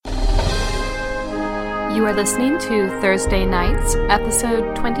You are listening to Thursday Nights,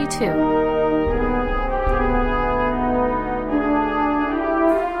 episode 22.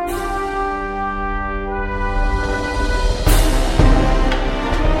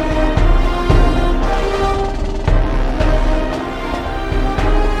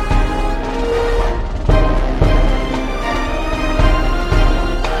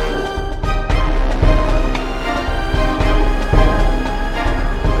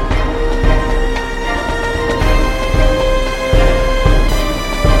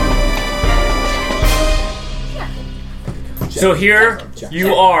 So here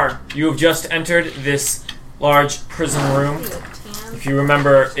you are. You have just entered this large prison room. If you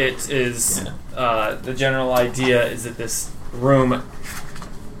remember, it is the general idea is that this room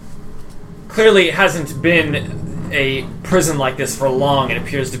clearly hasn't been a prison like this for long. It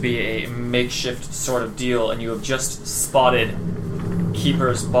appears to be a makeshift sort of deal, and you have just spotted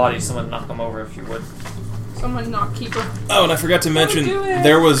Keeper's body. Someone knock him over if you would. Someone knock Keeper. Oh, and I forgot to mention,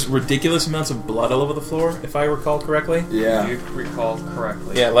 there was ridiculous amounts of blood all over the floor, if I recall correctly. Yeah. You recall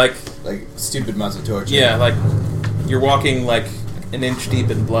correctly. Yeah, like stupid amounts of torture. Yeah, like you're walking like an inch deep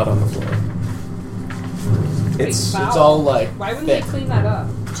in blood on the floor. It's all like why wouldn't thick, they clean that up?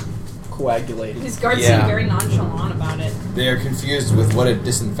 coagulated. His guards seem very nonchalant about it. They are confused with what a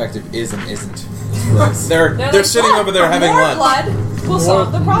disinfectant is and isn't. They're like, sitting over there having more lunch. blood will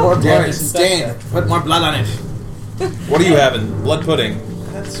solve the problem. Damn it, Stain! Put more blood on it. What are you having? Blood pudding.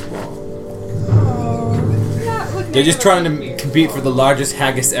 That's wrong. They're just trying to compete for the largest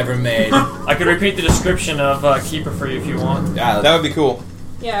haggis ever made. I could repeat the description of Keeper for you if you want. Yeah, That would be cool.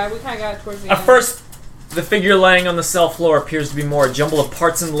 Yeah, we kind of got it towards the At end. first, the figure laying on the cell floor appears to be more a jumble of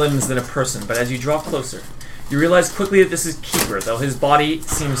parts and limbs than a person, but as you draw closer, you realize quickly that this is Keeper, though his body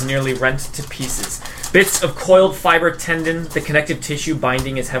seems nearly rent to pieces. Bits of coiled fiber tendon, the connective tissue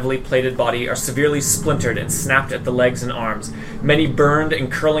binding his heavily plated body, are severely splintered and snapped at the legs and arms, many burned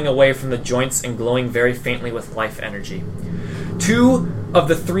and curling away from the joints and glowing very faintly with life energy. 2 of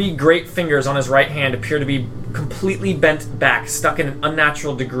the 3 great fingers on his right hand appear to be completely bent back, stuck in an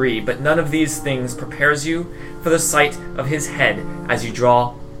unnatural degree, but none of these things prepares you for the sight of his head as you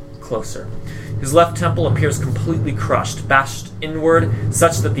draw closer. His left temple appears completely crushed, bashed inward,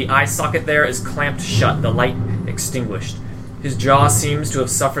 such that the eye socket there is clamped shut, the light extinguished. His jaw seems to have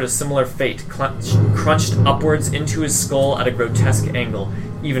suffered a similar fate, crunched upwards into his skull at a grotesque angle,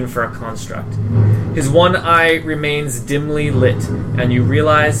 even for a construct. His one eye remains dimly lit, and you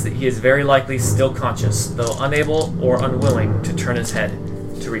realize that he is very likely still conscious, though unable or unwilling to turn his head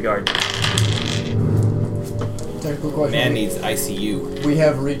to regard you. Technical question. man needs ICU. We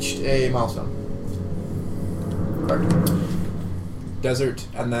have reached a milestone. Correct. Desert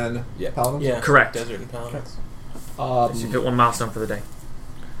and then Paladins? Yeah. Correct. Desert and Paladins. So you hit 1 milestone for the day.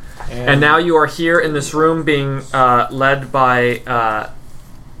 And now you are here in this room being led by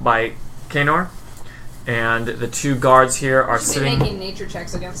Kanor, and the 2 guards here are We should be sitting making nature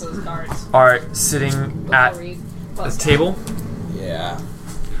checks against those guards. at We the bust table, Yeah.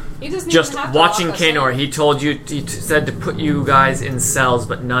 He doesn't just even have to watching lock us Kanor. in. He told you, said to put you guys in cells,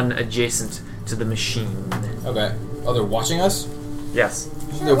 but none adjacent to the machine. Okay. Oh, they're watching us? Yes,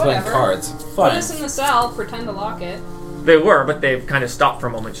 Sure, They're playing whatever. cards. Put Fine. us in the cell, pretend to lock it. they were, but they've kind of stopped for a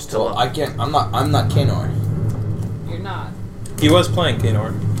moment just to Well, look. I can't. I'm not Kanor. You're not. He was playing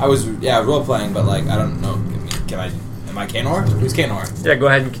Kanor. I was, role playing, but like, I don't know. Can I? Am I Kanor? Who's Kanor? Yeah, go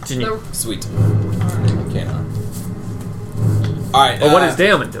ahead and continue. The- Sweet. Alright. Kanor. Alright. Well, what is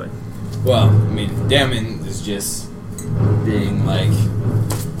Daemon doing? Well, I mean, Damon is just being like.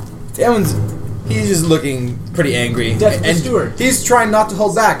 He's just looking pretty angry. Desperate steward. He's trying not to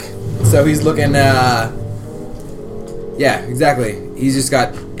hold back. So he's looking, yeah, exactly. He's just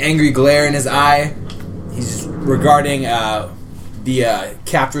got angry glare in his eye. He's regarding the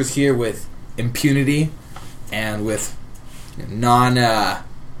captors here with impunity and with kind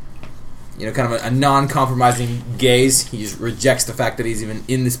of a non-compromising gaze. He just rejects the fact that he's even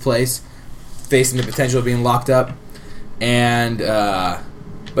in this place, facing the potential of being locked up, and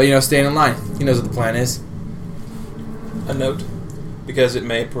but staying in line. He knows what the plan is. A note, because it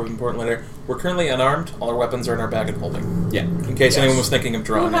may prove important later. We're currently unarmed. All our weapons are in our bag of holding. Yeah. In case anyone was thinking of Who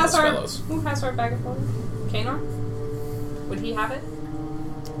drawing on has those our fellows. Who has our bag of holding? Kanor? Would he have it?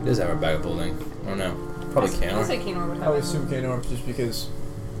 He does have a bag of holding. I don't know. Probably I can't. would say Kanor would I have would it. assume Kanor just because,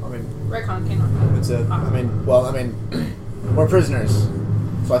 Recon Kanor. it's we're prisoners,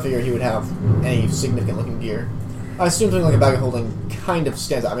 so I figure he would have any significant looking gear. I assume something like a bag of holding kind of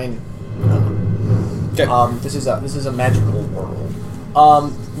stands out. I don't know. Okay. This is a magical world.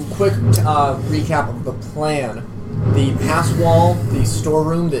 Quick recap of the plan. The pass wall, the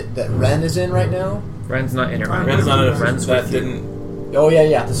storeroom that Ren is in right now, Ren's not in it. Ren's not in it. Ren's That with you. didn't. Oh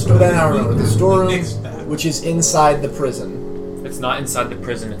yeah. Then I remember the storeroom, Nixed that. which is inside the prison. It's not inside the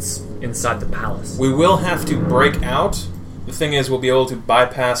prison. It's inside the palace. We will have to break out. The thing is, we'll be able to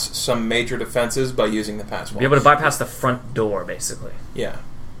bypass some major defenses by using the pass wall. Be able to bypass the front door, basically. Yeah.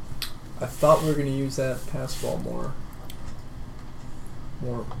 I thought we were going to use that pass wall more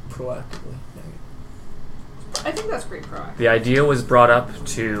proactively. I think that's pretty proactive. The idea was brought up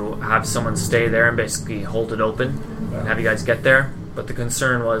to have someone stay there and basically hold it open and have you guys get there. But the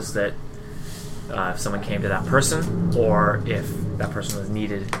concern was that if someone came to that person, or if that person was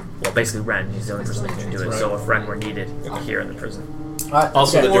needed, well, basically Ren, he's the only person that can do it. So if Ren were needed here in the prison.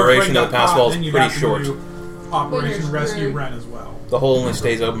 Also, okay. the Or if duration Ren of the got pass caught, wall is then you'd pretty have to short. do Operation Rescue Ren as well. The hole only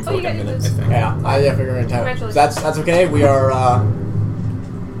stays open for Oh, like you a got minute, I this. think. Yeah, I figure in time. Congratulations. That's okay. We are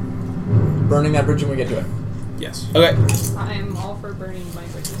burning that bridge when we get to it. Yes. Okay. I'm all for burning my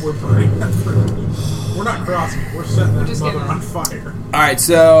bridges. We're burning that bridge. We're not crossing it. We're setting that just mother gonna- on fire. Alright,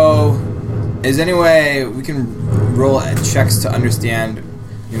 so is there any way we can roll checks to understand?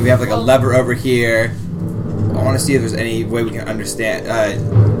 I mean, we have like a lever over here. I want to see if there's any way we can understand.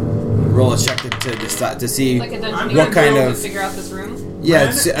 Roll a check to decide to see. Like a dungeon What kind to of- figure out this room? Yeah,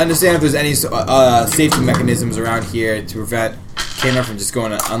 Ren? to understand if there's any safety mechanisms around here to prevent Kamer from just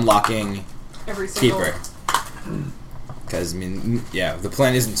going and unlocking Every single Keeper. Because, I mean, yeah, the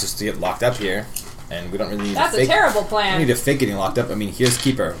plan isn't just to get locked up here, and we don't really need That's to a fake. terrible We plan. need to fake getting locked up. I mean, here's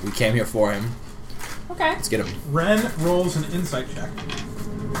Keeper. We came here for him. Okay. Let's get him. Ren rolls an insight check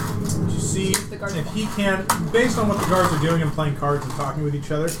to see The guards if are he can, based on what the guards are doing and playing cards and talking with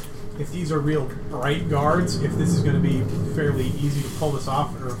each other, if these are real bright guards, if this is going to be fairly easy to pull this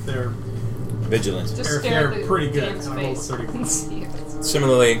off, or if they're Vigilant. Just They're stare at the pretty good. damn's I rolled a face 30. and see if it's...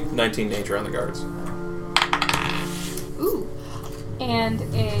 Similarly, 19 nature on the guards. Ooh. And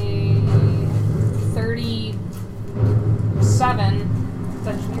a 37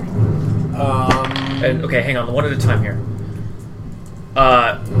 engineering. And okay, hang on, one at a time here.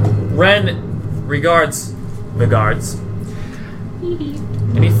 Ren regards the guards,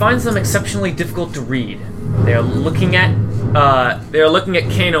 and he finds them exceptionally difficult to read. They are looking at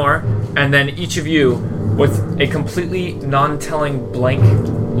Kaynor, and then each of you with a completely non-telling blank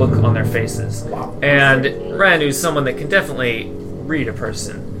look on their faces. Wow. And Ren, who's someone that can definitely read a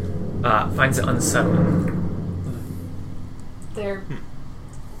person, finds it unsettling. They're...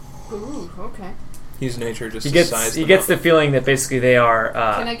 Ooh, okay. He's nature just He to gets size he them gets up. the feeling that basically they are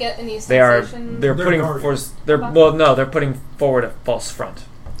Can I get any they are sensation? they're They're putting guardians. forth they're well no they're putting forward a false front.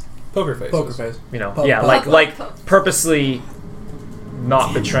 Poker faces. Poker face. You know, Pub- yeah, pub- like purposely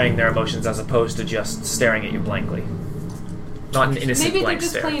not betraying their emotions as opposed to just staring at you blankly. Not an innocent Maybe they're blank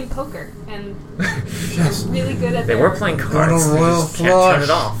just stare. playing poker and Yes. really good at They their... were playing cards. Got a They royal just can't turn it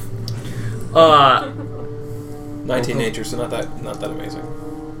flush. off. 19 nature, so not that amazing.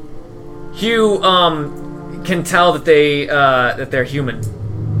 Hugh can tell that they're human,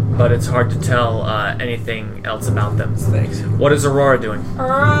 but it's hard to tell anything else about them. Thanks. What is Aurora doing?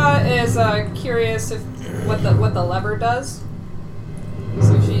 Aurora is curious if what the lever does.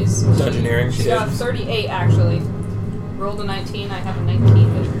 So she's Dungeoneering, She she got a did. 38 actually. Rolled a 19. I have a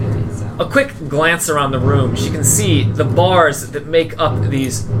 19 engineering. So A quick glance around the room, she can see the bars that make up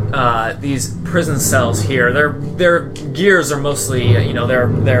these prison cells here. Their gears are mostly, their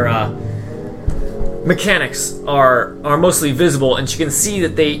mechanics are mostly visible, and she can see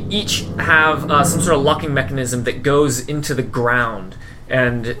that they each have some sort of locking mechanism that goes into the ground,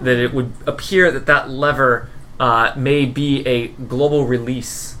 and that it would appear that lever may be a global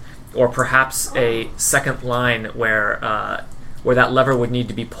release, or perhaps a second line where that lever would need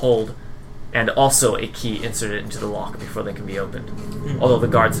to be pulled, and also a key inserted into the lock before they can be opened. Although the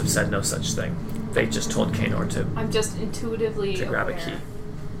guards have said no such thing. They just told Kaynor I'm just intuitively to grab a aware. key.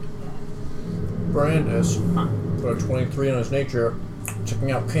 Brandis put a 23 on his nature,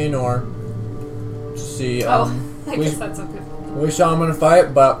 checking out Kaynor to see. I we, guess that's okay. we saw him in a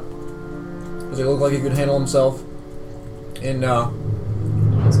fight, but does he look like he could handle himself in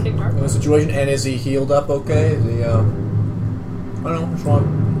It's kicked off. the situation? And is he healed up okay? Is he? I don't know. Which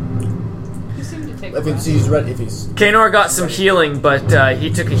one? You seem to take If breath. he's ready, if he's Kaynor got some healing, but he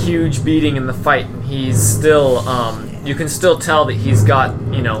took a huge beating in the fight, and he's still, you can still tell that he's got,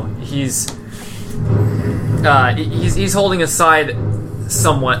 he's holding aside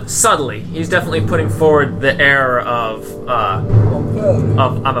somewhat subtly. He's definitely putting forward the air of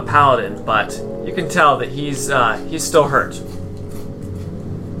I'm a paladin, but you can tell that he's still hurt.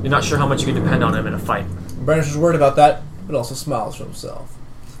 You're not sure how much you can depend on him in a fight. Brandis is worried about that, but also smiles to himself.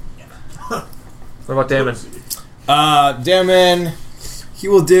 What about Damon? Damon, he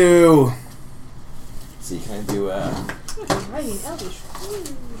will do see. Can I do Writing Elvish.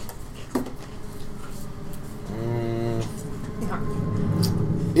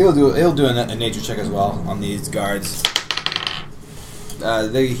 He'll do a nature check as well on these guards.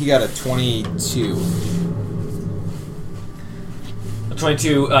 He got a 22. A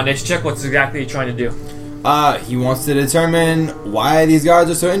 22 nature check. What's exactly he trying to do? He wants to determine why these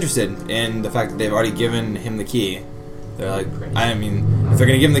guards are so interested in the fact that they've already given him the key. They're like, I mean, if they're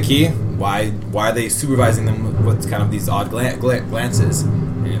going to give him the key, why are they supervising them with kind of these odd glances?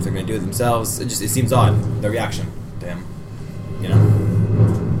 And if they're going to do it themselves, it seems odd, their reaction to him, you know?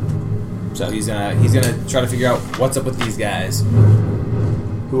 So he's gonna try to figure out what's up with these guys.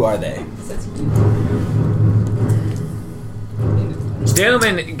 Who are they?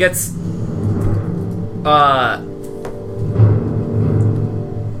 Daemon gets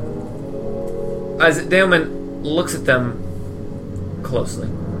as Daemon looks at them closely.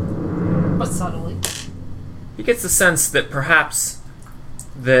 But subtly. He gets the sense that perhaps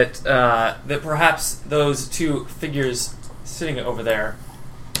those two figures sitting over there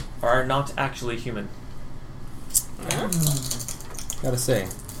are not actually human. Gotta say.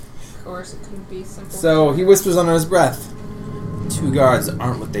 Of course, it couldn't be simple. So he whispers under his breath, 2 guards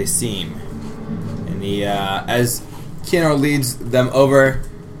aren't what they seem. And he, as Kino leads them over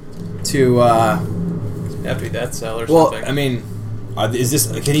to, Have to be that cell or well, something. I mean,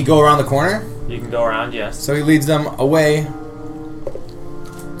 can he go around the corner? You can go around, yes. So he leads them away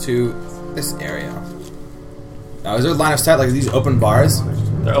to this area. Now, is there a line of sight, like these open bars?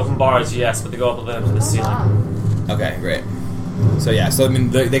 They're open bars, yes, but they go up to the ceiling. Okay, great. So yeah, I mean,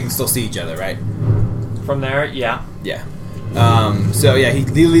 they can still see each other, right? From there, yeah. Yeah. So yeah,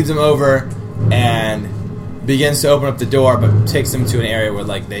 he leads them over and begins to open up the door, but takes them to an area where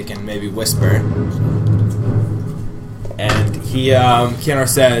like they can maybe whisper. And Kianor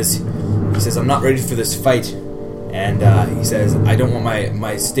says, I'm not ready for this fight, and he says, I don't want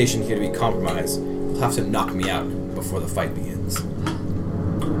my station here to be compromised. You'll have to knock me out before the fight begins.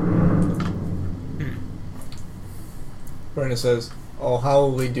 Brenda says, "Oh, how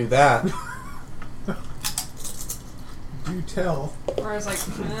will we do that?" Do tell. Where I was like,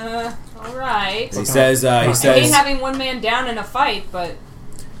 alright. He says, I hate having one man down in a fight, but...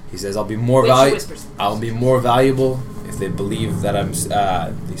 He says, I'll be more valuable if they believe that I'm.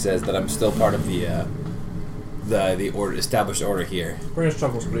 He says that I'm still part of the order, established order here. Brenda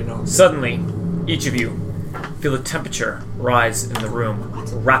struggles, but he knows. Suddenly, each of you feel the temperature rise in the room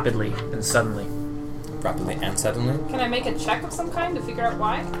rapidly and suddenly. Rapidly and suddenly. Can I make a check of some kind to figure out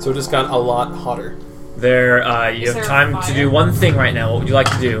why? So it just got a lot hotter. You Is have there time fire? to do one thing right now. What would you like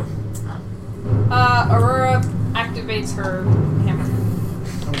to do? Aurora activates her hammer.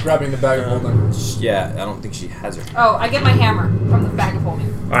 I'm grabbing the bag of holding. Yeah, I don't think she has her. Oh, I get my hammer from the bag of holding.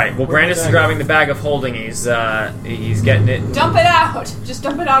 Alright, well, Brandis is grabbing the bag of holding. He's getting it. Dump it out! Just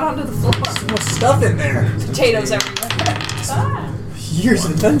dump it out onto the floor. So much stuff in there. Potatoes everywhere. Years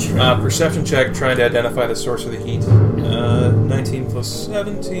of adventure. Perception check, trying to identify the source of the heat. 19 plus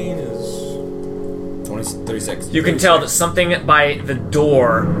 17 is... 36. You can tell that something by the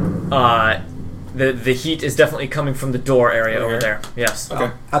door, the heat is definitely coming from the door area over there. Yes.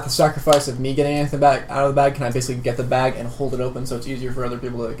 Okay. At the sacrifice of me getting anything back out of the bag, can I basically get the bag and hold it open so it's easier for other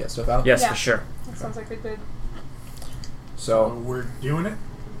people to get stuff out? Yes, Yeah. for sure. That sounds like a good... So We're doing it.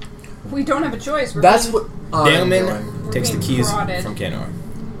 We don't have a choice. We're that's being what I'm doing. Daemon takes the being keys prodded. from Kanor.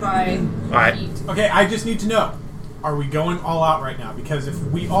 by Alright. heat. Okay, I just need to know: are we going all out right now? Because if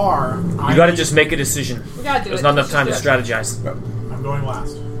we are, You gotta just make a decision. We gotta do There's it. not enough time to Let's just strategize. I'm going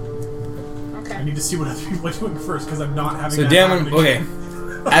last. do it. I Okay. need to see what other people are doing first because I'm not having. So that Daemon, happen okay.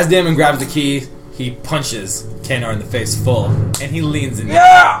 again. As Daemon grabs the key, he punches Kanor in the face full, and he leans in.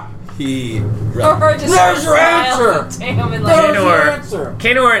 Yeah! He. Or just There's your answer! Damn, and like,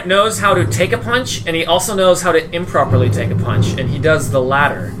 Kanor knows how to take a punch, and he also knows how to improperly take a punch, and he does the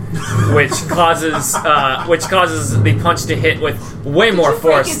latter, which causes the punch to hit with way more you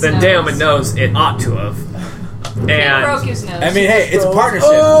break force his than nose? Daemon knows it ought to have. he broke And his nose. I mean, hey, it's a partnership.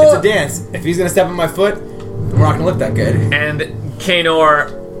 It's a dance. If he's gonna step on my foot, we're not gonna look that good.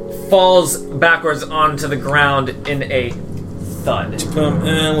 Kanor falls backwards onto the ground in a thud.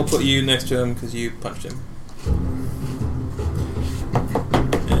 And we'll put you next to him because you punched him.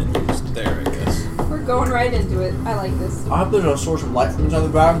 And you're just there, I guess. We're going right into it. I like this. I hope there's a source of light from inside the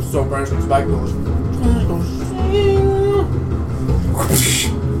bag, so Brandon comes back and goes.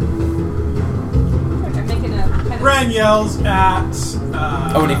 I'm making a kind of... Bran yells at.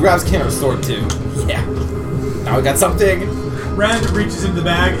 Oh, and he grabs Kanor's sword too. Yeah. Now we got something. Rand reaches into the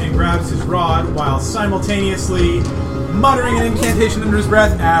bag and grabs his rod while simultaneously muttering an incantation under his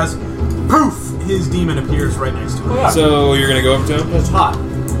breath as poof! His demon appears right next to him. Yeah. So you're gonna go up to him It's hot.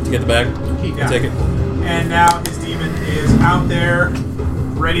 to get the bag? Yeah. Take it. And now his demon is out there,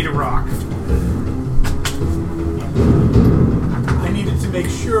 ready to rock. I needed to make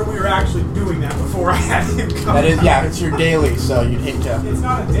sure we were actually doing that before I had him come. That is, yeah, it's your daily, so you'd hate to. It's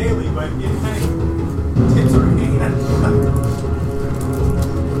not a daily, but it kind of tips our hand.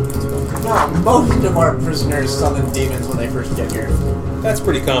 No, most of our prisoners summon demons when they first get here. That's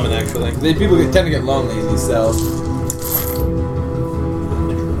pretty common, actually. People tend to get lonely in these cells.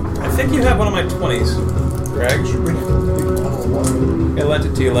 I think you have one of my 20s, Greg. Bring a big bottle of water. I lent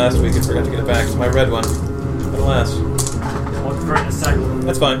it to you last week and forgot to get it back. It's my red one. Alas. Look for it in a second.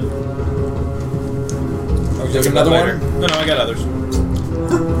 That's fine. Oh, you have another Later. one? No, I got others. It's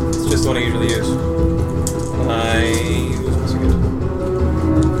just the one I usually use. Who's missing it?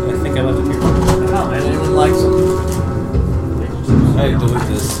 I think I left it here. Oh, man, anyone likes them? I dilute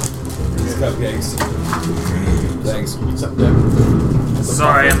this. These cupcakes. Thanks. What's up, Dick?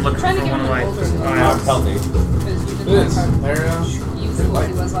 Sorry, I'm looking Trying to for get one of him my. older. I'm healthy. Because you It didn't is. like how There, youthful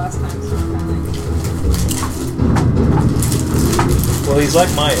he was last time. So I'm kind Well, he's like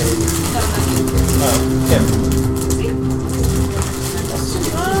my age. of Him.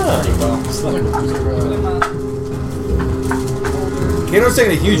 pretty well. Kato's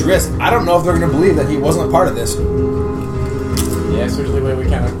taking a huge risk. I don't know if they're going to believe that he wasn't a part of this. Yeah, it's usually the way we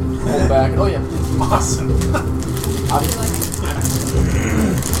kind of pull back. Oh, yeah. Awesome.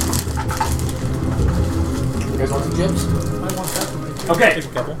 You guys want some chips? I want that for me. Okay. Take a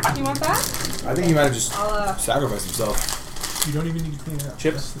couple. You want that? I think he might have just I'll sacrificed himself. You don't even need to clean it up.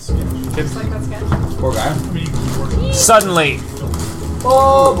 Chips? That's the sketch. Chips. like that sketch. Poor guy. I mean, you can work. Suddenly,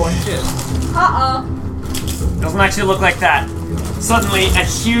 Oh, boy. Shit. doesn't actually look like that. Suddenly, a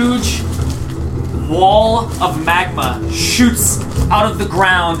huge wall of magma shoots out of the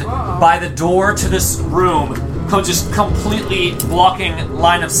ground by the door to this room, just completely blocking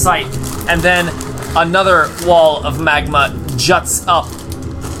line of sight. And then another wall of magma juts up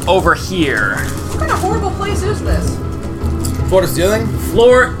over here. What kind of horrible place is this? Floor to ceiling?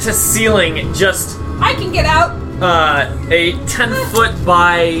 Floor to ceiling, just I can get out. a 10-foot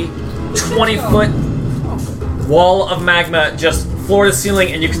by 20-foot wall of magma, just floor to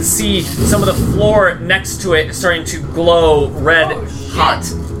ceiling, and you can see some of the floor next to it starting to glow red Oh, shit. hot.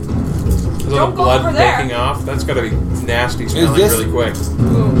 Is all Don't the go blood over there. baking off? That's gotta be nasty smelling this- really quick.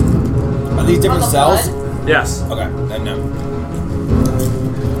 Are these different On the cells? blood? Yes. Okay, then no.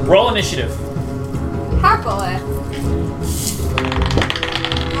 Roll initiative. Hackle it.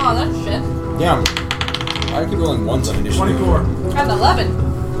 Oh, that's shit. Damn. I keep rolling ones on initiative. 24. Got an 11.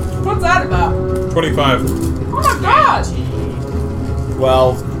 What's that about? 25. Oh my god!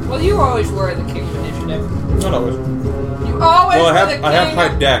 12. Well, you always were the king of initiative. Not always. You always Well, were I the king. have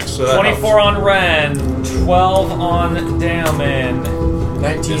high dex, so that 24 on Ren, 12 on Damon,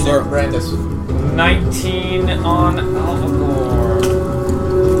 19 Yes, sir. Brandis. 19 on Alvagor,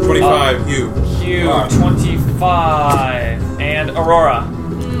 25, you. Hugh, Alright. 25, and Aurora.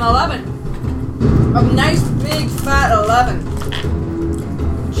 11. A nice big fat 11.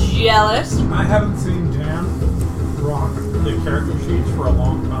 Jealous. I haven't seen Dan rock the character sheets for a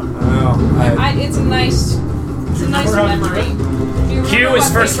long time. Oh, It's a nice. It's a nice remember how to do memory. it? Do you Hugh remember is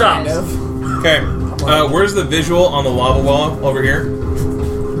what first paper up. it is? Okay. Where's the visual on the lava wall over here?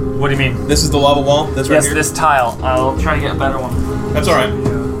 What do you mean? This is the lava wall? That's right Yes, here? this tile. I'll try to get a better one. That's alright.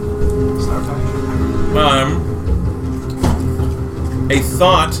 A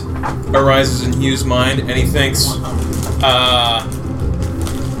thought arises in Hugh's mind, and he thinks, Yeah,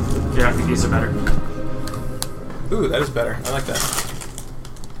 I think these are better. ooh, that is better. I like that.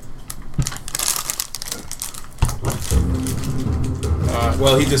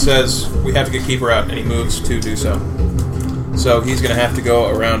 Well, he just says, we have to get Keeper out, and he moves to do so. So he's going to have to go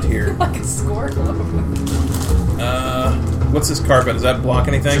around here. Like a scorpion. What's this carpet? Does that block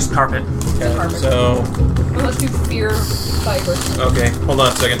anything? Just carpet. Okay, carpet. so, Well, let's do fear fiber. okay, hold on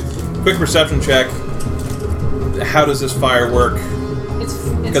a second. Quick perception check. How does this fire work? It's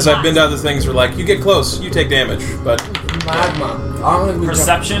Because I've been to other things where, like, you get close, you take damage, but magma. I don't think we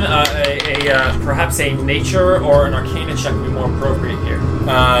Perception, perhaps a nature or an arcana check would be more appropriate here.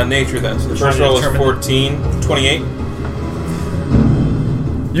 nature then. So the Trying first to roll is determine- 14, 28.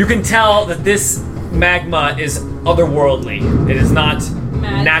 You can tell that this magma is otherworldly. It is not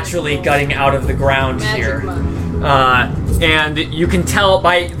Magic. naturally gutting out of the ground Magic here. mud. And you can tell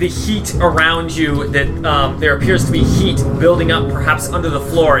by the heat around you that there appears to be heat building up perhaps under the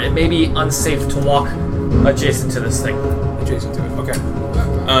floor. It may be unsafe to walk adjacent to this thing. Adjacent to it. Okay.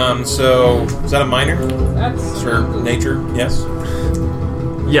 So, is that a minor? That's For nature? Yes?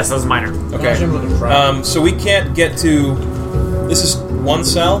 Yes, that was minor. Okay. So we can't get to. This is one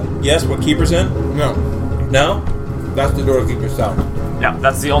cell. Yes, what Keeper's in? No, No. that's the door to keep yourself. Yeah,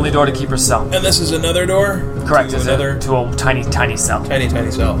 that's the only door to Keeper's cell. And this is another door. Correct. To It's another to a tiny cell. tiny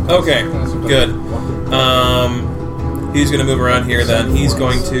cell. Okay. Good. He's gonna move around here. Then he's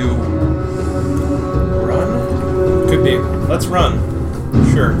going to run. Could be. Let's run.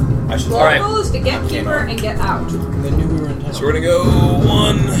 Sure. I should. Well, All right. the goal is to get Keeper and get out. They knew we were in town. So we're gonna go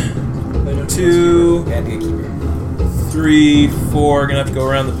 1, 2, And gatekeeper. 3, 4. Gonna have to go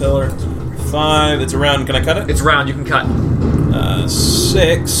around the pillar. 5. It's around. Can I cut it? It's round. You can cut.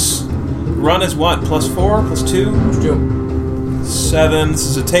 6. Run is what? +4? +2? 7. This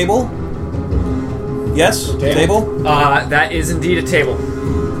is a table. Yes? Table? That is indeed a table.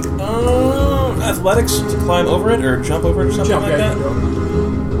 Athletics to climb over it or jump over it or something like that?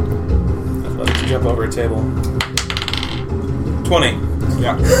 Athletics to jump over a table. 20.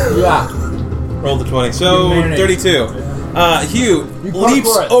 Yeah. Yeah. Roll the 20. You So, made an 32. Hugh You leaps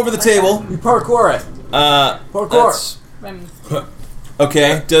parkour it. over the table. You parkour it. Parkour. That's-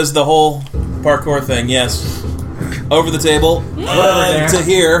 Okay, does the whole parkour thing, yes. Over the table. Whatever, To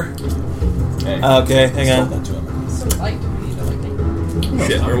here. Okay, hang on. That to him. So light. I need a lightning.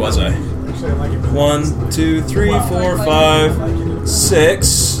 Shit, where was I? Actually, I like it. 1, 2, 3, 4, 5,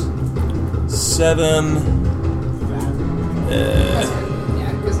 6, 7,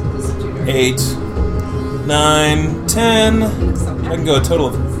 Yeah, because this is junior. 8, 9, 10. So I can go a total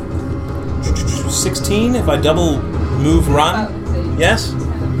of 16 if I double move run. Yes?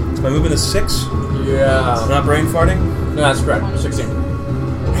 Is my movement is 6? Yeah. I'm not brain farting? No, that's correct. 16.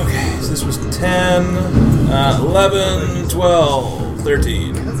 Okay, so this was 10, 11, 12,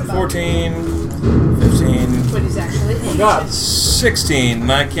 13, 14, 15, But he's actually. God. 16.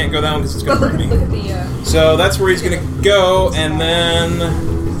 I can't go that one because it's going But to look, hurt at- me. look at the. So that's where he's going to go, and then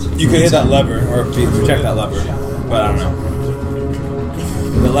You could hit that lever or protect that lever, but I don't know.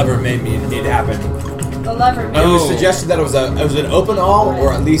 The lever made me it happen. The lever. It was suggested that it was an open all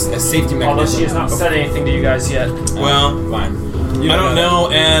or at least a safety mechanism. Although she has not said anything to you guys yet. well, Fine. I don't know,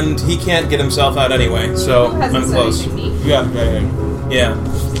 and he can't get himself out anyway, so Who hasn't I'm said close. anything neat? Yeah. Yeah.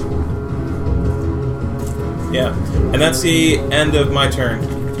 Yeah. And that's the end of my turn.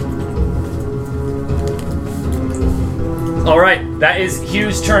 All right, that is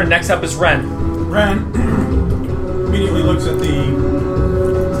Hugh's turn. Next up is Ren. Ren immediately looks at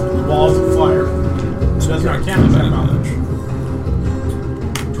the walls of fire. Does not count that knowledge.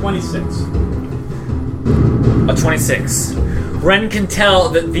 26. A 26. Ren can tell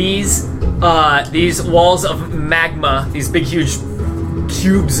that these walls of magma, these big, huge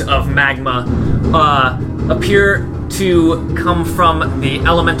cubes of magma, appear to come from the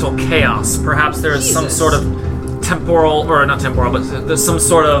elemental chaos. Perhaps there is some Jesus. sort of temporal, or not temporal, but there's some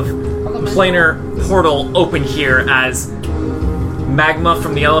sort of planar portal open here as magma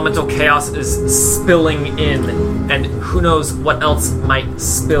from the elemental chaos is spilling in, and who knows what else might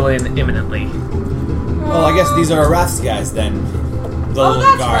spill in imminently. Well, I guess these are Wrath's guys then. The Oh, little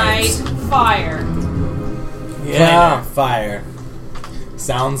that's guards. right. Fire. Yeah. Fire.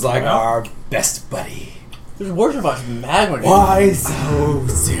 Sounds like Well. our best buddy. There's worship of magma. dude. Why so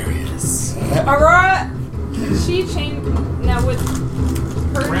serious? Aurora, she changed now with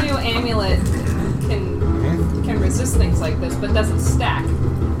her new amulet. Can resist things like this, but doesn't stack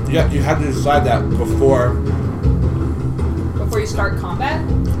Yeah, you had to decide that before. before you start combat.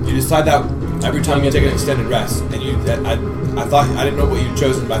 You decide that every time you take an extended rest, and you. I thought I didn't know what you'd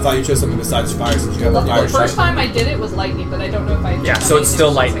chosen, but I thought you chose something besides fire since you have The a fire first strike. time I did it was lightning, but I don't know if I. Yeah, so it's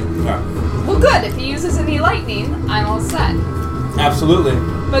still lightning. Yeah. Well, good. If he uses any lightning, I'm all set. Absolutely.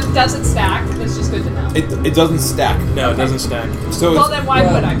 But does it stack? That's just good to know. It doesn't stack. No, it doesn't stack. So Well, it's then why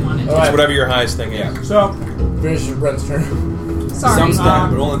would I want it? All right. It's whatever your highest thing is. Yeah. So, Finish Ren's turn. Sorry. some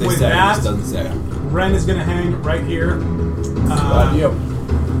stack, but only they with say. It that- just doesn't say. Ren is going to hang right here. You.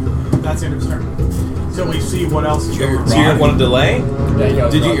 That's the end of his turn. So we see what else is Sure. going on. So you want to delay? There you go.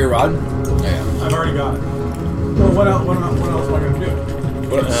 Did you get your rod? Yeah. I've already got it. Well, what else am I going to do?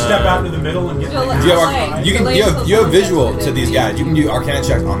 Step out into the middle and get Delay. the Do you have, Delay. you can Delay you till have, you have someone gets visual within to these the- guys. You can do Arcana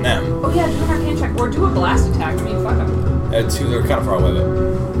checks on them. Oh yeah, do an arcane check or do a blast attack. I mean, fuck them. Two, they're kind of far away, but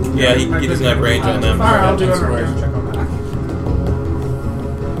Yeah, he doesn't have range on them. Alright, I'll do an That's arcana check on that.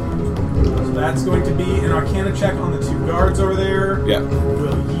 So that's going to be an arcana check on the two guards over there. yeah.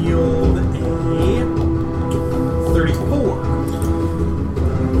 Will yield a 34.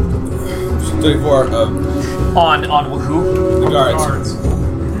 34 of On who? the guards.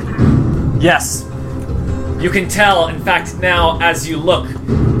 Yes. You can tell, in fact, now as you look,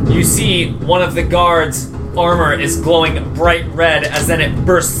 you see one of the guards armor is glowing bright red as then it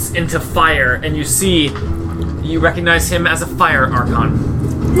bursts into fire, and you recognize him as a fire Archon.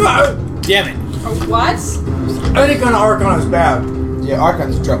 Damn it. What? Any kind of Archon is bad. Yeah,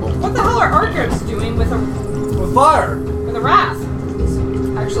 Archon's in trouble. What the hell are Archons doing with a Fire. wrath?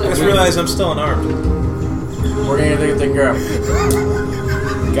 Actually, I just realized I'm still unarmed. We're gonna get it taken care of.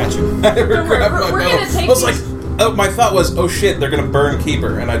 Got you. I never grabbed my we're bow. gonna take I was these- like, oh, my thought was, oh shit, they're gonna burn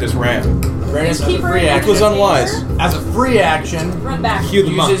Keeper, and I just ran. Brandis, as a Keeper free in It was action, unwise. as a free action, run back. Cue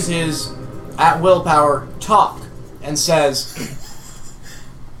the monk. uses his at will power talk and says,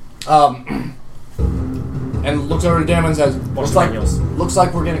 and looks over to Damon and says, Monster manuals. looks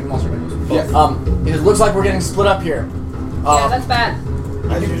like we're getting monster manuals. Yeah. It looks like we're getting split up here. Yeah, that's bad.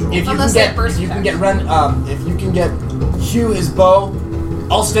 If you Unless can they burst if you can attack. get if you can get Hugh his bow,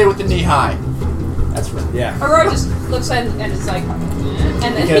 I'll stay with the knee high. That's right. Yeah. Aurora just looks at it and is like, and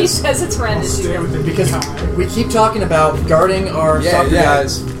then he Because- says it's Ren. Stay with the Because guy. we keep talking about guarding our soccer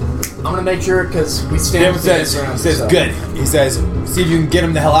guys. I'm gonna make sure because we stand. Damon says, good. He says, see if you can get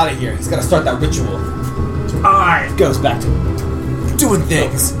him the hell out of here. He's got to start that ritual. Alright. Goes back to doing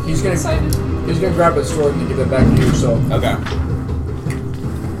things. He's gonna Excited. grab his sword and give it back to you. So, Okay.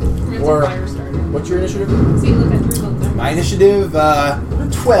 It's Or- a fire starter. what's your initiative? See, look at 3 months. My initiative,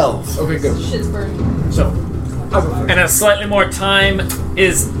 12. Okay, good. Shit's burning. So, And as slightly more time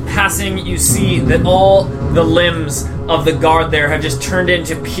is passing, you see that all the limbs of the guard there have just turned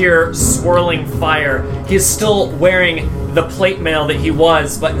into pure swirling fire. He is still wearing the plate mail that he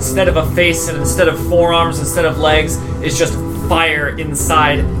was, but instead of a face and instead of forearms, instead of legs, it's just fire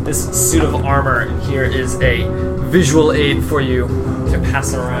inside this suit of armor. And here is a visual aid for you to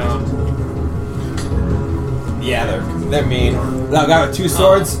pass around. Yeah, they're mean. I got 2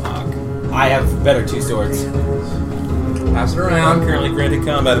 swords. I have better 2 swords. pass it I'm around. currently granted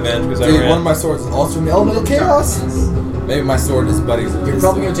combat advantage because I Dude, ran. one of my swords is also from the Elemental Chaos. Maybe my sword is buddies. You're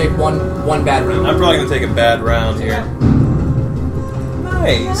probably gonna take one bad round. I'm probably gonna take a bad round here.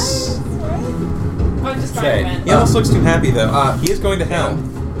 Nice. I'm just Okay. trying to He almost looks too happy though. Uh, he is going to hell.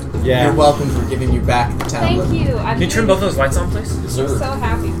 Yeah. You're welcome for giving you back the tablet. Thank you. I'm Can you turn both those lights on, please? so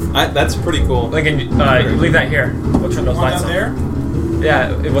happy. That's pretty cool. Like, you leave that here. We'll turn those One lights down on. there?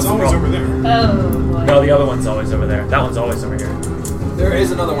 Yeah, it It's wasn't always wrong. over there. Oh boy. No, the other one's always over there. That one's always over here. There is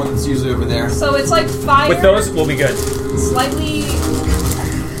another one that's usually over there. So it's like fire. With those, we'll be good. slightly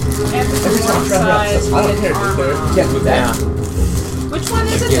Every time I one try that, size I don't with care, armor dude. on. Can't do that. Which one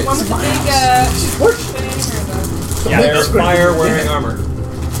is it? Yeah, The one with the big thing Yeah, They're there's fire wearing armor. or the...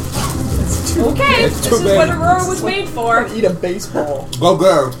 Okay, It's this too is big. what Aurora was made for. Eat a baseball. Go,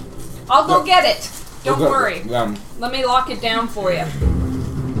 go. I'll go get it. Don't Go, go. worry. Let me lock it down for you.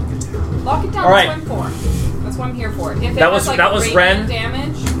 Lock it down. All right. That's what I'm for. That's what I'm here for. If it That has was- like that was radiant Ren.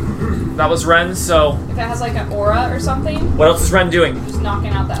 damage, That was Ren, so if it has like an aura or something, what else is Ren doing? just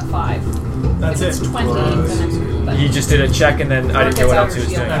knocking out that 5. That's If it. it's 20, then it's... But He just did a check and then I didn't know what else he was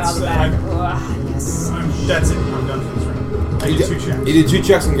doing. That's- Yes. That's it. I'm done for this round. I He did did 2 checks. He did 2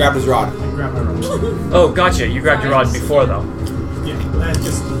 checks and grabbed his rod. And grab my rod. Oh, gotcha. You grabbed your rod before, though. Yeah, that's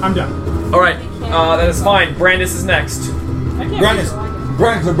just... I'm done. All right, that is fine. Brandis is next. I can't Brandis. read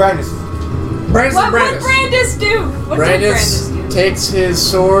Brandis. Brandis What is would Brandis. Brandis do? What did Brandis Brandis do? takes his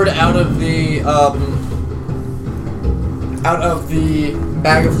sword out of the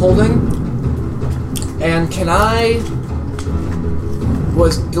bag of holding. And can I?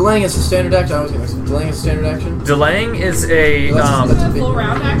 Was delaying as a standard action? I was going to say delaying as a standard action. Delaying is a Is it a full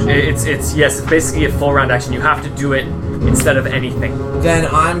round action? it's yes, it's basically a full round action. You have to do it instead of anything. Then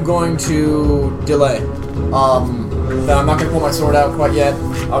I'm going to delay. Then I'm not gonna pull my sword out quite yet.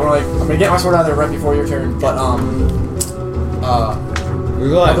 I'm gonna get my sword out there right before your turn. But at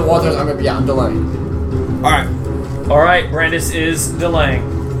the Walters, I'm delaying. All right. All right, Brandis is delaying.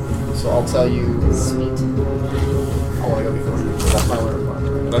 So I'll tell you. Sweet. I want to go before. That's my word.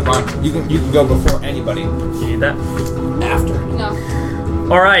 That's fine. You can go before anybody. You need that. After. No.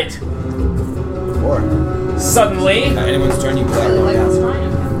 All right. Before. Suddenly, Anyone's turn, you I play really like right this now.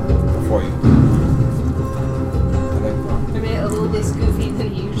 Ryan. Before you. I made it a little less goofy than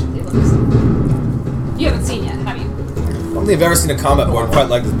he usually looks. You haven't seen yet, have you? I don't think I've ever seen a combat board quite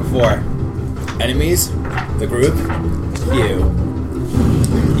like this before. Enemies, the group, you.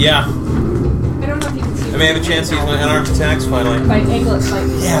 Yeah. I don't know if you can see. I may have a chance to use my unarmed attacks finally. If I angle it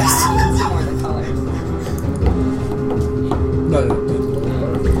slightly, Yes. you can see more of the colors. No.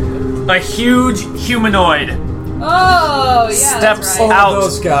 a huge humanoid Oh, yeah, steps that's right. out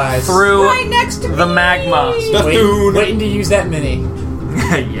those guys. through Right next to the me. magma. Bethune. Waiting to use that mini.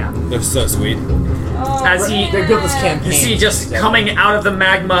 Yeah. They're so sweet. Oh, As he- man. They built this campaign. You see, just coming out of the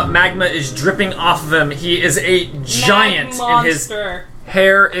magma is dripping off of him. He is a giant, and his Monster.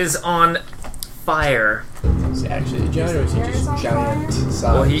 hair is on fire. Is it actually a giant or is he Hair is just on giant fire? size?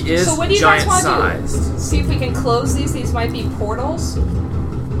 Well, he is So what do you guys giant want to sized. do? See if we can close these. These might be portals.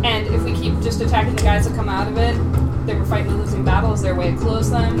 And if we keep just attacking the guys that come out of it, they were fighting a losing battle. Is there a way to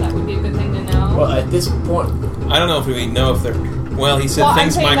close them? That would be a good thing to know. Well, at this point, I don't know if we know if they're. Well, he said Well, I'm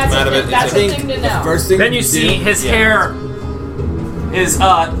things saying might come that's out of a it. thing- that's It's a a- thing to know. First thing Then you to see do- his Yeah. hair is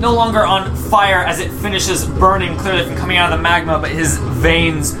no longer on fire as it finishes burning clearly from coming out of the magma, but his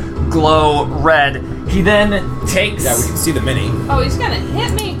veins glow red. He then takes... Yeah, we can see the mini. Oh, he's gonna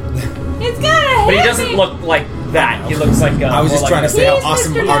hit me. He's gonna hit me. But he doesn't look like that. He looks like... I was more just like trying to say how Please,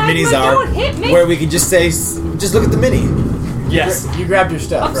 awesome Mr. our Magma, minis are, don't hit me. where we can just say, just look at the mini. Yes. you grabbed your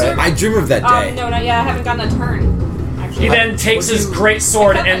stuff, Observe- right? I dream of that day. No, not yet. I haven't gotten a turn. Actually, He then takes Would his you- great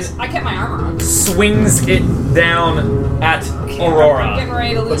sword and I kept my armor on. swings it down at I'm getting Aurora.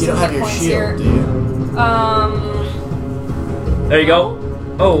 ready to lose But you don't some have hit your points shield, here. do you? There you go.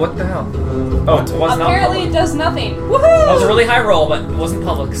 Oh, what the hell? Oh, it was not Apparently it public. does nothing. Woohoo! That was a really high roll, but it wasn't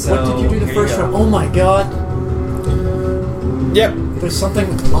public, so... What did you do the here first go. round? Oh my god. Yep. There's something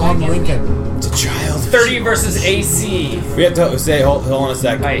on Lincoln. It's a child. 30 versus AC. We have to say, hold on a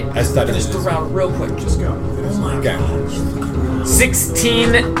sec. Alright, I studied finish this. the round real quick. Just go. Oh my Okay. god.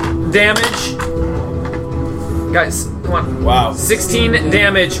 16 damage. Guys, come on. Wow. 16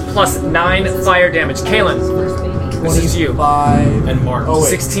 damage plus 9 fire damage. Kaylin, this is you. 25. And Mark. Oh, wait.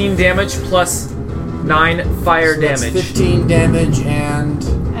 16 damage plus 9 fire So that's damage. 15 damage and...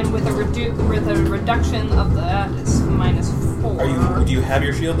 And with a reduction of that, it's -4. Do you have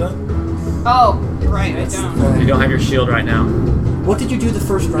your shield done? Oh, right, I don't. You don't have your shield right now. What did you do the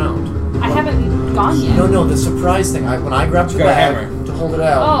first round? I haven't gone yet. No, the surprise thing. When I grabbed the got a bag hammer. to hold it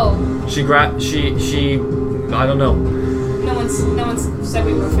out. Oh, She I don't know. no one's said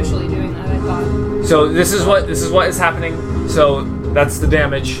we were officially doing that. I thought So this is what is happening. So that's the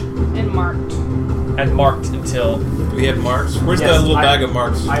damage and marked. and marked until Do we have marks? Where's Yes, the little I- bag of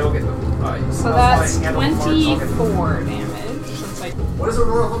marks? I will get them. So that's 24 damage. Since I What does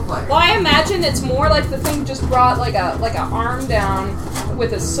Aurora look like? Well, I imagine it's more like the thing just brought like a arm down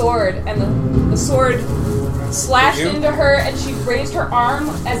with a sword, and the sword slashed You? into her, and she raised her arm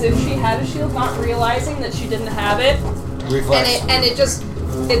as if she had a shield, not realizing that she didn't have it, Reflex. and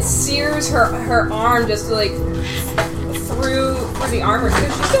it sears her arm just like through the armor.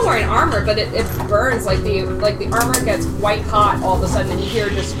 Because she's still wearing armor, but it burns like the armor gets white hot all of a sudden, and you hear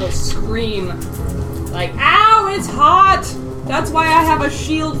her just go scream like, "Ow, it's hot!" That's why I have a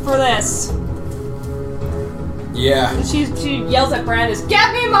shield for this. Yeah. And she yells at Brandis,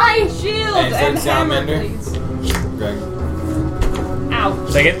 "Get me my shield Hey, and third hammer, salamander. please." Greg. Ow.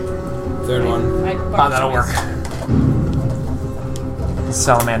 Second. Third one. Oh, that'll work.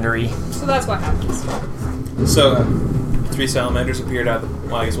 Salamandery. So that's what happens. So, 3 salamanders appeared out of the...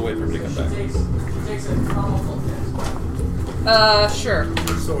 Well, I guess we'll wait for him to come back. Sure.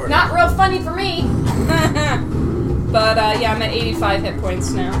 Not real funny for me. But, yeah, I'm at 85 hit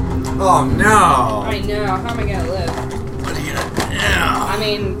points now. Oh no. I know. How am I gonna live? What are you gonna do now? I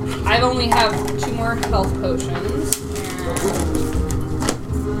mean, I only have 2 more health potions.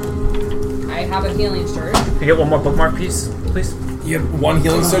 And I have a healing surge. Can you get one more bookmark piece, please? You have one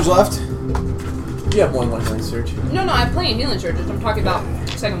healing surge left? You have one healing surge. No, I have plenty of healing surges. I'm talking about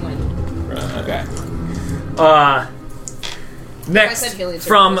second wind. Okay. Next, said healing surge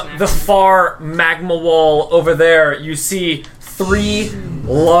from wasn't the action. far magma wall over there, you see 3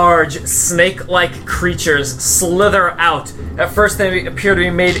 large snake-like creatures slither out. At first, they appear to be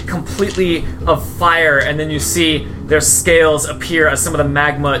made completely of fire, and then you see their scales appear as some of the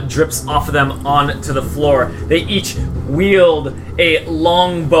magma drips off of them onto the floor. They each wield a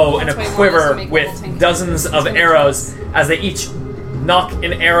longbow and a That's why he wanted us to quiver make with little tank dozens of tanks. arrows as they each knock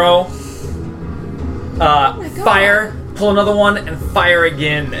an arrow, my God. fire, pull another one, and fire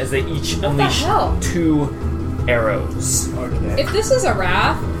again as they each the unleash hell? 2 arrows. Okay. If this is a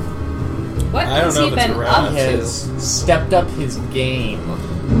wrath, what I don't has know he if it's a been wrath. up He to? has stepped up his game.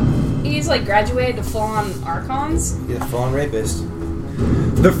 He's like graduated to full-on archons. He's a fallen rapist.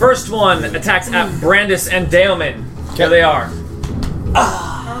 The first one attacks at Brandis and Daemon. Here they are.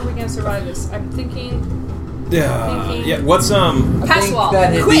 How are we gonna survive this? I'm thinking. Yeah, what's, Pass think wall.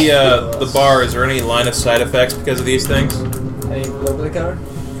 that it- Quick! the bar, is there any line of side effects because of these things? Any low cover?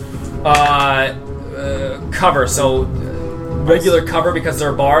 Cover. So, regular cover because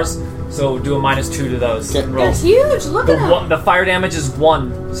they're bars. So, do a -2 to those. Okay. They're Rolls. huge. Look The, at them. one, the fire damage is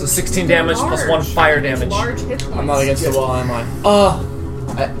 1. So, 16 damage plus 1 fire damage. Large hit points. I'm not against the wall, am I?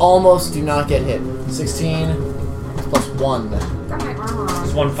 I almost do not get hit. 16 plus 1. Got my armor on.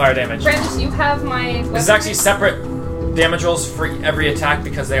 It's 1 fire damage. Brandis, you have my. This is actually separate damage rolls for every attack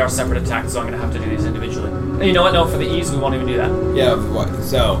because they are separate attacks, so I'm going to have to do these individually. And you know what? No, for the ease, we won't even do that. Yeah, what?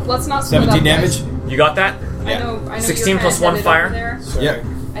 So, Let's not split 17 up, guys. damage? You got that? I know 16 you're plus kinda 1 headed fire? over there. Yep.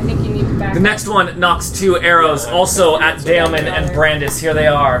 I think you need to back The up. next one knocks 2 arrows, also at Daemon and Brandis. Here they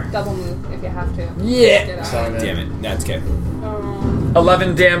are. Double move if you have to. Yeah. Get out. Sorry, man. Damn it. That's okay.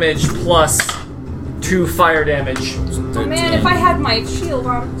 11 damage plus 2 fire damage. Oh man, if I had my shield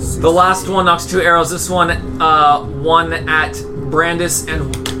on. The last one knocks 2 arrows. This one, 1 at Brandis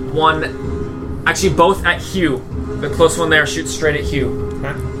and 1, actually both at Hugh. The close one there shoots straight at Hugh.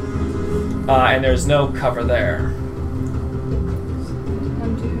 And there's no cover there.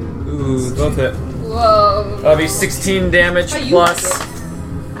 Ooh, both hit. Whoa. That'll be 16 damage How you plus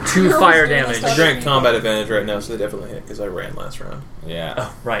like 2 You're fire always doing damage. this I drank combat advantage right now, so they definitely hit because I ran last round. Yeah.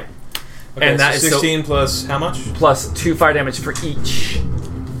 Oh, right. Okay, And that so is 16 plus how much? plus 2 fire damage for each.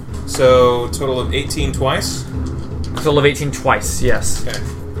 So total of 18 twice. Total of 18 twice, yes. Okay.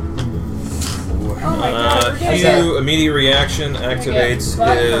 Oh my god, we're getting Hugh immediate reaction activates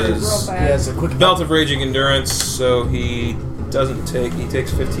his Yeah, it's a quick belt of raging endurance, so he doesn't take. He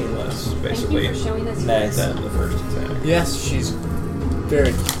takes 15 less, Thank basically, you for showing us Nice. this. than the first attack. Yes, she's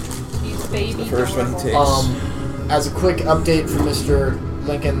very. She's baby. The first one adorable. takes. As a quick update from Mr.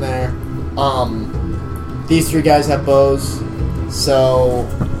 Lincoln there, these 3 guys have bows, so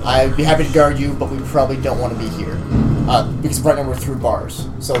I'd be happy to guard you, but we probably don't want to be here. Because right now we're through bars,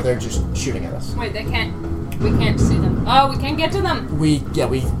 so they're just shooting at us. Wait, we can't see them. Oh, we can't get to them. We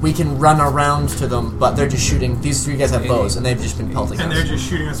can run around to them, but they're just shooting. These 3 guys have bows, and they've just been pelting And us. they're just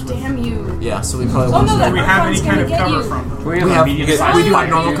shooting us with. Damn you. Yeah, so we probably Oh won't. no, that Do we have any Archon's kind gonna of get cover you. from them? We have we do have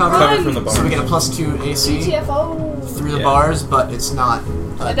normal cover, Cover from the bars. so we get a +2 AC TFO. through the Yeah. bars, but it's not.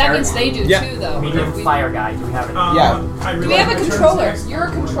 That means they do Yeah. too, though. Medium fire guy, do we have it? Yeah. Do we have a controller? You're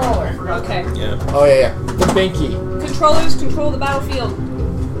a controller. Okay. Yeah. Oh yeah. The binky. Controllers control the battlefield.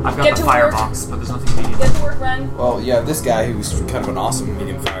 I've got Get the to fire work. box, but there's nothing medium. Get to work, Ren. Well, you have this guy who's kind of an awesome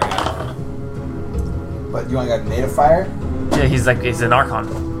medium fire guy. But you only got native fire? Yeah, he's an Archon.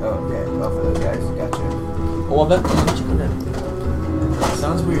 Oh, okay. Well, for those guys, gotcha. Well, that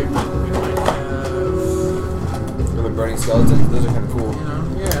sounds weird. We might have, For the burning skeletons, those are kind of cool.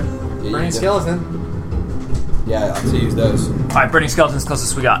 yeah. you Burning def- skeleton. Yeah, I'll have to use those. Alright, Burning Skeleton's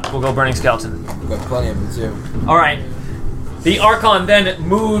closest we got. We'll go Burning Skeleton. We've got plenty of them too. Alright. The Archon then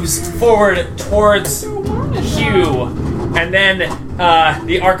moves forward towards Hugh. And then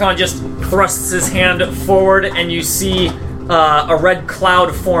the Archon just thrusts his hand forward, and you see a red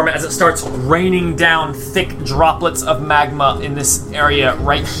cloud form as it starts raining down thick droplets of magma in this area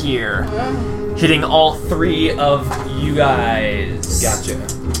right here, hitting all 3 of you guys. Gotcha.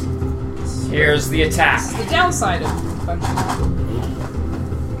 Here's the attack. The downside of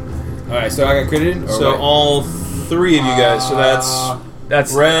Alright, so I got critted? Or So what? all 3 of you guys. So that's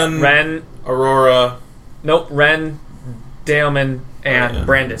That's Ren, Aurora. Nope, Ren, Daemon, and Yeah.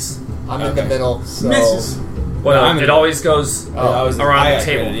 Brandis. I'm in the Okay. middle, so. Misses. Well, I'm it in- always goes I was around I the got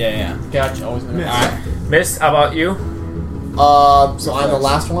table. critted, Yeah. Gotcha. Always been. Miss. Alright. Miss, how about you? So I'm the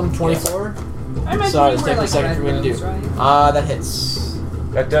last one. 24. I might Sorry, be it's where, taking a like, second red for me to rose, do. right? That hits.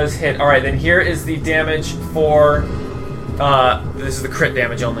 That does hit. All right, then here is the damage for. This is the crit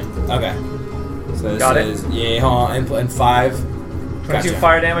damage only. Okay. So this Got it. is, yeah, hold on, and 5. 22 Gotcha.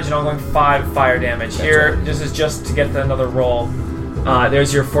 fire damage and ongoing 5 fire damage. Gotcha. Here, this is just to get another roll.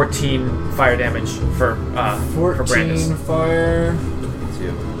 There's your 14 fire damage for Brandis. 14 fire.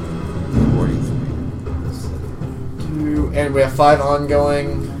 43. 2, and we have 5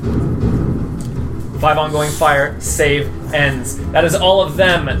 ongoing. 5 ongoing fire, save, ends. That is all of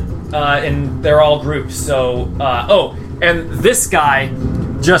them, and they're all grouped. So, and this guy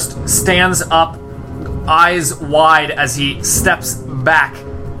just stands up, eyes wide, as he steps back,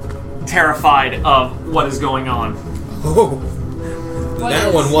 terrified of what is going on. Oh, What that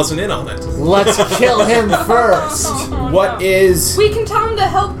is- one wasn't in on it. Let's kill him first. Oh, What no. is... We can tell him to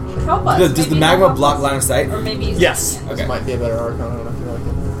help us. Does the Maybe magma help block us. line of sight? Or maybe he's Yes. yeah. Okay. Might be a better Archon. I don't know if you like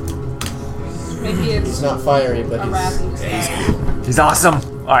it. Maybe He's it's not fiery, but a rat. he's. He's awesome.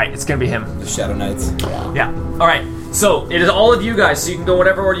 All right, it's gonna be him. The Shadow Knights. Yeah. All right. So it is all of you guys. So you can go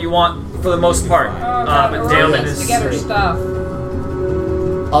whatever order you want for the most part. Oh, God, Aurora Daemon needs is to get her stuff.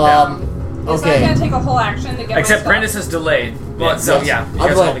 It's not Okay. gonna take a whole action to get except her Brandis stuff. is delayed. Well, so Yes. yeah, you I'm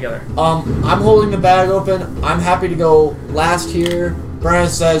guys all like- together. I'm holding the bag open. I'm happy to go last here. Brian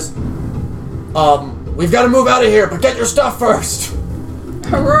says, we've got to move out of here, but get your stuff first.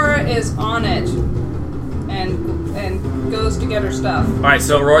 Aurora is on it. and goes to get her stuff. All right,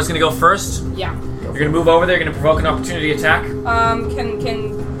 so Aurora's gonna go first. Yeah. You're gonna move over there. You're gonna provoke an opportunity attack.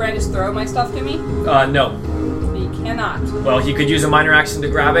 Can Brandis throw my stuff to me? No. He cannot. Well, he could use a minor action to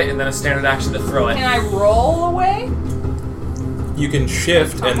grab it and then a standard action to throw it. Can I roll away? You can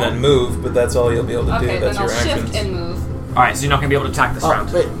shift and then move, but that's all you'll be able to Okay, do. That's then I'll your shift actions. and move. All right, so you're not gonna be able to attack this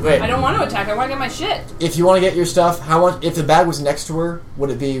round. Wait. I don't want to attack. I want to get my shit. If you want to get your stuff, how much? If the bag was next to her, would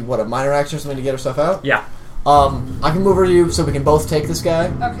it be a minor action or something to get her stuff out? Yeah. I can move her to you so we can both take this guy.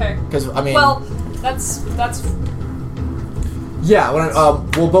 Okay. Because I mean, Well, that's. yeah.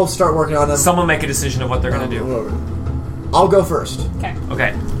 We'll both start working on them. Someone make a decision of what they're gonna do. I'll go first. Okay.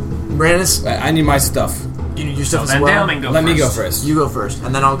 Okay. Brandis, I need my stuff. you need your stuff So as then well. Damon go Let first. me go first. You go first,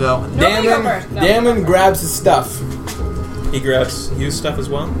 and then I'll go. No, you go first. No, you go Damon first. grabs his stuff. He grabs Hugh's stuff as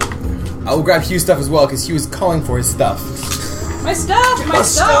well. I will grab Hugh's stuff as well because Hugh is calling for his stuff. My stuff. My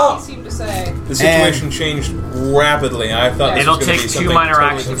stuff. He seemed to say. The situation changed rapidly. I thought this It'll was going take to be 2 something minor totally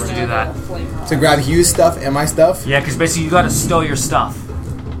actions different. to do that. To grab Hugh's stuff and my stuff. Yeah, because basically you gotta stow your stuff.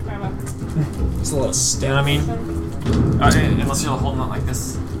 It's a little You know what I mean? Unless you're holding it like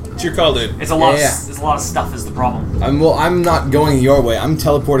this. It's your call, dude. It's a lot. Yeah. It's a lot of stuff. Is the problem? I'm not going your way. I'm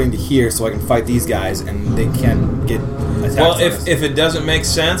teleporting to here so I can fight these guys and they can't get attacked. Well, on us. if it doesn't make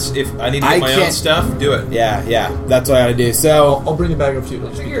sense, if I need to I get my own can't- stuff, do it. yeah, that's what I gotta do. So I'll bring it back up to you.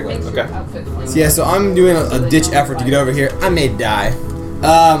 Just Figure it makes Okay. your outfit fun. yeah, so I'm doing a ditch effort to get over here. I may die.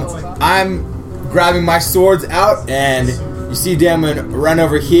 I'm grabbing my swords out, and you see Damon run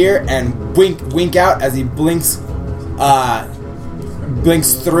over here and wink out as he blinks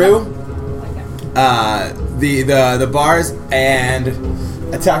through the bars and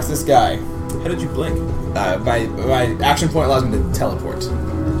attacks this guy. How did you blink? My action point allows me to teleport.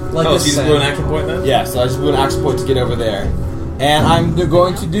 Like Oh, this so you just thing. blew an action point then? Yeah, so I just blew an action point to get over there, and I'm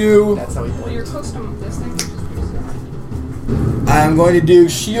going to do. That's how he Well, you're plays. close to this thing. I'm going to do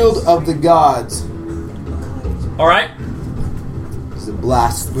Shield of the Gods. All right. Which is a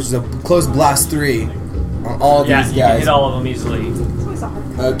blast, which is a close blast 3 on all of Yeah, these you can guys. hit all of them easily. It's always a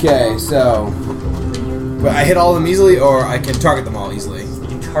hard. Okay, so but I hit all of them easily, or I can target them all easily. You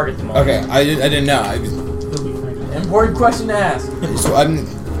can target them all. Okay, I didn't know. Important question to ask. So I'm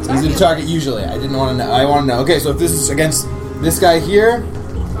easy to target usually. I didn't want to know. I want to know. Okay, so if this is against this guy here,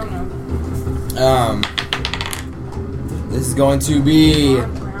 Oh no. this is going to be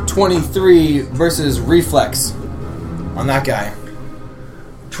 23 versus reflex on that guy.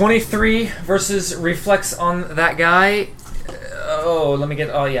 23 versus reflex on that guy. Oh, let me get.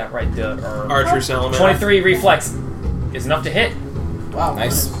 Oh yeah, right. Archer Salamander. 23 reflex is enough to hit. Wow.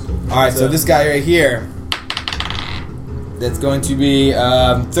 Nice. All right, so this guy right here, that's going to be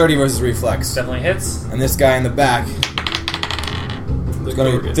 30 versus reflex, Definitely hits. and this guy in the back is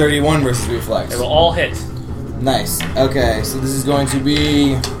going to be 31 versus reflex. They will all hit. Nice. Okay, so this is going to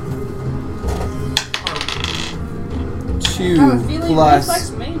be I have a 2 feeling plus. reflex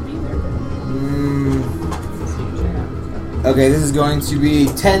may be there. Okay, this is going to be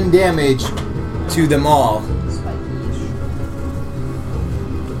 10 damage to them all.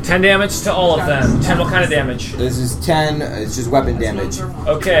 10 damage to all of them. 10 what kind of damage? This is 10. It's just weapon damage.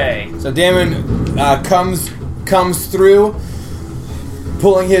 Okay. So Damon comes through,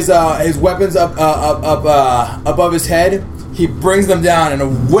 pulling his weapons up above his head. He brings them down, and a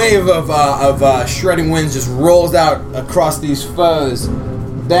wave of shredding winds just rolls out across these foes.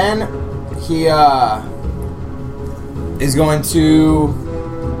 Then he is going to,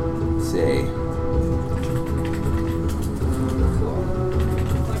 let's see.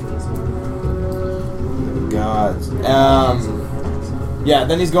 God. Yeah,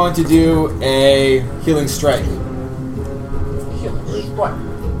 then he's going to do a healing strike. What?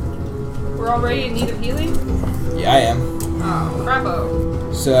 We're already in need of healing? Yeah, I am. Oh,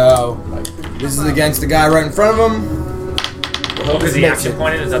 crappo. So, this is against the guy right in front of him. Oh, because the action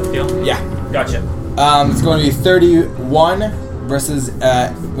pointed? Is that the deal? Yeah. Gotcha. It's going to be 31 versus,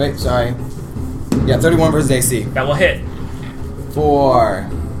 wait, sorry. Yeah, 31 versus AC. That will hit. For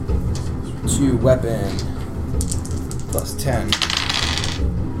 2 weapon plus 10.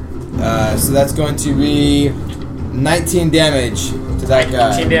 So that's going to be 19 damage to that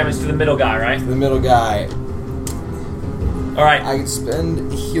guy. 18 damage to the middle guy, right? The middle guy. Alright. I can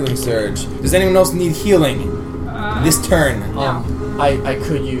spend healing surge. Does anyone else need healing this turn? I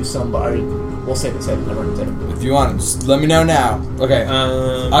could use some, but we'll save it. Never mind. Save it. If you want, just let me know now. Okay.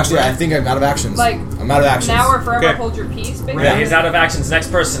 Actually, I think I'm out of actions. Like, I'm out of actions. Now or forever Okay. hold your peace, big Yeah, guy? he's out of actions.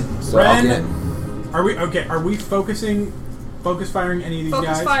 Next person. So I'll Ren, get- Are we okay? Are we focus firing any of these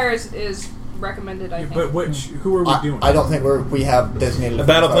Focus guys? fire is recommended, I think. But who are we doing? I don't think we have designated. The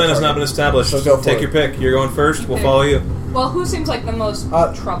battle plan has not been established. So go for Take it. your pick. You're going first. We'll Okay. follow you. Well, who seems like the most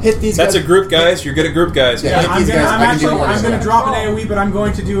trouble? Hit these That's guys. a group, guys. You're good at group, guys. Yeah. I'm these gonna, guys, I'm I can actually, do more I'm going to than drop an AoE, but I'm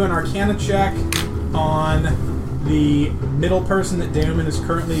going to do an Arcana check on the middle person that Daemon is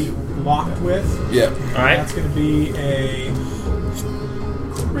currently locked with. Yeah. All right. That's going to be a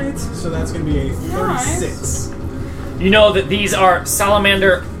crit, so that's going to be a 36. You know that these are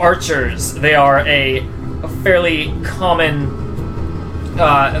salamander archers. They are a fairly common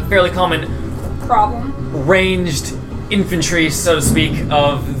Problem. ranged infantry, so to speak,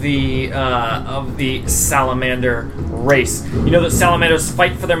 of the salamander race. You know that salamanders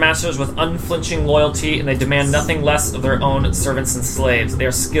fight for their masters with unflinching loyalty, and they demand nothing less of their own servants and slaves. They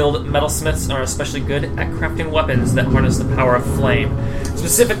are skilled metalsmiths and are especially good at crafting weapons that harness the power of flame.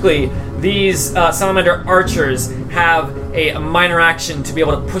 Specifically, these salamander archers have a minor action to be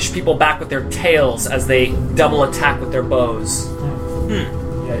able to push people back with their tails as they double attack with their bows.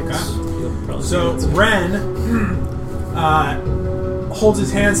 So Ren holds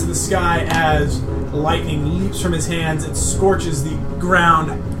his hands to the sky as lightning leaps from his hands and scorches the ground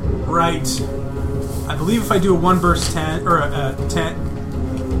right. I believe if I do a 1 burst 10 or a 10.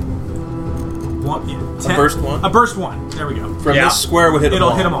 One, yeah, 10, A burst 1? A burst 1. There we go. From Yeah. this square would hit It'll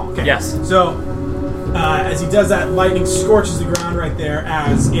them all. hit them all. Okay. Yes. So as he does that, lightning scorches the ground right there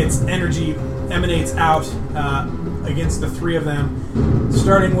as its energy emanates out against the three of them.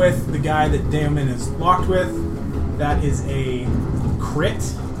 Starting with the guy that Daemon is locked with. That is a crit.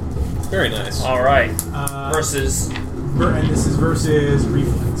 Very nice. All right. Versus. And this is versus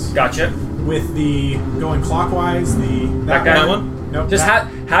reflex. Gotcha. With the going clockwise, That guy? That one? Nope. Just that-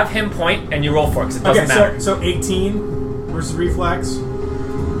 have him point and you roll for it, 'cause it doesn't Okay, matter. so 18 versus reflex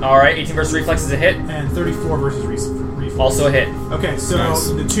All right, 18 versus reflex is a hit. and 34 versus reflex. Also a hit. Okay, so Nice.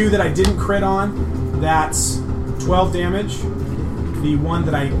 the two that I didn't crit on, that's 12 damage. The one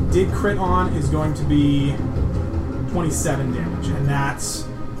that I did crit on is going to be 27 damage, and that's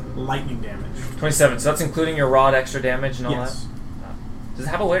lightning damage. 27. So that's including your rod extra damage and all Yes. that. Does it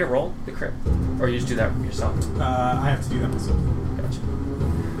have a way to roll the crit, or you just do that yourself? I have to do that myself. Gotcha.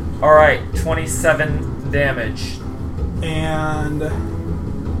 All right, 27 damage. And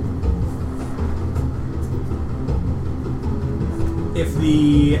if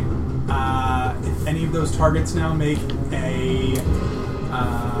any of those targets now make a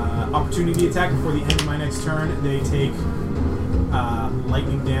opportunity attack before the end of my next turn, they take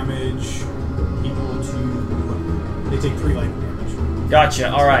lightning damage equal to. They take 3 lightning damage.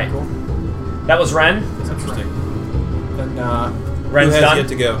 Gotcha. All right. That was Ren. That's Interesting. Then Who Ren's has done. yet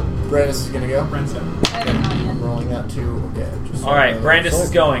to go? Brandis is gonna go. Ren's done. I haven't gone yet. I'm rolling that too. Okay. Just All right, Brandis is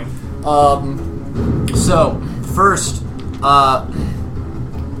going. So, first,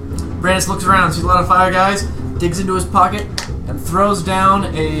 Brandis looks around, sees a lot of fire guys, digs into his pocket, and throws down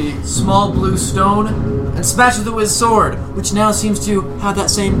a small blue stone and smashes it with his sword, which now seems to have that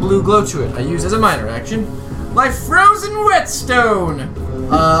same blue glow to it. I use as a minor action my frozen whetstone,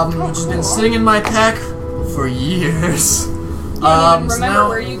 which has been sitting in my pack for years. You don't even So remember now,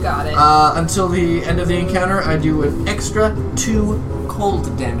 where you got it. until the end of the encounter, I do an extra 2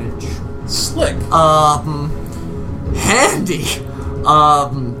 cold damage. Slick. Handy.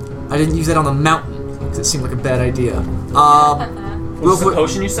 I didn't use that on the mountain because it seemed like a bad idea. What was the quick-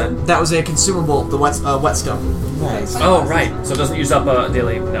 potion you said? That was a consumable, the whetstone. Nice. Oh, right. So it doesn't use up a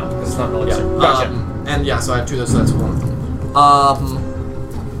daily. No, because it's not an elixir. Gotcha. And yeah, so I have 2 of those, so that's 1 of them.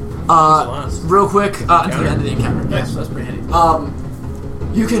 last? Real quick, until the end of the encounter. Yes, that's pretty handy.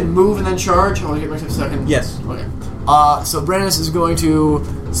 You can move and then charge. I'll get back to a second. Yes. Okay. So Brandis is going to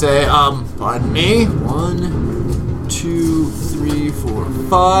say, pardon me, 1, 2, 3, 4,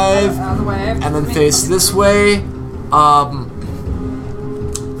 5, Out of the way. and then face this way,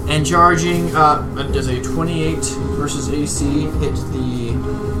 and charging, does a 28 versus AC hit the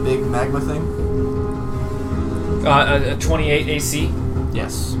big magma thing? 28 AC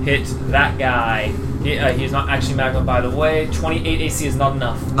Yes. hit that guy. He's not actually magma, by the way. 28 AC is not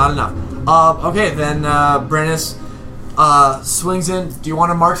enough. Not enough. Okay, then, Brandis, swings in. Do you want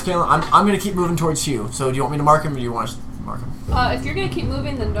to mark Kalen? I'm gonna keep moving towards you, so do you want me to mark him, or do you want to mark him? If you're gonna keep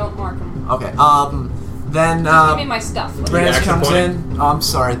moving, then don't mark them. Okay, then, Just give me my stuff. Brandis Action comes point. in. I'm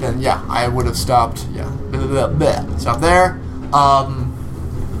sorry, then, yeah, I would have stopped. Yeah. Blah, blah, blah, blah. Stop there.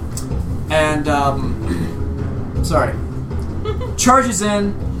 Sorry. Charges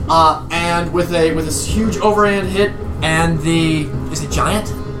in, and with a huge overhand hit, and is it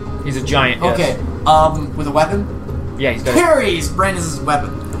giant? He's a giant. Yes. Okay. With a weapon, Yeah, he's got. parries Brandis'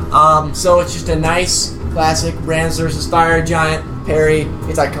 weapon. So it's just a nice classic Brandis versus Fire Giant. parry.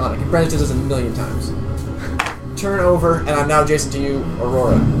 It's iconic. Brendan does this a million times. Turn over, and I'm now adjacent to you,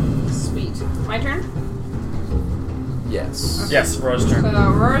 Aurora. Sweet. My turn? Yes. Yes, Aurora's turn. So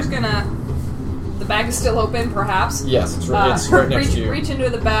Aurora's gonna... The bag is still open, perhaps. Yes, it's right next to you. Reach into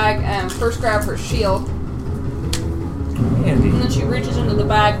the bag and first grab her shield. Handy. And then she reaches into the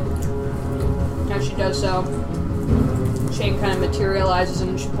bag. As she does so, Shane kind of materializes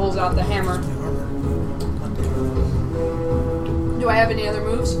and she pulls out the hammer. Do I have any other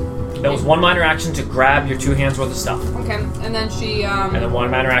moves? That was one minor action to grab your 2 hands worth of stuff. Okay, and then she And then one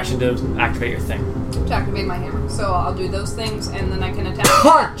minor action to activate your thing. to activate my hammer. So I'll do those things and then I can attack.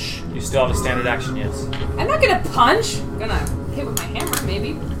 Punch! You still have a standard action, yes. I'm not gonna punch. I'm gonna hit with my hammer,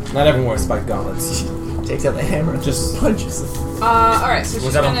 maybe. Not everyone wears spiked gauntlets. Takes out the hammer, just punches it. Alright, so Was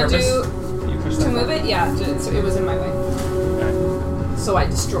she's that on gonna purpose? do You pushed to that move it. Yeah, so it was in my way. Okay. So I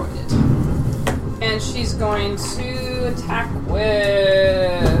destroyed it. And she's going to attack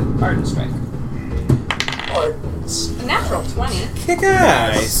with Ardent Strike. A natural 20. Kick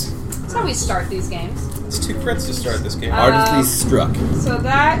ass. That's how we start these games. It's 2 crits to start this game. Ardently struck. So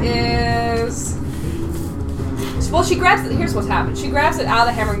that is... Well, she grabs it. Here's what's happened. She grabs it out of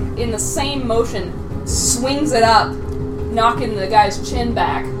the hammer in the same motion, swings it up, knocking the guy's chin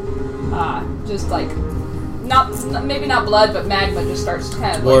back. Just like... Maybe not blood, but magma just starts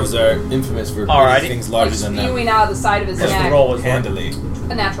kind of Dwarves are infamous for Alright. putting things larger than them. spewing out of the side of his Yes, neck. the roll was Handily.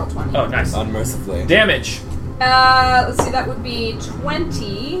 A natural 20. Oh, nice. Unmercifully. Damage. Let's see, that would be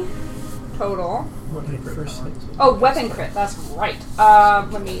 20 total. Oh, weapon crit, that's right.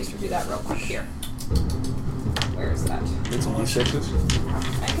 Let me do that real quick here. Where is that? It's on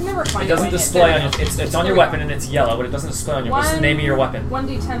 6s. I can never find It doesn't it. display on your... It's on your weapon and it's yellow, but it doesn't display on your... What's the name of your weapon?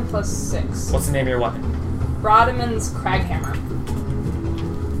 1d10 plus 6. What's the name of your weapon? Brodeman's Craghammer.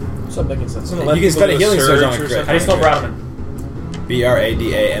 So making sense. You can spend a healing surge on a crit. How do you spell Brodeman?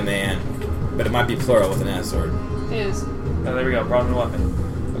 Bradaman. But it might be plural with an S or... Is Oh, there we go. Brodeman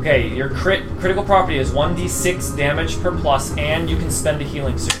weapon. Okay, your critical property is 1d6 damage per plus, and you can spend a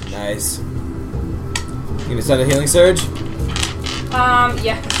healing surge. Nice. You gonna send a healing surge?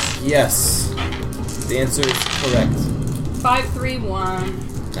 yeah. Yes. The answer is correct. 5, 3,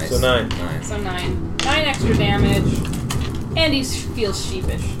 1. Nice. So 9. 9. So 9. 9 extra damage. And he feels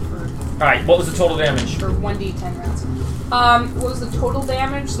sheepish Alright, what was the total damage? for 1d10 rounds. What was the total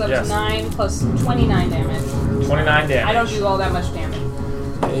damage? So that Yes. was 9 plus 29 damage. 29 damage. I don't do all that much damage.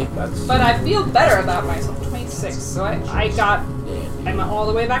 Hey, that's... But I feel better about myself. 26. So I'm all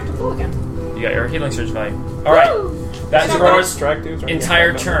the way back to full again. You got your healing surge value. Alright, Woo! that's And Aurora's Strike, dude.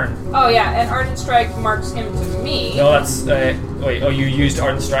 entire turn. Oh yeah, and Ardent Strike marks him to me. No, that's... wait, you used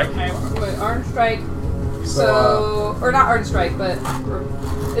Ardent Strike? Ardent Strike. So, or not Ardent Strike, but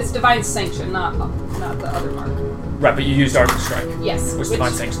it's Divine Sanction, not the other mark. Right, but you used Ardent Strike. Yes. Which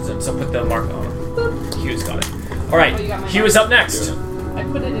Divine Sanctions it, so put the mark on him. Boop. Hugh's got it. Alright, Oh, you got my Hugh is up next. I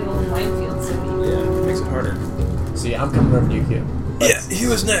put it in a little minefield, so Yeah, makes it harder. See, I'm coming over to you, Q. Yeah,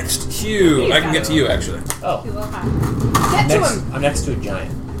 Hugh is next. Hugh. I can get to you, actually. Oh. feel high. Get to him! I'm next to a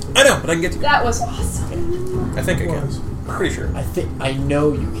giant. I know, but I can get to you. That was awesome. I think I can. Pretty sure. I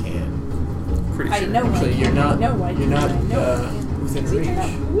know you can. Pretty I sure. know Actually, I you're can. not. I know I You're can. not I know I can. within See, reach. turn out.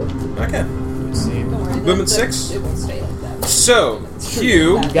 Whoop. I can. Let's see. Don't worry. Movement the- 6? It won't stay like that. So,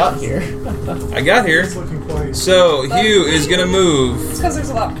 Hugh, You got here. I got here. It's looking quite. So, Hugh is gonna move. It's because there's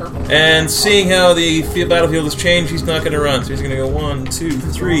a lot of purple. And seeing how the battlefield has changed, he's not gonna run. So he's gonna go 1, 2,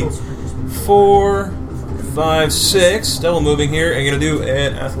 3, 4, 5, 6. Double moving here. And gonna do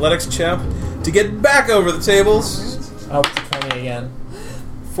an athletics check to get back over the tables. Oh, it's 20 again.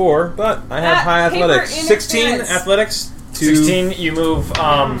 4, but I have Ah, high paper athletics. 16 interference. athletics to 16, you move,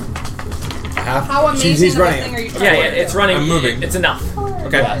 How amazing He's of a running thing it. are you trying yeah, to yeah, do? it's running. I'm moving. It's enough.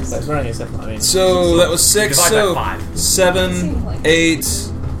 Okay. Yeah, that's running a second. I mean, So that was 6, Divide so by 5. 7, 8,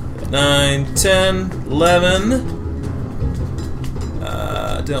 9, 10, 11.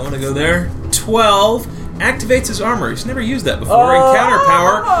 Don't want to go there. 12. Activates his armor. He's never used that before. And counter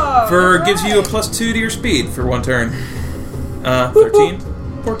power gives you a +2 to your speed for 1 turn. 13,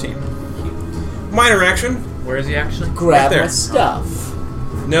 14. Minor action. Where is he actually? grab there. my stuff.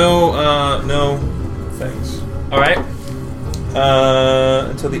 No things. Alright.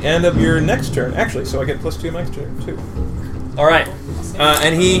 Until the end of your next turn. Actually, so I get +2 next turn too. Alright.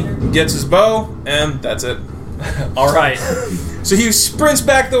 And he gets his bow, and that's it. Alright. So he sprints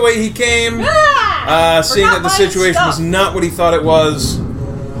back the way he came, seeing that the my situation stuff. was not what he thought it was,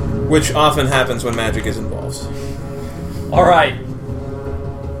 which often happens when magic is involved. Alright.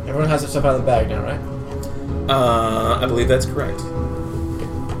 Everyone has their stuff out of the bag now, right? I believe that's correct.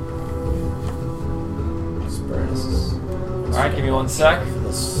 Spurs. Alright, give me 1 sec.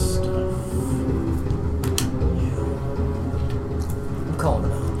 This stuff. I'm calling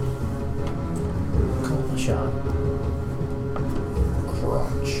it out. Calling my shot.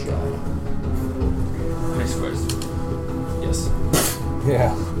 Crotch shot. How many squares? Yes.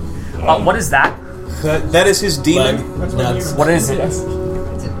 Yeah. What is that? That is his demon. That's Nuts. What is it? It's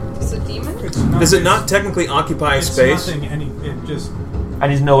a demon? It's Does it not technically occupy It's space? nothing. It just I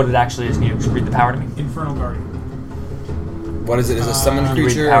need to know what it actually is. Can you read the power to me? Infernal Guardian. What is it? Is it a summoned Can you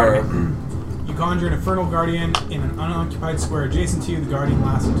read the creature power or? to me? You conjure an Infernal Guardian in an unoccupied square adjacent to you. The Guardian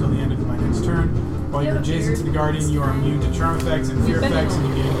lasts until the end of my next turn. While you're adjacent to the Guardian, you are immune to charm effects and fear effects, and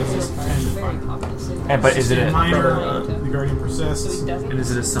you gain resistance to Very fire. popular city. But is it a Minor, the Guardian persists. So he doesn't? and is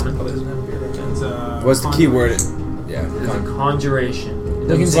it a summon? It's a What's the key word? Yeah. It is a conjuration. It doesn't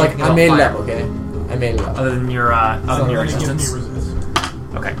Lincoln's say like, anything I about made it fire. up, okay? I made it up. Other than your Then it gives me resistance. resist.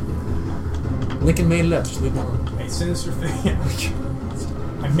 Okay. Lincoln made it up, just leave it alone. A sinister thing.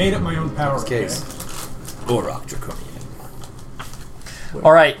 I made up my own power. This case. Orok Draconian.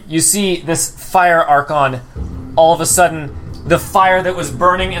 All right. You see this fire Archon. All of a sudden, the fire that was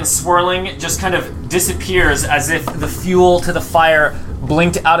burning and swirling just kind of disappears, as if the fuel to the fire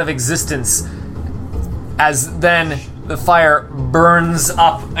blinked out of existence. As then the fire burns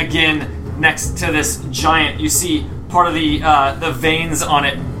up again next to this giant. You see part of the veins on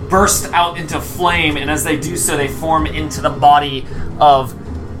it burst out into flame, and as they do so, they form into the body of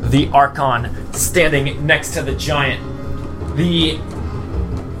the Archon standing next to the giant. The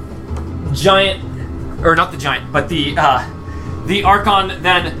giant, or not the giant, but the Archon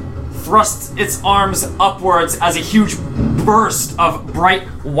then thrusts its arms upwards as a huge burst of bright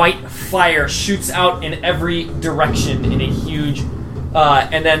white fire shoots out in every direction in a huge,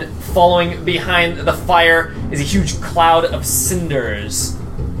 and then following behind the fire is a huge cloud of cinders.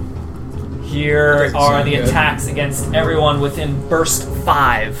 Here Doesn't are sound the good. attacks against everyone within burst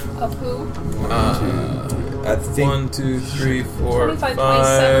 5. Of who? I think 1, 2, 3, 4, 25,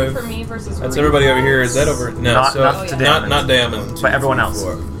 27 for 5. me versus That's Marina. everybody over here. Is that over? No, Not- so not to not Damon. Damon. But everyone else.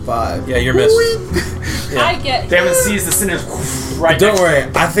 4, 5. Yeah, you're missed. I get Damon sees the cinders right Don't next worry,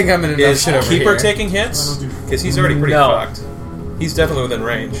 I think I'm in enough Is shit over Keeper here. taking hits? I don't do- Because he's already pretty No. fucked. He's definitely within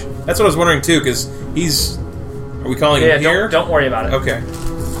range. That's what I was wondering too. Because he's. Are we calling Yeah, him here? don't worry about it. Okay.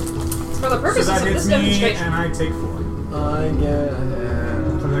 For the So purposes that of this hits me, demonstration. and I take 4. I get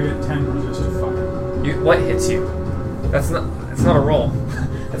So I get 10 resist to fire. What hits you? That's not a roll.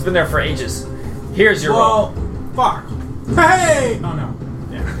 That's been there for ages. Here's your roll. Well, fuck. Hey! Oh no.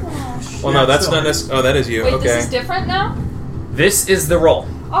 Yeah. Well, Yeah, no, that's still. not necessarily. Oh, that is you. Wait, okay. this is different now? This is the roll.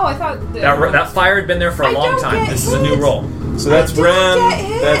 Oh, I thought That fire had been there for a I long don't time. get This is a new hit. roll. So that's I didn't Ren. get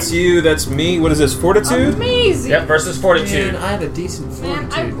hit. That's you. That's me. What is this? Fortitude. Amazing. Yep, versus fortitude. Man, I had a decent Man,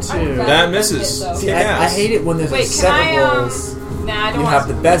 fortitude I would too. rather That than misses. hit, though. See, Kick I ass. hate it when there's Wait, a can set I of rolls. Nah, I don't You want have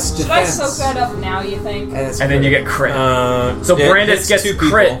the best Should defense. I soak that up now, you think? And, it's And then you great. get crit. it So Brandis hits gets 2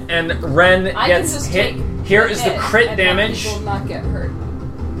 crit, people. and Ren I can gets just hit. take Here is the hit crit and damage. People not get hurt.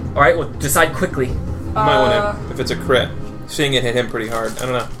 All right, well, decide quickly. You might want to, if it's a crit. Seeing it hit him pretty hard. I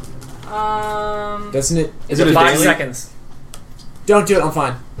don't know. Doesn't it? Is it a 5 daily? seconds. Don't do it. I'm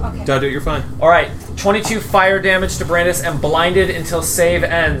fine. Okay. Don't do it. You're fine. All right, 22 fire damage to Brandis and blinded until save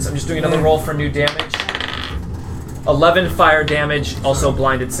ends. I'm just doing another roll for new damage. 11 fire damage, also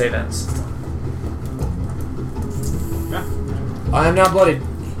blinded save ends. I am not bloodied.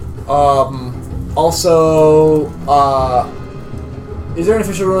 Also, is there an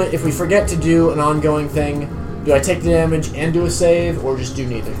official ruling if we forget to do an ongoing thing? Do I take the damage and do a save, or just do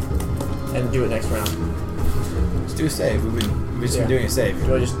neither and do it next round? Let's do a save. We've just been Yeah. doing a save.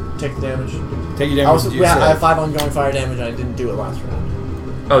 Do I just take the damage? Take your I, damage. also, do your I have save. 5 ongoing fire damage, and I didn't do it last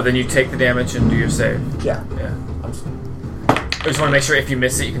round. Oh, then you take the damage and do your save. Yeah, Yeah. I'm just, I just want to make sure if you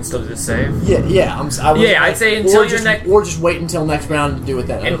miss it, you can still do the save. yeah. I was Yeah, I'd say until or your just, next- or just wait until next round to do it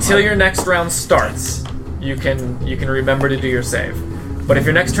then. I don't Until mind. your next round starts, you can remember to do your save. But if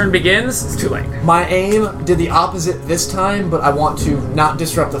your next turn begins, it's too late. My aim did the opposite this time, but I want to not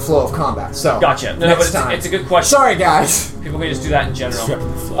disrupt the flow of combat. So Gotcha. No, next but time. it's a good question. Sorry, guys. People can just do that in general. Disrupt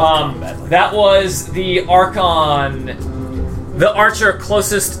the flow of combat, like That was the Archon. The archer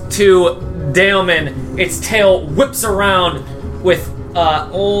closest to Daemon. Its tail whips around with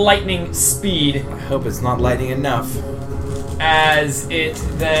lightning speed I hope it's not lightning enough. as it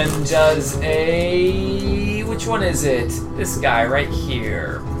then does a... Which one is it? This guy right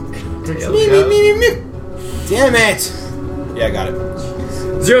here. Damn it! Yeah, I got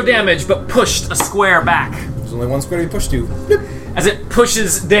it. 0 damage, but pushed a square back. There's only one square to be pushed to. As it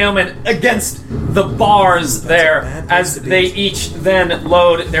pushes Daemon against the bars there, bad place as to be. they each then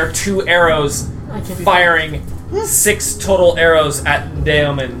load their 2 arrows, firing 6 total arrows at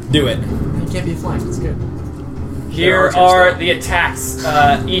Daemon. Do it. You can't be flanked. It's good. Here archers, are though. the attacks.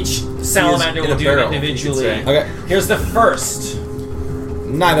 Each salamander in will a do barrel, individually. you could say. Okay. Here's the first.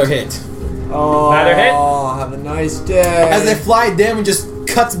 Neither hit. Oh, Neither hit? have a nice day. As they fly, Damon just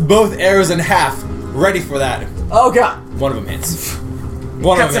cuts both arrows in half, ready for that. Oh god. One of them hits.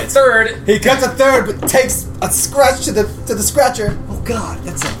 One Cuts of a them hits. third. He cuts a third, but takes a scratch to the scratcher. Oh god,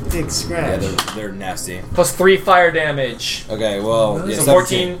 that's a big Yeah, scratch. they're nasty. Plus 3 fire damage. Okay, well, yeah, So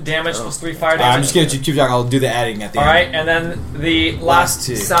 17. 14 damage plus 3 fire damage. I'm just gonna keep track. I'll do the adding at the Alright, end. and then the Last last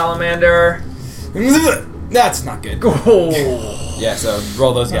two. salamander. That's not good. Oh. Yeah, so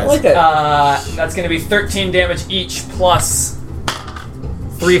roll those I guys. like that. That's going to be 13 damage each plus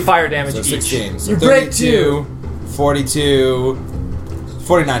 3 fire damage So each. 16. So You break 32, 42,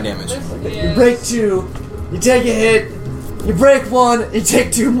 49 damage. You break 2, you take a hit, you break 1, you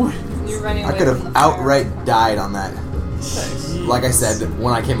take 2 more. You're running I away could from have the fire. outright died on that. Like I said,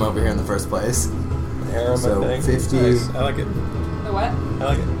 when I came over here in the first place. Arrow, So, my thing. 50. Nice. I like it. The what? I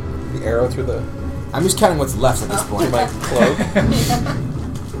like it. The arrow through the I'm just counting what's left at this point. my cloak.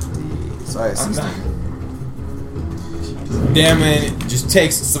 So I have 16. Damon just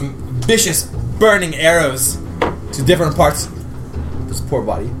takes some vicious, burning arrows to different parts of his poor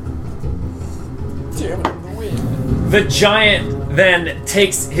body. The giant then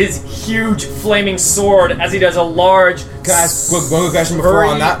takes his huge flaming sword as he does a large. Can I ask one quick question before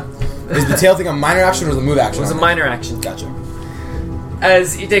on that? Is the tail thing a minor action or is it a move action? It was a on that? minor action. Gotcha.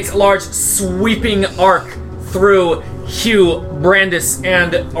 As he takes a large sweeping arc through Hugh, Brandis,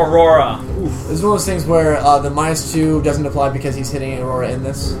 and Aurora. This is one of those things where the -2 doesn't apply because he's hitting Aurora in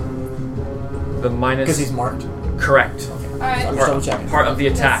this. The minus. Because he's marked. correct. Alright, I'm just double checking. Part of the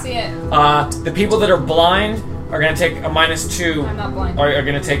attack. let's see it. The people that are blind are going to take a -2. I'm not blind. Are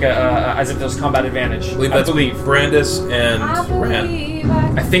going to take a as if there's combat advantage. I believe I that's believe. Brandis and I Ran. believe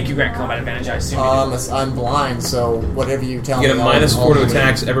I I think you grant combat advantage. I assume. You do. I'm blind, so whatever you tell You me. get a I'll- -4 to I'll-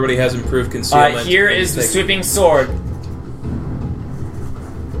 attacks. Everybody has improved concealment. Here and is you the take- sweeping sword.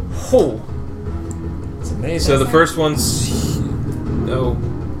 Oh, It's amazing. So the first one's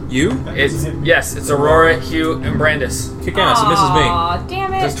you yes, it's Aurora, Hugh, and Brandis. kick ass. It misses me. Aw,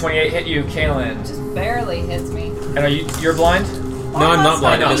 damn Does it. 28 hit you, Kaylin? Just barely hits me. And you're blind? No, I'm not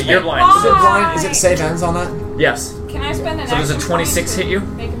blind. I know, It is but you're me. blind. Is it blind? Is it save ends on that? Yes. Can I spend an So does a action 26 point hit you? to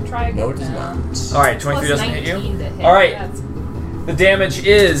Make him try again? No, it does not. All right, 23 Plus doesn't hit you. 19 to hit. All right. That's- The damage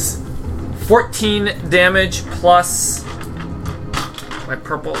is 14 damage plus my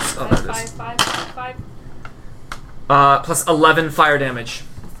purples. Oh, there it is. Five. Plus 11 fire damage.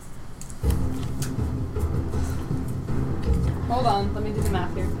 Hold on, let me do the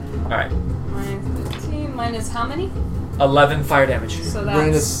math here. All right, Minus 15 minus how many? 11 fire damage. So that's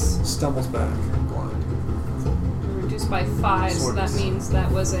Brandis stumbles back, blind. reduced by 5, so that means that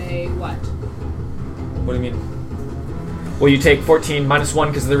was a what? What do you mean? Well, you take 14 minus 1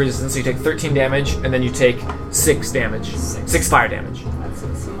 because of the resistance, so you take 13 damage, and then you take 6 damage. 6 fire damage. That's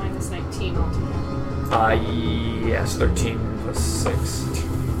so minus 19 altogether. Yes, 13 plus 6.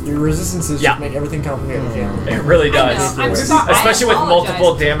 Your resistances Yeah. just make everything complicated. Yeah. It really I does. know, I'm sorry. Especially with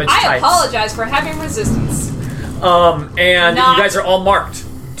multiple damage I types. apologize for having resistance. And Not- you guys are all marked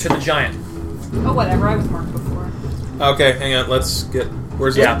to the giant. Oh, whatever, I was marked before. Okay, hang on. Let's get.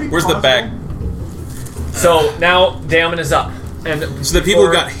 Where's Yeah. the bag? So now Daemon is up, and So the people who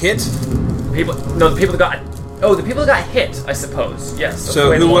for got hit. the people that got the people that got hit, I suppose. Yes.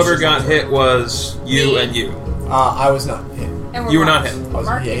 So Wait, whoever monsters got on hit was you Me. and you. I was not hit. And we're You were not marked. hit. I was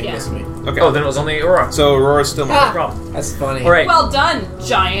Marked he again. missed me. Okay. Oh, then it was only Aurora. So Aurora's still No not. problem. That's funny. All right. Well done,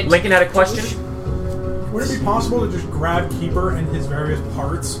 giant. Lincoln had a question. Would it be possible to just grab Keeper and his various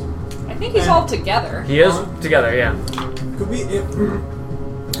parts? I think he's all together. He is together. Yeah. Could we?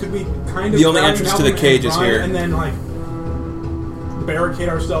 Could we kind of? The only grab entrance him, to help the him, cage and is run, here. and then like barricade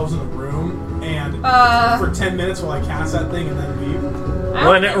ourselves in a room and for 10 minutes while I cast that thing and then leave.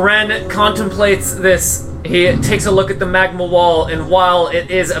 When Ren contemplates this, he takes a look at the magma wall, and while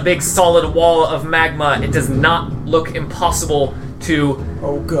it is a big solid wall of magma, it does not look impossible to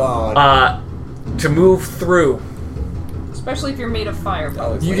Oh god. to move through. Especially if you're made of fire.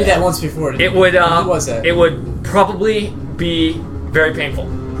 You did that once before. Didn't It you? would Who was that? it would probably be very painful,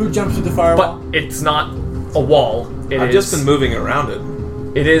 Who jumped through the but firewall? it's not a wall. I've just been moving around it.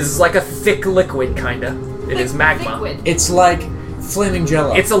 It is like a thick liquid, kinda. It is magma. Liquid. It's like flaming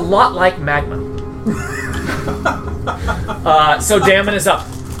jello. It's a lot like magma. So Daemon is up.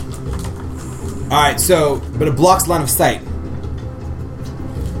 Alright, so, but it blocks line of sight.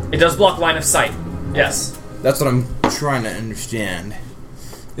 It does block line of sight. Yes. That's what I'm trying to understand.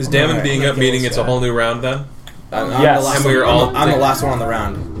 Is Damon Alright, being I'm up gonna meaning kill it's this a whole new round then? I'm Yes. the last And we were one. all I'm the last one on the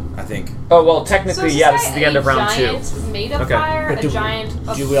round, I think. Oh well, technically, So yeah. This is the end of round 2. giant made of Okay. fire, But a do- giant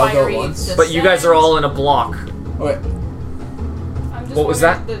of do we all go at fiery once? But you guys are all in a block. Okay. I'm just What was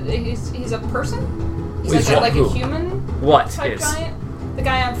wondering, he's a person? He's He's like who? a human What type is? giant? The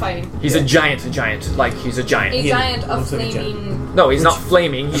guy I'm fighting. He's a giant. Like he's a giant. A giant of looks like a flaming... No, he's not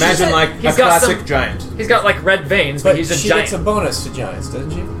flaming. He's Imagine just- like a he's got classic some- giant. He's got like red veins, but But he's a she giant. gets a bonus to giants,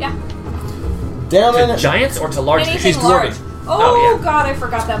 doesn't she? Yeah. To Daleman, giants or to large? Anything She's large. dwarven. Oh, yeah. God, I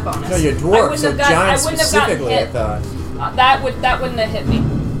forgot that bonus. No, you're I dwarf, wouldn't so have gotten- giants I wouldn't have gotten specifically, I hit. thought. That wouldn't have hit me.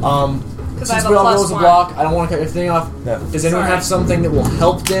 Because I Since have we a all plus roll as a 1. block, I don't want to cut everything off. No. Does anyone Sorry. have something that will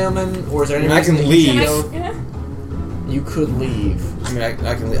help Damon, or is there any I reason can that you should leave. go? Yeah. You could leave, I mean, I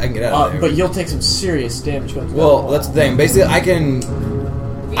can get out of there. but you'll take some serious damage. Going through well, that wall. that's the thing. Basically, I can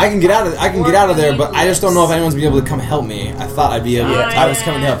get out of there, but I just don't know if anyone's gonna be able to come help me. I thought I'd be able. I was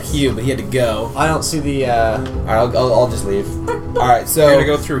coming to help Hugh, but he had to go. I don't see the. All right, I'll just leave. All right, so You're gonna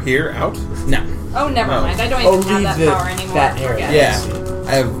go through here, out? no, Oh, never Oh. mind. I don't Oh, even have leave that the- power anymore. that area. Forget yeah, it.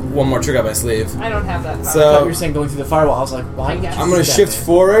 I have one more trick up my sleeve. I don't have that power. I thought you So were saying going through the firewall. I was like, why? would you I'm do gonna that, shift man?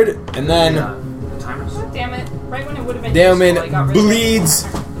 forward, and then God damn it. Right when it would have been useful, I Damon got rid of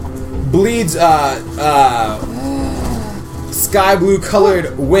it. bleeds sky blue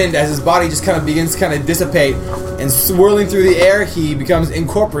colored wind as his body just kind of begins to kind of dissipate, and swirling through the air, he becomes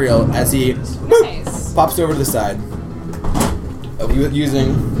incorporeal as he Nice. pops over to the side.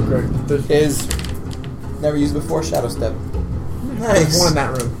 Using There's his never used before shadow step. there's one in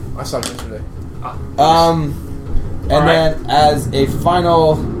that room. I saw it yesterday. And Alright. then as a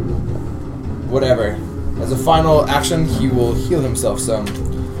final action, he will heal himself some.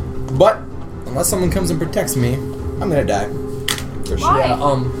 But unless someone comes and protects me, I'm gonna die. For sure. Why?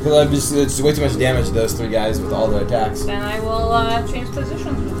 Yeah. Because it's way too much damage to those 3 guys with all their attacks. Then I will change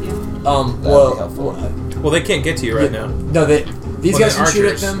positions with you. That'd be Well, helpful. Well, they can't get to you right now. no, these Well, guys they're can shoot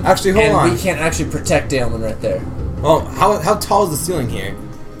at archers. them. Actually, hold and on. we can't actually protect Damon right there. Well, how tall is the ceiling here?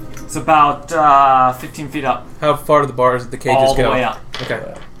 It's about 15 feet up, How far do the bars at the cages all the go? way up. Okay.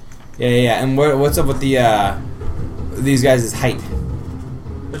 Yeah. And what's up with these guys' height?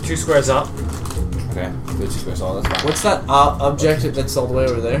 They're 2 squares up. Okay, that's just all. That's fine. What's that object that's all the way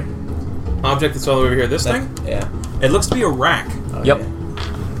over there? Object that's all the way over here. This thing? Yeah. It looks to be a rack. Oh, Yep. yeah.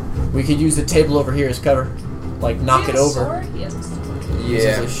 We could use the table over here as cover. Like, knock it over. Sword? He has a sword. Use it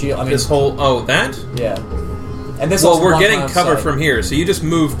Yeah. as a shield. I mean, This whole that? yeah. And this Well, also we're blocks getting line of cover sight. from here, so you just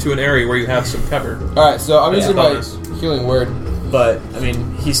move to an area where you have some cover. All right, so I'm Yeah. using my Bonus. healing word. But I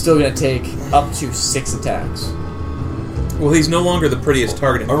mean, he's still gonna take up to 6 attacks. Well, he's no longer the prettiest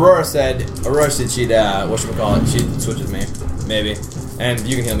target. Aurora said she'd whatchamacallit, she'd switch with me, maybe. And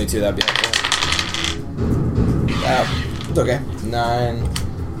you can heal me too, that'd be helpful. It's okay. 9,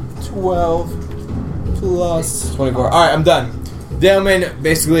 12, plus 24. Alright, I'm done. Damon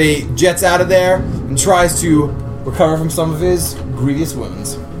basically jets out of there and tries to recover from some of his grievous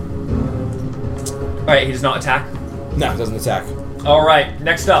wounds. Alright, he does not attack. No, doesn't attack. Alright,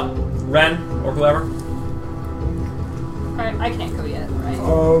 next up. Ren, or whoever. Alright, I can't go yet,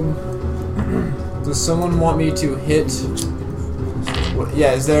 right? Does someone want me to hit?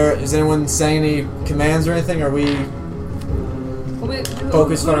 Yeah, is anyone saying any commands or anything? Are we?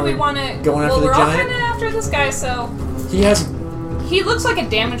 Focus who do on we want to going after the we're giant? all kind of after this guy, so He has. he looks like a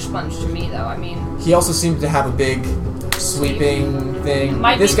damage sponge to me, though. I mean, He also seems to have a big sweeping thing.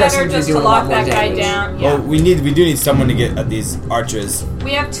 might this be guy better seems to be just to doing a lot lock more that guy damage. down. Yeah, Well, we do need someone to get at these archers.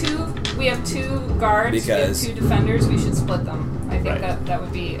 we have two guards. Because- we have 2 defenders. We should split them. I think Right. that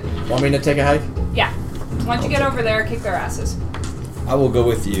would be Want me to take a hike? yeah. Why don't you get over there, kick their asses? I will go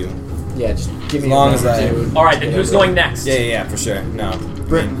with you. Yeah, just give me As long a as number, I- dude. Alright, then who's going next? Yeah, for sure. No.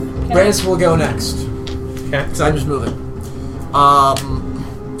 Brandis will go next. Okay. So I'm just moving.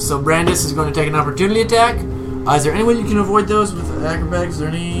 So Brandis is going to take an opportunity attack. Is there any way you can avoid those with acrobatics? Is there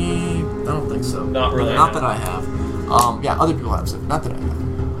any? I don't think so. Not really, Not no. that I have. Yeah, other people have, so not that I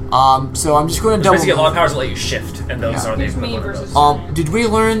have. So I'm just going to There's double. basically a lot of powers that let you shift, and those are the Here's me equivalent of versus. those. Did we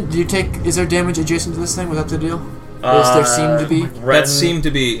learn? Did you take? Is there damage adjacent to this thing? Was that the deal? Does there seem to be? Ren, That seemed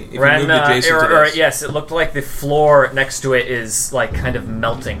to be if Ren, you moved adjacent to this. yes, it looked like the floor next to it is like kind of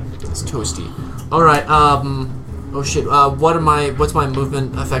melting. It's toasty. All right. Oh shit. What's my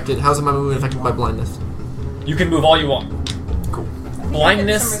movement affected? How's my movement affected by blindness? You can move all you want. Cool.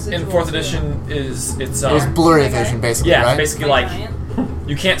 Blindness in residual 4th too. edition is it's It was blurry vision, basically, yeah, right? basically My like giant.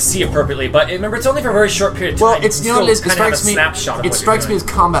 you can't see appropriately, but remember it's only for a very short period of time. Well, it's can you know what it is. still It kinda have a strikes me. snapshot of It what strikes you're me as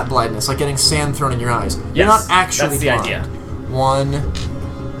doing. combat blindness, like getting sand thrown in your eyes. You're Yes, not actually that's the blind. idea. 1,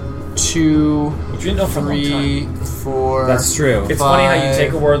 2, Which we didn't know for a long time. 3, 4. That's true. It's funny how you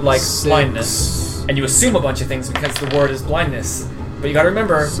take a word like 6, blindness things. And you assume a bunch of things because the word is blindness. But you gotta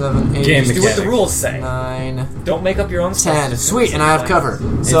remember, 7, 8, Game do what the rules say. 9, Don't make up your own stuff. 10. Just Sweet, and I have blindness.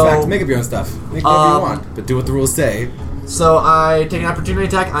 cover. In So, fact, make up your own stuff. Make whatever you want, but do what the rules say. so I take an opportunity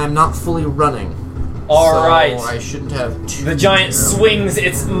attack. I am not fully running. All so right. I shouldn't have two. The giant swings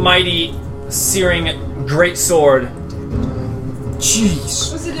its mighty, searing great sword.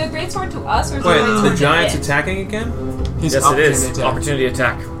 Jeez. Was it a great sword to us, or was Wait, it a great sword the to giant's it? attacking again? His Yes, it is. attack. Opportunity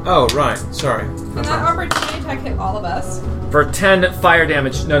attack. Oh, right. Sorry. Can that opportunity attack hit all of us? For 10 fire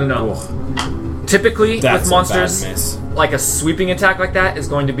damage. No. Typically, That's with a monsters, bad miss. like a sweeping attack like that is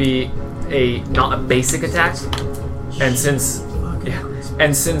going to be not a basic attack. And since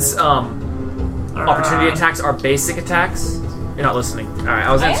opportunity attacks are basic attacks, you're not listening. Alright,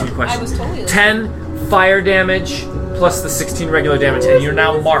 I was answering your question. I was totally listening. 10 fire damage plus the 16 regular damage, and you're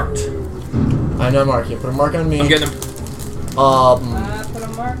now marked. I know Mark. You put a mark on me. I'm getting him. Put a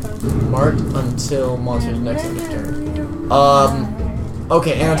mark on. Marked until monster's next end of turn.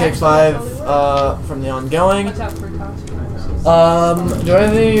 Okay, Anna takes 5 from the ongoing. Watch out for costumes. Do I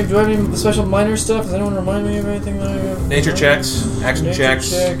have any special minor stuff? Does anyone remind me of anything that I have? Nature checks, action Nature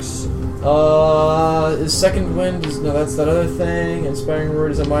checks. Is second wind is no, that's that other thing. Inspiring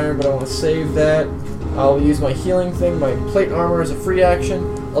word is a minor, but I want to save that. I'll use my healing thing. My plate armor is a free action.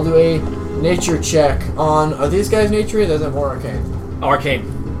 I'll do a nature check on. Are these guys nature? Or is that more arcane? Arcane.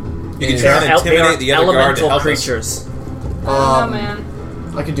 You can try and intimidate the other guard to elemental help us. creatures. Oh man.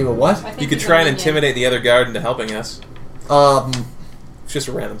 I can do a what? I think You could he's try and on it. intimidate the other guard into helping us. It's just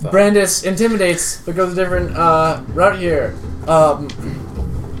a random thought. Brandis intimidates, but goes a different route here.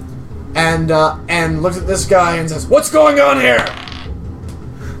 And looks at this guy and says, "What's going on here?"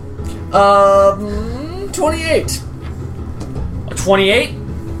 28. A 28?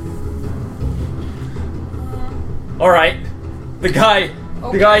 Alright. The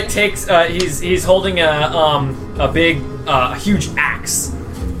guy takes he's holding a big huge axe.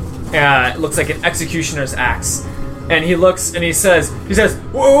 It looks like an executioner's axe. And he looks and he says,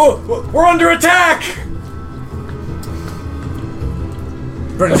 "Whoa, we're under attack!"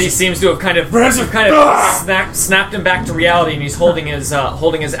 But he seems to have kind of snapped him back to reality, and he's holding his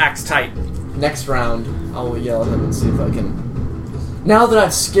axe tight. Next round, I will yell at him and see if I can. Now that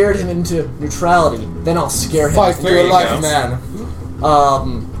I've scared him into neutrality, then I'll scare him. Fight for There your you life, go. man.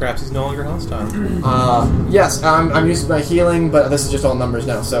 Perhaps he's no longer hostile. Yes, I'm used to my healing, but this is just all numbers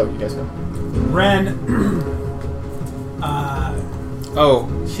now, so you guys go. Ren. Oh,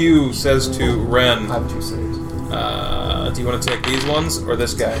 Hugh says to Ren, I have 2 saves. do you want to take these ones or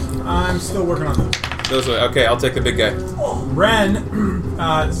this guy? I'm still working on those. Those are, okay, I'll take the big guy. Ren,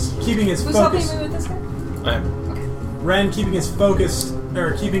 keeping his Who's helping focus. me with this guy? I am. Ren, keeping his focus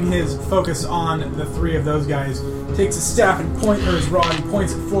on the 3 of those guys, takes his staff and his rod and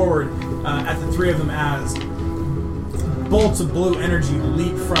points it forward at the 3 of them as bolts of blue energy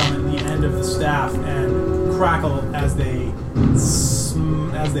leap from the end of the staff and crackle as they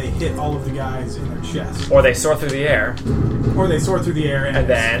hit all of the guys in their chest. Or they soar through the air. Or they soar through the air And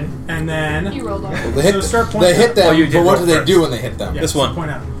then You rolled on. They hit, start pointing they hit out. them, Oh, you did but what roll do they first. do when they hit them? Yeah, This so one.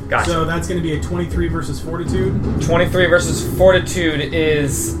 Point out. Gotcha. So that's going to be a 23 versus Fortitude. 23 versus Fortitude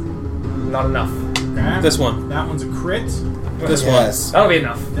is not enough. Okay. This one. That one's a crit. This Yes. That'll be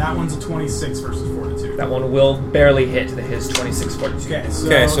enough. That one's a 26 versus Fortitude. That one will barely hit his 26 Fortitude. Okay, so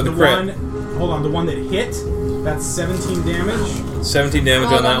the the crit. the one that hit, that's 17 damage, one. 17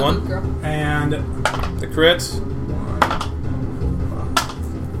 damage on that one. and The crit.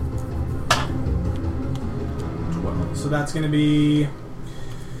 12. So that's going to be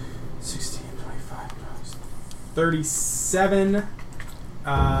 16, 25, 37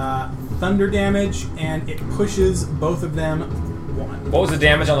 thunder damage, and it pushes both of them 1. What was the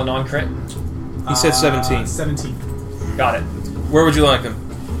damage on the non-crit? He said 17. 17. Got it. Where would you like him?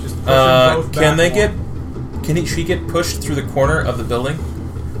 Just push them both Can back they one. get? She get pushed through the corner of the building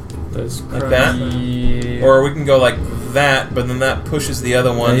like that? Yeah. Or we can go like that, but then that pushes the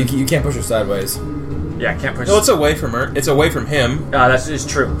other one. You can't push her sideways. Yeah, can't push. No, it's away from her. It's away from him. That is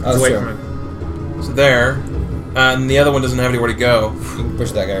true. It's That's away true. from him. So there. And the other one doesn't have anywhere to go. You can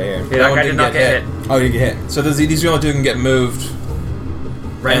push that guy here. Yeah, That that one guy didn't did not get get hit. Oh, you get hit. So these are the only two who can get moved.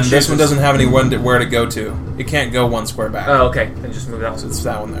 Ren And this chooses- one doesn't have anywhere to go to. It can't go one square back. Oh, okay. Then just move that So one it's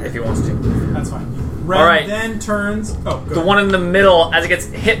that one there. if he wants to. That's fine. Ren All right. then turns. Oh, go The ahead. one in the middle, as it gets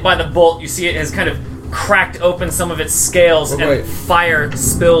hit by the bolt, you see it has kind of cracked open some of its scales, Wait, and wait. fire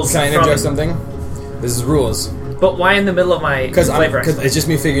spills Can I from interject it. something? This is rules. But why in the middle of my Because flavor? it's just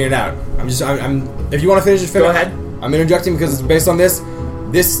me figuring it out. I'm. If you want to finish it, finish. Go ahead. I'm interjecting because it's based on this.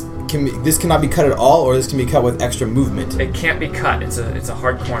 This cannot be cut at all, or this can be cut with extra movement. It can't be cut. It's a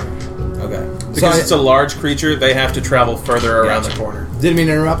hard corner. Okay. Because So it's a large creature, they have to travel further around the Gotcha. corner. Didn't mean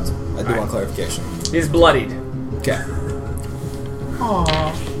to interrupt. I do Alright. want clarification. He's bloodied. Okay.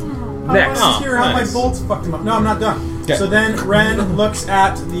 Aww. Next. I want to hear how nice. my bolts fucked him up. No, I'm not done. 'Kay. So then Ren looks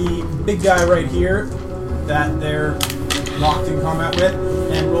at the big guy right here that they're locked in combat with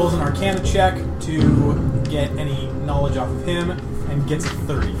and rolls an Arcana check to get any knowledge off of him and gets a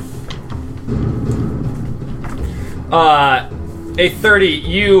 30. A 30,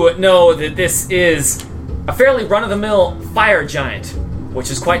 you know that this is a fairly run-of-the-mill fire giant, which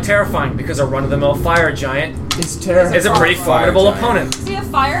is quite terrifying because a run-of-the-mill fire giant It's terrible. is a pretty formidable giant. opponent. Does he have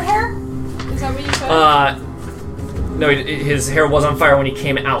fire hair? Is that what you said? No, his hair was on fire when he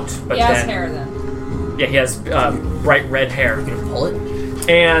came out, but he has then hair then. yeah, he has bright red hair, Pull it.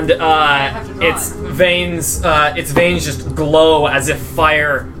 and have to draw its veins just glow as if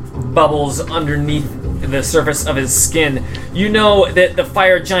fire bubbles underneath the surface of his skin. You know that the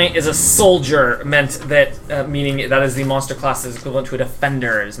fire giant is a soldier, meant that meaning that is the monster class is equivalent to a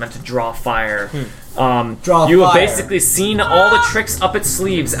defender. It is meant to draw fire. Draw you have fire. basically seen all the tricks up its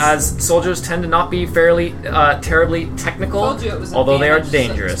sleeves, as soldiers tend to not be fairly terribly technical, Told you it was a although they are damage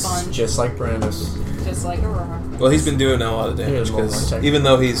dangerous. sponge, Just like Brandis. just like Aurora. Well, he's been doing a lot of damage Here's one because more even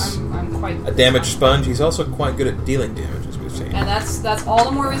though he's I'm quite a damage sponge, he's also quite good at dealing damage, as we've seen. and that's all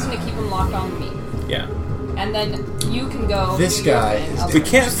the more reason to keep him locked on me. Yeah. And then you can go. This do your guy thing. is I'll We do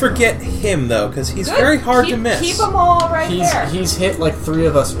can't it. forget him though, because he's Good. very hard keep, to miss. Keep them all right there. He's hit like 3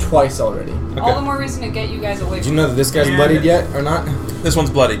 of us twice already. All the more reason to get you guys away Do from you know that this guy's And- bloodied yet or not? This one's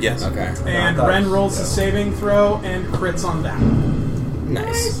blooded, yes. Okay. And I thought- Ren rolls his saving throw and crits on that.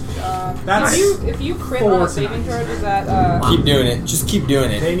 Nice. That's If you crit Four on a saving throw, does that Keep doing it. Just keep doing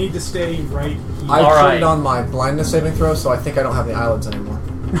it. they need to stay right here. I All put right. it on my blindness saving throw, so I think I don't have the eyelids anymore.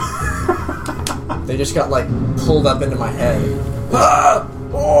 They just got like pulled up into my head. Ah!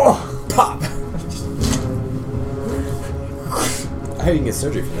 Oh! Pop! I heard you can get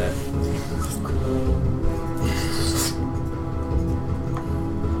surgery for that.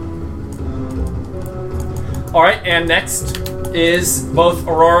 All right, and next is both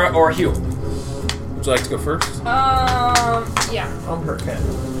Aurora or Hugh. Would you like to go first? yeah. I'm hurt, cat.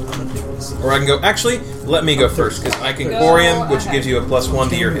 Or I can go. Actually, let me go first, because I can Go Corium, which ahead. gives you a +1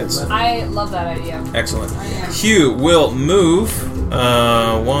 to your hits. I love that idea. Excellent. I am. Hugh will move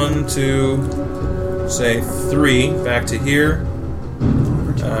 1, 2, say 3 back to here.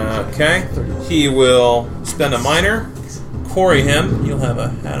 Okay. He will spend a minor, quarry him. You'll have a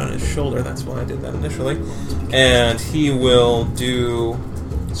hat on his shoulder. That's why I did that initially. And he will do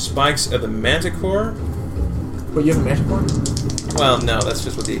Spikes of the Manticore. But you have a manticore? Well, no, that's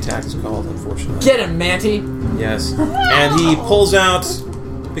just what the attack is called, unfortunately. Get him, Manty! Yes. And he pulls out,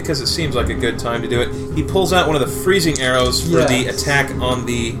 because it seems like a good time to do it, he pulls out one of the freezing arrows for the Yes. attack on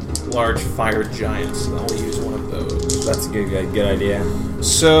the large fire giants. I'll use one of those. That's a good idea.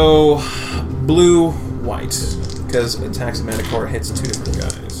 So, blue, white. Because attacks the Manticore hits 2 different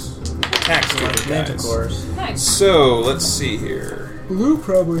guys. Attacks 2 different guys. Manticores. Nice. So, let's see here. Blue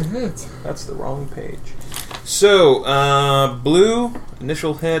probably hits. That's the wrong page. So, blue,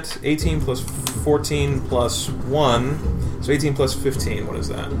 initial hit, 18 plus 14 plus 1. So 18 plus 15, what is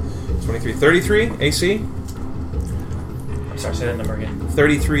that? 23. 33 AC? I'm sorry, say that number again.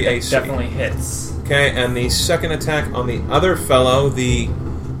 33 AC. Definitely hits. Okay, and the second attack on the other fellow, the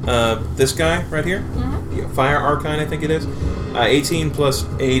this guy right here, the Fire Archine, I think it is. 18 plus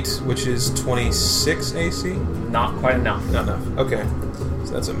 8, which is 26 AC. Not quite enough. Not enough. Okay,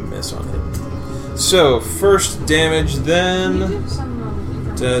 so that's a miss on him. So first damage then.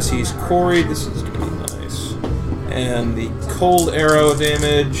 Does he's quarried? This is gonna be nice. And the cold arrow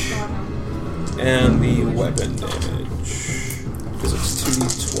damage, and the weapon damage, because it's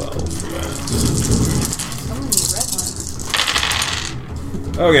 2d12 for that.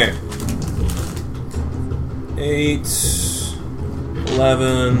 Okay. 8,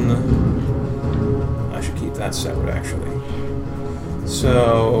 11. I should keep that separate, actually.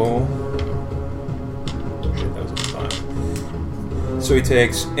 So. Shit, that was a 5. So he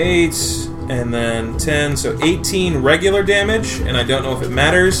takes 8, and then 10, so 18 regular damage, and I don't know if it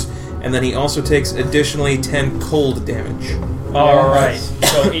matters. And then he also takes additionally 10 cold damage. All right.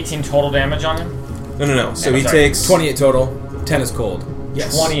 So 18 total damage on him. No. So Yeah, he sorry. takes 28 total. 10 is cold.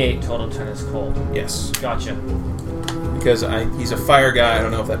 Yes. 28 total. 10 is cold. Yes. Gotcha. Because he's a fire guy. I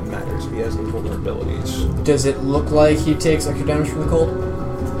don't know if that matters. If he has any vulnerabilities. Does it look like he takes extra damage from the cold?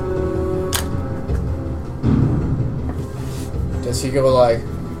 Does he go like,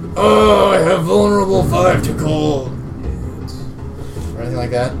 oh, I have vulnerable 5 to cold? Or anything like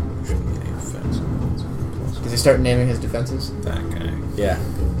that? Shouldn't be any offense. Does he start naming his defenses? That guy. Yeah.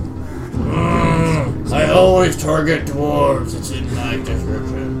 I always target dwarves. It's in my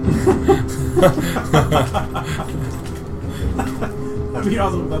description. That'd be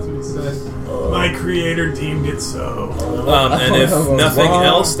awesome if that's what he said. My creator deemed it so. And if nothing Wrong.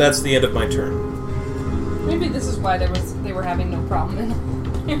 else, that's the end of my turn. Maybe this is why they were having no problem.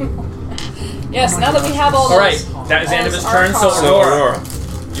 Yes, now that we have all those. Alright, that is the end of his turn, so Archon. So, Aurora, Aurora.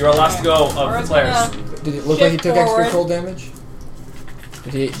 you are last to go of the Aurora's players. gonna- Did it look like he Shift took extra forward. cold damage?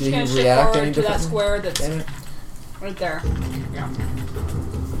 Did he She's gonna shift react forward any to that differently? square that's Damn it. right there. Yeah.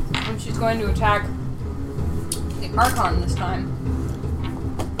 And she's going to attack the Archon this time.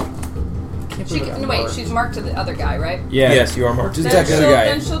 Can't She believe can, I'm wait, marked. she's marked to the other guy, right? Yeah. Yes, you are marked. Just Then attack the other guy.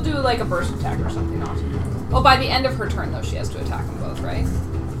 Then she'll do like a burst attack or something else. Oh, by the end of her turn though, she has to attack them both, right?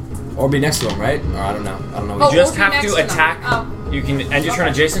 Or be next to him, right? Or I don't know. I don't know. Oh, You just we'll be have next to to them. attack. Oh. You can end your turn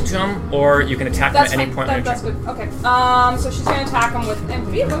Okay. adjacent to him, or you can attack them That's at any fine. point on your That's turn. good. Okay. So she's gonna attack him with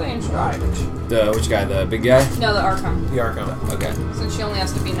range damage. Which guy? The big guy? No, the Archon. The Archon. Okay. Since she only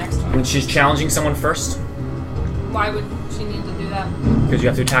has to be next to him. And she's challenging someone first, Why would she need to do that? because you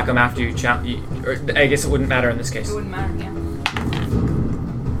have to attack them after you challenge. Or I guess it wouldn't matter in this case. It wouldn't matter, yeah.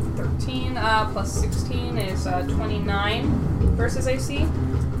 13 plus 16 is 29 versus AC.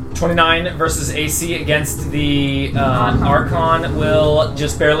 29 versus AC against the Archon will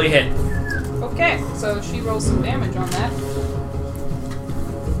just barely hit. Okay, so she rolls some damage on that.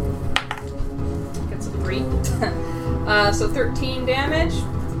 Gets a 3. So 13 damage,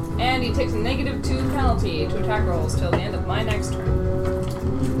 and he takes a -2 penalty to attack rolls till the end of my next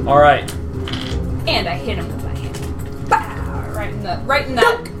turn. All right. And I hit him with my hand. Bah! Right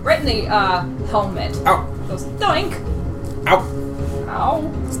in the helmet. Ow. Goes doink. Ow.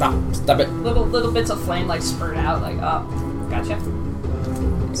 Ow. Stop. Stop it. Little bits of flame like spurt out, like gotcha.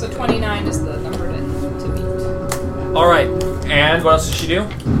 So 29 is the number to beat. All right. And what else does she do?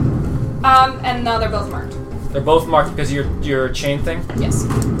 And now they're both marked. They're both marked because of your chain thing. Yes.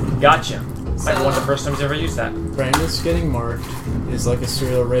 Gotcha. Might be So- one of the first times I've ever used that. Brandis getting marked is like a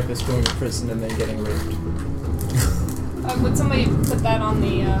serial rapist going to prison and then getting raped. Would somebody put that on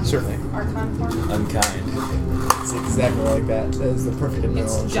the Certainly. Archon for me? Unkind. It's exactly like that. That is the perfect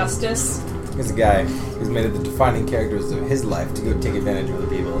It's analogy. justice. Here's a guy who's made it the defining characters of his life to go take advantage of the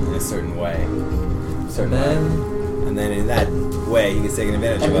people in a certain way. And then in that way, he gets taken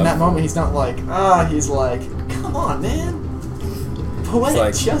advantage And of. in that moment, he's not like, he's like, come on, man. It's Poetic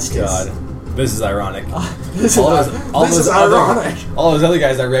like, justice. God, this is ironic. This all is, this is ironic. All those other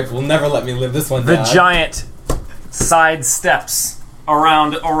guys I raped will never let me live this one The down. giant side steps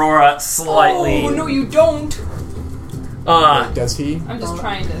around Aurora slightly. Oh, no, you don't. Does he? I'm just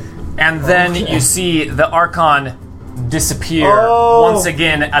trying to. And then you see the Archon disappear Oh. once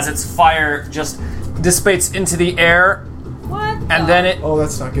again as its fire just dissipates into the air, What? and then it Oh,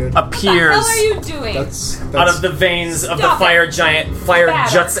 that's not good. What the appears hell are you doing? That's out of the veins of the Stop it. fire giant. Fire Bad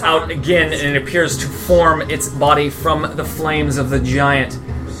juts Archon. out again, and it appears to form its body from the flames of the giant.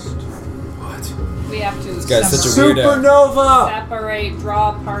 we have to This guy's such a separate, weirdo. Supernova. separate, draw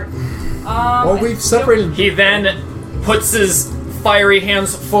apart. Well, we've separated. He then puts his fiery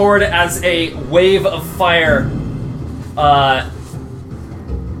hands forward as a wave of fire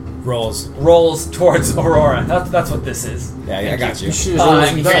rolls towards Aurora. That's what this is. Yeah, I got you. You should have Here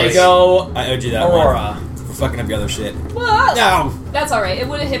chosen you dice. go, I owed you that Aurora. one for fucking up your other shit. What? No. That's alright. It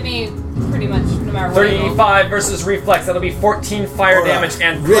would have hit me pretty much no matter what. I rolled. 35 versus reflex. That'll be 14 fire Aurora, damage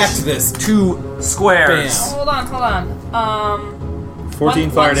and react push to this. 2 squares. Bam. Hold on. 14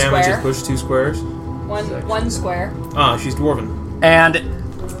 One fire damage square. is push 2 squares. One square. Ah, she's dwarven. And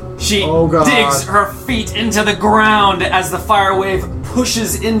she Oh, God. digs her feet into the ground as the fire wave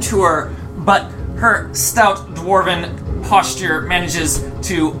pushes into her, but her stout dwarven posture manages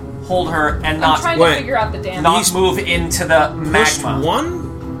to hold her and I'm not trying wait. to figure out the damage. not He's move into the Pushed magma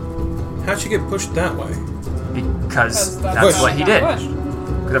 1? How'd she get pushed that way? because that's Pushed. what he did. Pushed.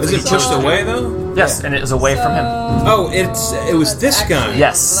 That's Is what it he pushed chose to do. away though? Yes, and it was away from him. Oh, it was this That's guy. actually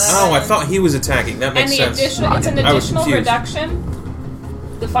Yes. 11. Oh, I thought he was attacking. That And makes the sense. additional, it's an I was additional confused. reduction.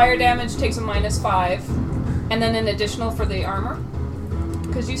 The fire damage takes a -5, and then an additional for the armor.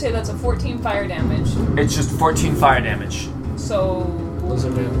 Because you say that's a 14 fire damage. It's just 14 fire damage. So Those are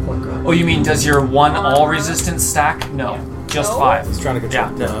doing point crap. Oh, you mean does your one all Armor. resistance stack? No, Yeah. just No? 5. He's trying to control.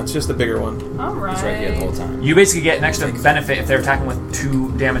 Yeah. No, it's just the bigger one. all right. He's right here the whole time. You basically get an extra benefit if they're attacking with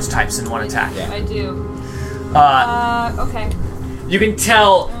 2 damage types in one attack. Yeah. I do. Okay. You can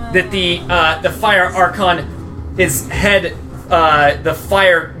tell that the fire Archon, his head, the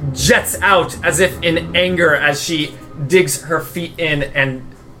fire jets out as if in anger as she digs her feet in and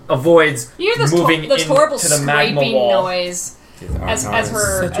avoids You hear this, moving this horrible into the magma scraping wall. noise as Archon is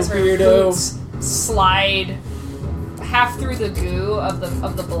her such a as her weirdo. boots slide half through the goo of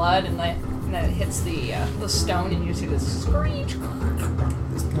the blood, and then it hits the stone, and you see this screech.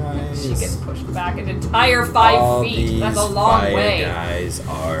 She gets pushed back an entire 5 All feet. these That's a long fire way. guys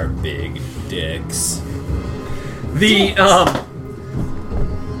are big dicks.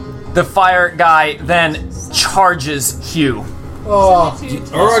 The fire guy then charges Hugh. Oh,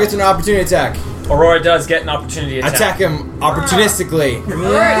 Aurora gets an opportunity attack. Aurora does get an opportunity attack. Attack him opportunistically.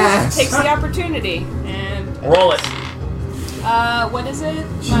 Alright, takes the opportunity and Roll it. what is it?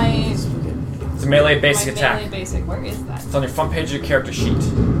 My It's a melee basic attack. melee basic. Where is that? It's on your front page of your character sheet.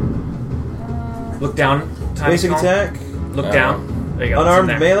 Look down. Time Basic scroll. attack. Look down. There you go. Unarmed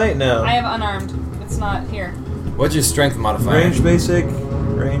it's in there. melee? No. I have unarmed. It's not here. What's your strength modifier? Range basic.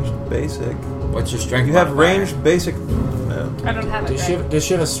 Range basic. What's your strength You have modifier? range basic. No. I don't have it. does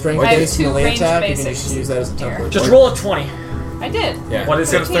she Right. have a I strength-based have two melee range attack? You can basics just use that as a here. template. Just roll a 20. I did. Yeah. What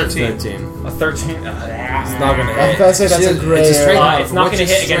is Got it? a 13. 13. A 13. It's not gonna I hit. was about to say that's a gray It's a strength. area. It's not What's going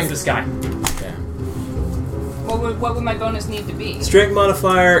to your hit against this strength? guy. Yeah. What would my bonus need to be? Strength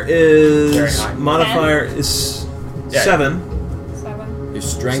modifier is Very high. modifier is Yeah. 7. 7. Your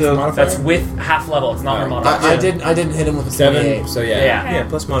strength So modifier? That's with half level. It's not her Oh. modifier. I didn't hit him with a 7. 28. So yeah. Yeah. Yeah,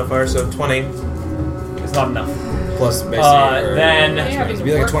 plus modifier, so 20. It's not enough. Plus basically. Then- I have It'd to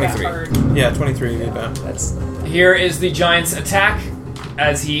be like a work that 23. hard. Yeah, 23 would be about. That's Here is the giant's attack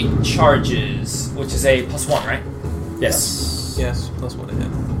as he charges, which is a +1, right? Yes. Yes, plus 1 to hit.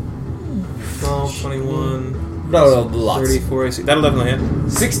 12, 21, No, lots. 34 AC. That'll definitely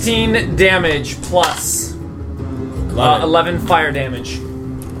hit. 16 damage plus 11 fire damage.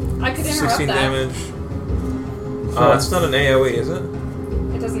 I could interrupt 16 that. damage. It's not an AoE, is it?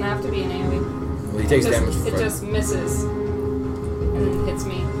 It doesn't have to be an AoE. Well, he takes It damage just, for it just misses and hits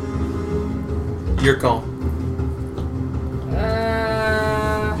me. Your call.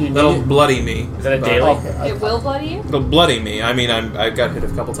 you That'll need bloody me. Is that a daily? Okay, It will bloody you? It'll bloody me. I mean, I got hit a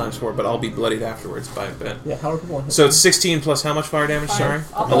couple times for it, but I'll be bloodied afterwards by a bit. Yeah, how are people hit? So it's 16 plus how much fire damage? Fine. Sorry?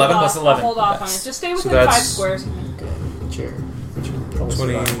 I'll hold 11? off- plus 11. I'll hold off on That's- it. Just stay so within 5 that's- squares. Chair.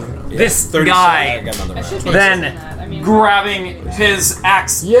 20. This 30 I guy got another I should round. be Then using that. I mean, grabbing his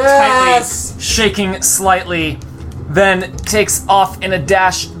axe Yes! tightly, shaking slightly, then takes off in a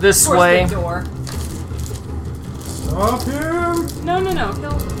dash this towards way the door. Stop him! No.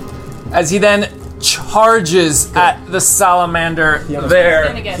 He'll as he then charges at the salamander gonna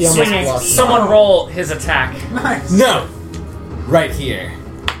there, get He almost swinging. blocked. Someone roll his attack. Nice. No! Right here.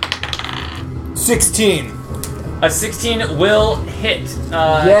 16. A 16 will hit.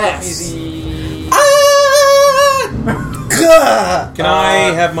 Yes. give me Can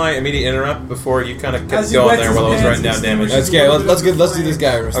I have my immediate interrupt before you kind of kept As he going wets there his while I was hands, writing down he damage? extinguishes- Let's do this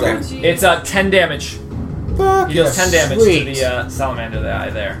guy instead. Okay. It's 10 damage. He deals 10 damage Sweet. to the salamander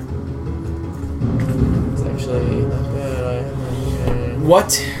there. It's actually not bad.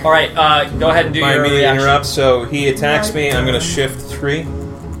 What? All right, go ahead and do My your immediate reaction. interrupt, so he attacks me, I'm going to shift 3.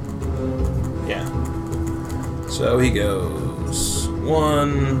 Yeah. So he goes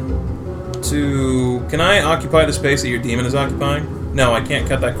 1, 2. Can I occupy the space that your demon is occupying? No, I can't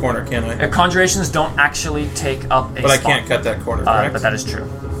cut that corner, can I? Conjurations don't actually take up a But I spot. can't cut that corner, correct? But that is true.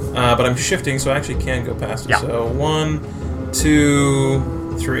 But I'm shifting, so I actually can go past it. Yeah. So 1,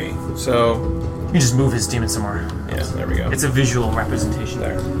 2, 3. So, You just move his demon somewhere. yeah, there we go. It's a visual representation.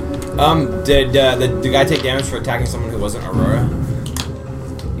 there. Did the guy take damage for attacking someone who wasn't Aurora?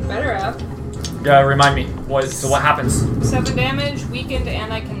 You better have. Remind me. So what happens? 7 damage, weakened,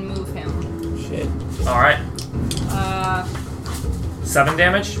 and I can move him. Shit. All right. 7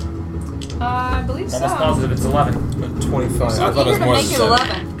 damage. I believe so. Almost positive it's 11. 25. So I thought it was eager to more make than it 7.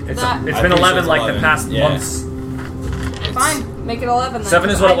 11. It's That- I'm been pretty 11 sure it's like 11. the past Yeah. months. Fine, make it 11 then. 7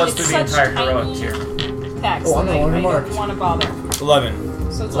 is what it was It's through the such entire heroic tiny tier. Text, Oh, I know, like, on I your mark. don't want to bother.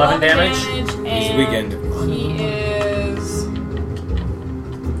 11. So it's 11 damage? and He's weakened. he is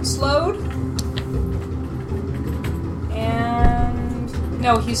slowed. And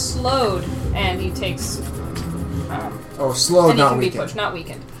no, he's slowed, and he takes. Oh, slow, and he not can be weakened. pushed, not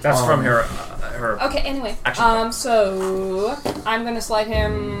weakened. That's from her. Okay, anyway. Action. So I'm gonna slide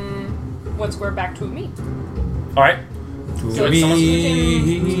him 1 square back to me. All right. So it's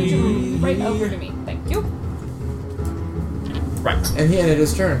switch him right over to me. Thank you. Right. And he ended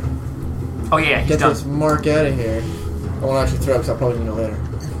his turn. Oh yeah, he's Get done. this mark out of here. I won't actually throw it because I'll probably need it later.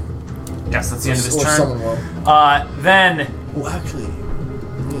 Yes, that's the end of his Or turn. someone will. Then Well, actually.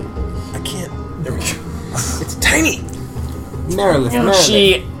 I can't. There we go. It's tiny. Meredith.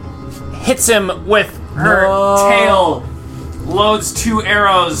 she hits him with her tail loads 2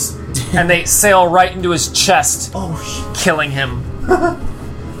 arrows, and they sail right into his chest, killing him.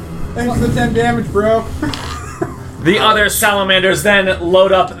 Thanks for the 10 damage, bro. The other salamanders then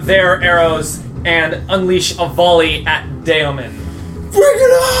load up their arrows and unleash a volley at Daemon. Bring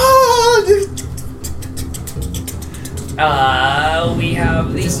it on! We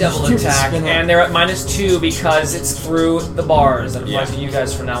have the double Stupid attack, spin-off. and they're at -2 because it's through the bars. That applies to you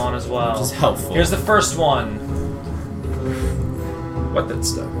guys from now on as well. Just helpful. Here's the first one. What the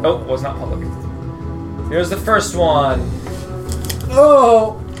stuff? Oh, was not public. Here's the first one.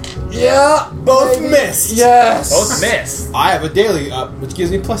 Oh! Yeah! Both missed! Yes. Both missed. I have a daily up, which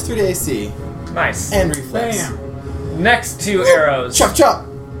gives me +3 to AC. Nice. And reflex. Bam. Next 2 arrows. Chop chop!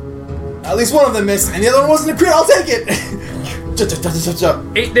 At least one of them missed, and the other one wasn't a crit, I'll take it! Chop chop chop chop chop.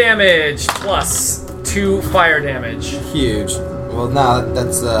 8 damage plus 2 fire damage. Huge. Well, now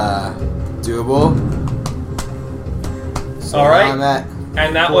that's doable. So Alright. I'm at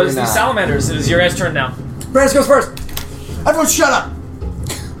And that was the 49. salamanders. It is your guys' turn now. Brandis goes first. Everyone, shut up.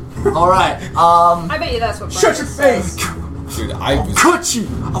 All right. I bet you that's what. Shut your Brian face. says. Dude, I was Cut you.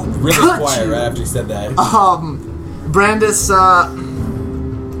 I'll really cut quiet you. right after you said that. Brandis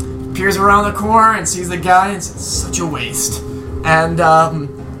peers around the corner and sees the guy and says, "Such a waste." And after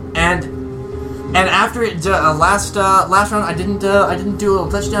it last round, I didn't do a little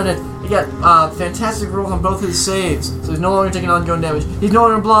touchdown hit. He got fantastic rolls on both his saves, so he's no longer taking ongoing damage. He's no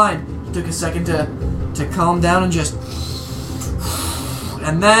longer blind. He took a second to calm down and just,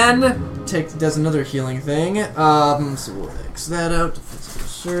 and then does another healing thing. So we'll X that out. Defensive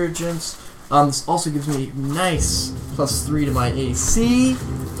Resurgence. This also gives me nice +3 to my AC.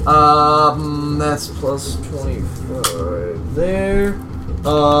 That's +25 there.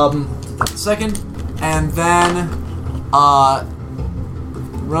 Second, and then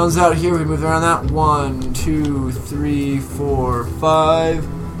runs out here. We move around that 1, 2, 3, 4, 5,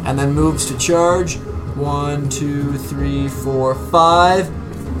 and then moves to charge. 1, 2, 3, 4, 5.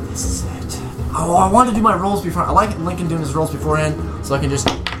 This is it. Oh, I wanted to do my rolls before. I like Lincoln doing his rolls beforehand, so I can just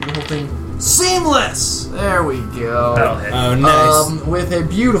do the whole thing seamless. There we go. That'll hit. Oh, nice. With a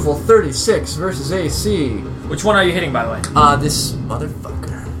beautiful 36 versus AC. Which one are you hitting, by the way? This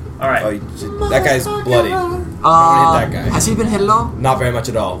motherfucker. Alright. That guy's bloody. Don't hit that guy. Has he been hit at all? Not very much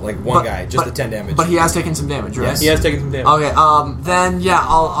at all. Like one guy, just the 10 damage. But he has taken some damage, right? Yes. He has taken some damage. Okay. Then yeah,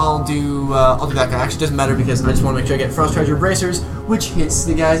 I'll do that guy. Actually, it doesn't matter because I just want to make sure I get Frost Charger Bracers, which hits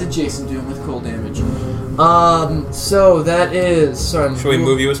the guys adjacent to him with cold damage. So that is. Sorry. Should we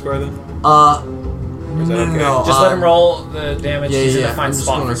move you a square then? No, that okay? no. Just let him roll the damage. Yeah, He's in yeah. a fine I'm just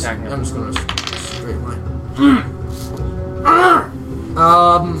spot for gonna- attacking him. I'm just going to straight line.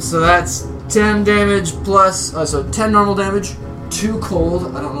 So that's 10 damage plus, so 10 normal damage, 2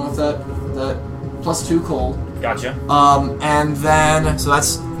 cold. I don't know if that plus 2 cold. Gotcha. And then so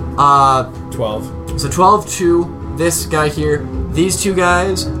that's 12. so 12 to this guy here. These 2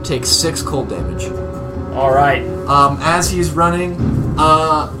 guys take 6 cold damage. Alright. As he's running,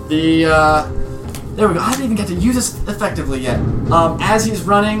 there we go. I haven't even got to use this effectively yet. As he's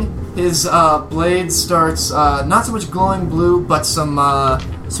running, his blade starts not so much glowing blue, but some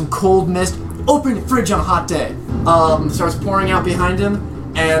cold mist. Open the fridge on a hot day. Starts pouring out behind him,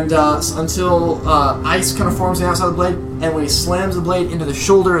 and until ice kind of forms on the outside of the blade. And when he slams the blade into the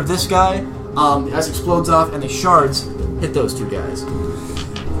shoulder of this guy, the ice explodes off, and the shards hit those 2 guys.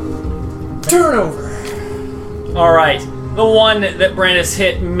 Turnover. Alright. The one that Brandis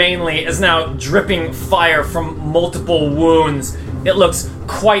hit mainly is now dripping fire from multiple wounds. It looks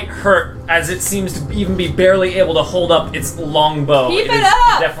quite hurt, as it seems to even be barely able to hold up its longbow. Keep it is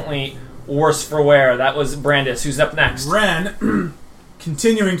up! definitely worse for wear. That was Brandis. Who's up next? Ren,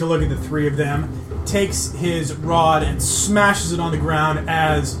 continuing to look at the 3 of them, takes his rod and smashes it on the ground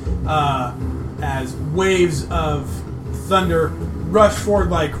as waves of thunder rush forward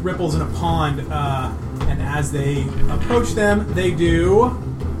like ripples in a pond. And as they approach them, they do.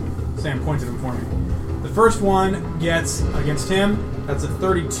 Sam pointed them for me. The first one gets against him. That's a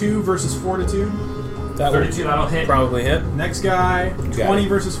 32 versus Fortitude. That will 32, that'll hit. probably hit. Next guy, 20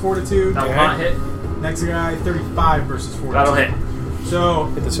 versus Fortitude. That will not hit. Next guy, 35 versus Fortitude. That'll hit. So,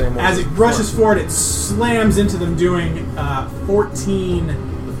 Hit the same one. as it rushes forward, it slams into them, doing 14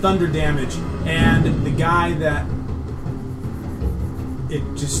 thunder damage. And the guy that... It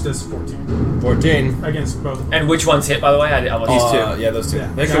just does 14 14. against both of them. And which one's hit, by the way? I wasn't. These 2. Yeah, those 2. Yeah. I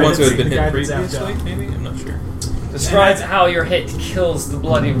think Guy the ones who that's- had been the guy hit that's previously, zapped out. maybe? I'm not sure. Describe how your hit kills the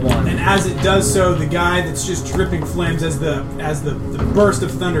bloody one. And as it does so, the guy that's just dripping flames as the burst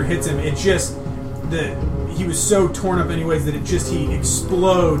of thunder hits him, it just he was so torn up anyways that he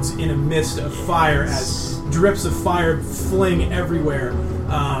explodes in a mist of fire as drips of fire fling everywhere.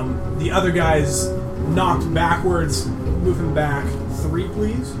 The other guy's knocked backwards. Move him back 3,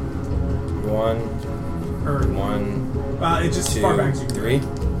 please. 1, Or 1, it's just 2, as far back as you can. 3.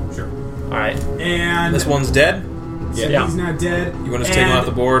 Sure. All right. And This one's dead. so Yeah. he's now dead. You want to just take him off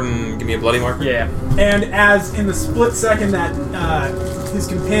the board and give me a bloody marker? Yeah. And as in the split second that his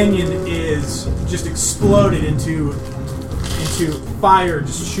companion is just exploded into fire,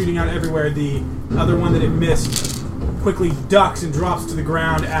 just shooting out everywhere, the other one that it missed quickly ducks and drops to the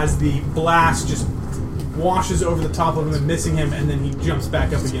ground as the blast just washes over the top of him and missing him, and then he jumps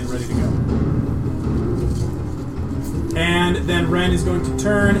back up again, ready to go. And then Ren is going to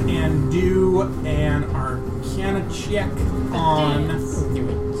turn and do an Arcana check on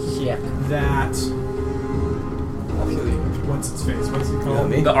that. What's its face? What's it called?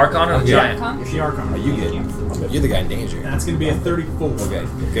 Me? The Archon or the Yeah. Giant? The Archon. Are you good? You're the guy in danger. That's going to be a 34. Okay.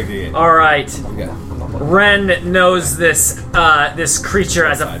 Good. All right. Okay. Ren knows this this creature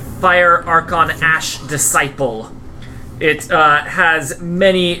as a Fire Archon Ash disciple. It has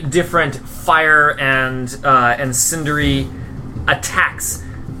many different fire and cindery attacks,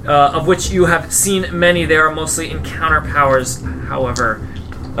 of which you have seen many. They are mostly encounter powers, however.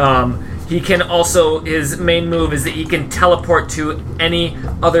 He can also, his main move is that he can teleport to any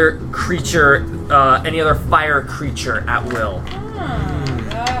other creature, any other fire creature at will.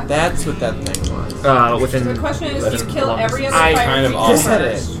 That's what that thing was. Within. The question is, do you within kill long every other distance. fire kind of creature also said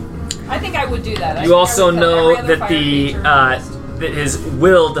first? I think I would do that. I You think also I would kill know every other that fire the creature first. that his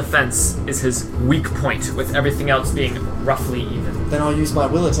will defense is his weak point, with everything else being roughly even. Then I'll use my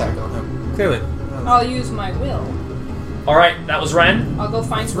will attack on him. Clearly. I'll use my will. All right, that was Ren. I'll go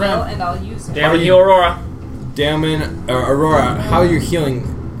find will and I'll use it. Damn you, Aurora. Damon, Aurora, how are you healing?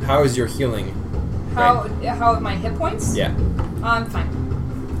 How is your healing? How are my hit points? Yeah. I'm fine.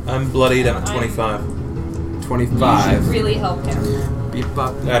 I'm bloodied. I'm at 25. You should 25. really help him. Beep,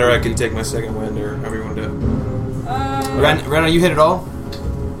 bop. That or I can take my second wind or however you want to do it. Ren, are you hit at all?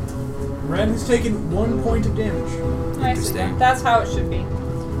 Ren has taken 1 point of damage. I see that. That's how it should be.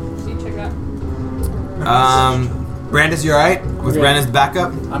 So you check that. Brandis, you alright? With Yeah. Ren as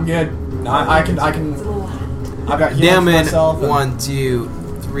backup? I'm good. I can. I've got healing for Damon, myself. and- 1, 2,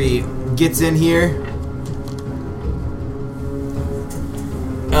 3, gets in here.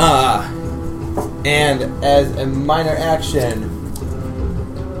 And as a minor action,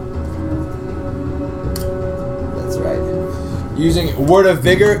 that's right, using Word of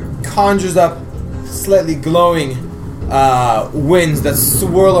Vigor, conjures up slightly glowing winds that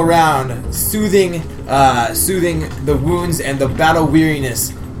swirl around, soothing the wounds and the battle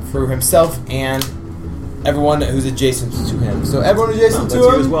weariness for himself and everyone who's adjacent to him. So everyone adjacent That's to you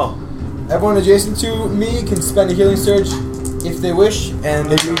him, as well. everyone adjacent to me can spend a healing surge if they wish, and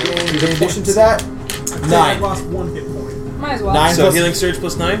they do gain, in addition to that, I've 9. lost 1 hit point. Might as well. 9 So plus healing surge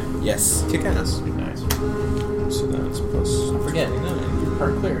plus 9? Yes. Kick ass. Nice. So that's plus Forget. You're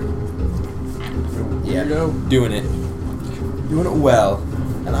part clear. Yeah. Doing it. Doing it well.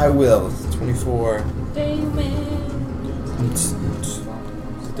 And I will. 24.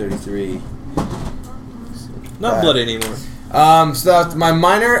 33. not Right. bloody anymore. So that's my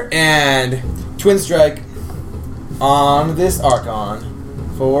minor and twin strike on this Archon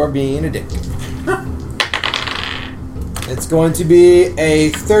for being a dick. It's going to be a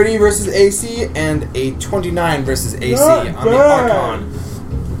 30 versus AC and a 29 versus AC on the Archon.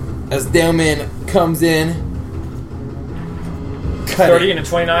 As Damon comes in. Cut 30 it. and a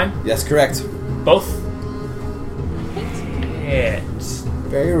 29. Yes, correct. Both. Hit.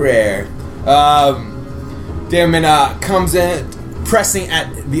 Very rare. Damon comes in, pressing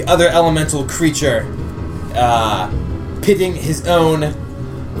at the other elemental creature, pitting his own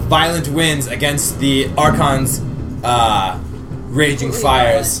violent winds against the Archon's raging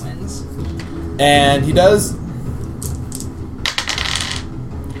fires. And he does.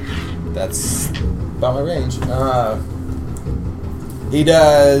 That's about my range. He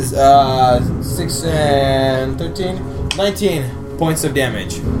does 6 and 13, 19 points of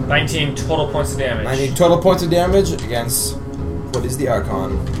damage. 19 total points of damage. 19 total points of damage against what is the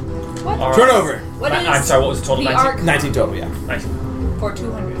Archon? What? All right. Turnover. What is I'm sorry, what was the total? the 19? arc 19 total, yeah. 19. for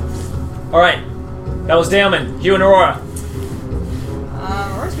 200? Alright. That was Damon. Hugh and Aurora.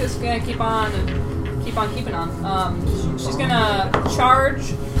 Aurora's just gonna keep on keeping on. She's gonna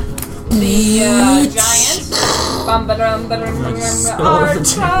charge the giant. Archie.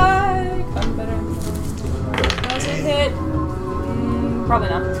 Does it hit? Probably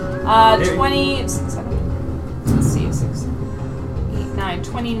not. 20. Let's see, 6, 8, 9.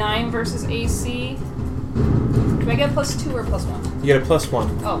 29 versus AC. Do I get plus 2 or plus 1? You get a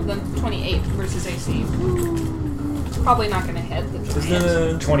 +1. Oh, then 28 versus AC. Probably not going to hit the Isn't giant.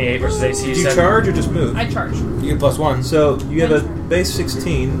 it 28 versus AC. do you charge or just move? I charge. You get +1. So you have a base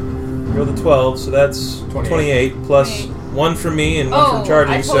 16. Roll the 12, so that's 28 plus 28. 1 for me and 1 Oh, from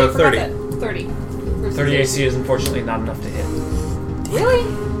charging, I so totally forgot 30. that. 30. Versus 30 AC is unfortunately not enough to hit. Really?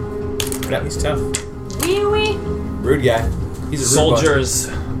 Yeah, he's tough. Wee-wee? Rude guy. He's a rude Soldiers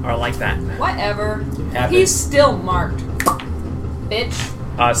are like that. Whatever. Happens. He's still marked. Bitch.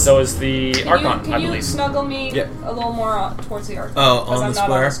 So is the Archon, Can I you believe. snuggle me Yep. a little more towards the Archon? Oh, Because on I'm the not on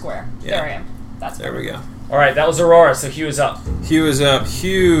square? the square. Yeah. There I am. That's There we go. All right, that was Aurora. So Hugh is up. Hugh is up.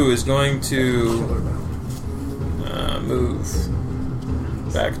 Hugh is going to move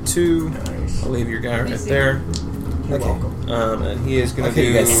back 2. I'll leave your guy right there. Okay. And he is going to Okay,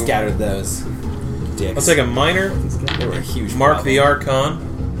 you guys do... scattered those dicks. I'll take a minor. They were a huge Mark problem. the Archon.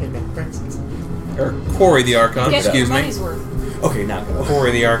 Or Quarry the Archon, Get excuse your me. money's worth. Okay, now go.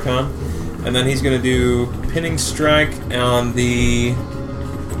 Quarry the Archon. And then he's going to do Pinning Strike on the...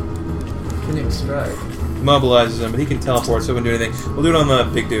 Pinning strike. Mobilizes him, but he can teleport, so we can do anything. We'll do it on the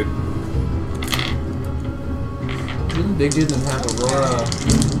big dude. Didn't Big Dude then have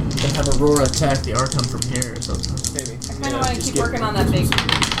Aurora attack the Archon from here or something? Maybe. I kind of want to keep working on that big.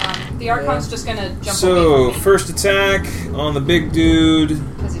 The Archon's just going to jump So, away from me. first attack on the big dude.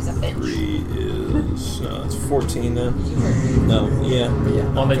 Because he's a bitch. 3 is... No, it's 14 then. No, yeah.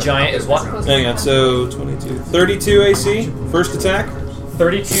 On the giant is what? Hang on, so 22. 32 AC, first attack.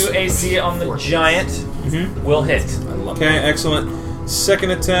 32 AC on the giant Mm-hmm. will hit. Okay, excellent. Second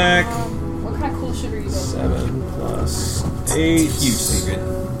attack. What kind of cool shit are you doing? 7 plus 8. Huge secret.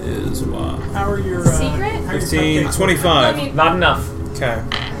 Is what? How are your Secret? how are your 15, cupcakes? 25. I mean, Not enough. Okay,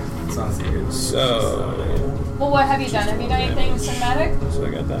 It's not a secret. so... well, what have you done? Have you done anything cinematic? So I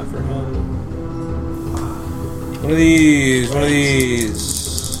got that for him. One of these.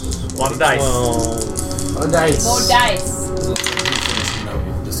 Lot of dice. 12. Oh, dice. More dice. No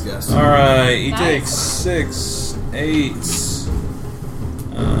discuss. Alright, he Nice. takes 6, 8,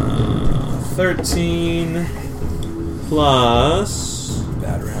 13 plus.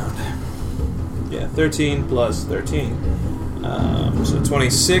 Bad round. Yeah, 13 plus 13. So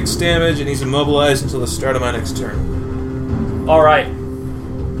 26 damage, and he's immobilized until the start of my next turn. All right,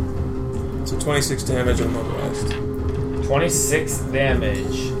 So 26 damage, immobilized. 26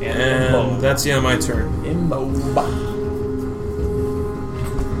 damage and And that's the end of my turn.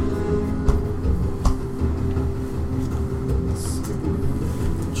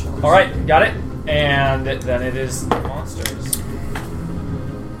 All right, got it. And then it is the monsters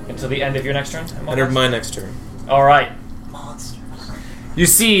until the end of your next turn. End of my next turn. All right. You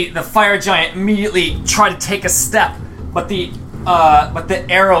see the fire giant immediately try to take a step, but the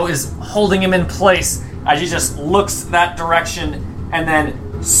arrow is holding him in place as he just looks that direction and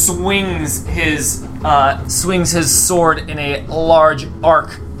then swings his sword in a large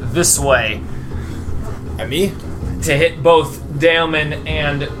arc this way At me? to hit both Daemon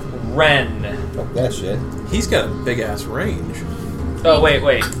and Ren. Fuck that shit. He's got a big ass range. Oh wait.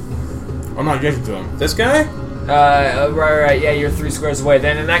 I'm not getting to him. This guy? Right, yeah, you're 3 squares away.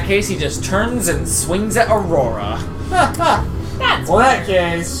 Then in that case, he just turns and swings at Aurora. That's Well, in that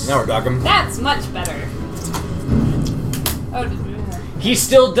case. Now we're talking. That's much better. Oh, He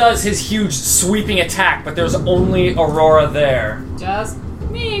still does his huge sweeping attack, but there's only Aurora there. just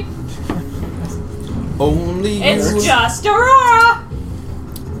me. Only It's you. just Aurora.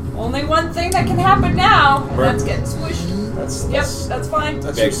 Only one thing that can happen now, and that's getting swished. That's fine.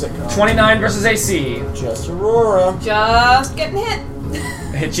 That's Big. your sitcom. 29 versus AC. Just Aurora. Just getting hit.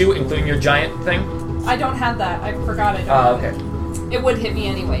 Hit you, including your giant thing. I don't have that. I forgot I don't have Okay. it. It would hit me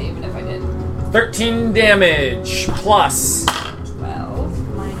anyway, even if I did. 13 damage plus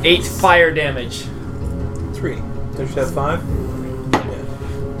 12 minus 8 fire damage. 3. Don't you have 5?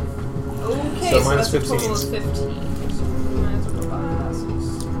 Okay, So so minus that's 15. a total of 15. Minus 5.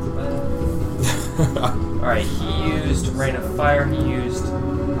 Alright, he used Rain of Fire, he used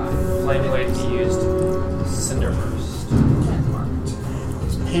Flame Wave, he used Cinder Burst.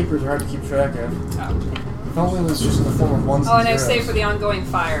 Papers are hard to keep track of. Oh. If only it was just in the form of ones Oh, and I and save zeros for the ongoing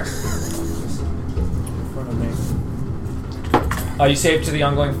fire. in front of me. Oh, you saved to the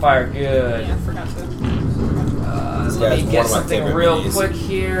ongoing fire, good. Yeah, I forgot to. This Let guy's me one get of my something favorite real minis. quick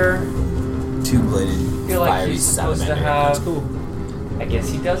here. Two-bladed. I feel like fiery he's supposed to salamander. have. That's cool. I guess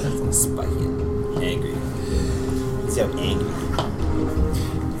he doesn't. Spiky. Angry. See how angry.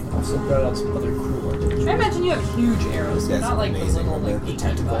 Also got out some other cool ones. I imagine you have huge arrows, That's not like the amazing. little like The beaky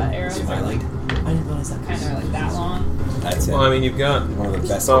tentacle. arrows. See if I They're like. like I didn't realize that. kind of like that long. That's it. Well, I mean, you've got... One of the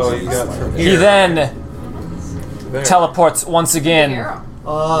best Oh, ones you got from He here. then There. teleports once again. Arrow.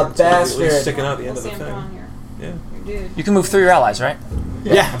 Oh, At least bastard. sticking out the end of the Sam, come thing. on here. Yeah. You dude. You can move through your allies, right?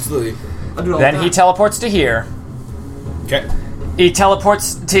 Yeah, absolutely. I'll do it all Then the he time. teleports to here. Okay. He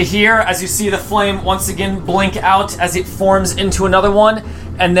teleports to here as you see the flame once again blink out as it forms into another one,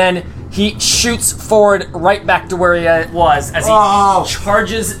 and then he shoots forward right back to where he was as he Oh.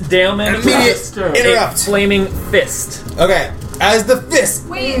 charges Daemon with Immediate a interrupt. flaming fist. Okay. As the fist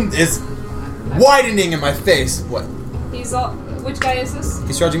Wait. is widening in my face, what? He's all. Which guy is this?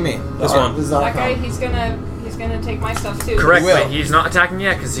 He's charging me. This one. This is That guy. Archon. He's gonna take my stuff too. Correct, will. but he's not attacking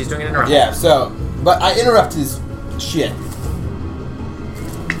yet because he's doing an interrupt. Yeah. So, but I interrupt his shit.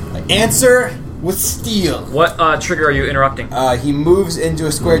 I answer with steel. What trigger are you interrupting? He moves into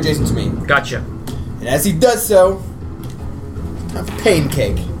a square adjacent to me, Gotcha. and as he does so, I have a pain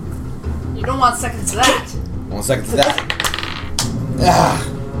cake. You don't want seconds to that. 1 second to that.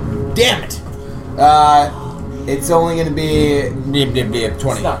 Damn it. It's only going to be 20.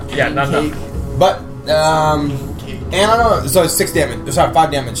 It's not Yeah, not cake. enough. But and I don't know. So it's 6 damage. Sorry,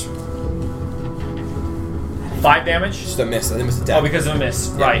 5 damage. 5 damage? Just a miss. I missed a Oh, tap. because of a miss.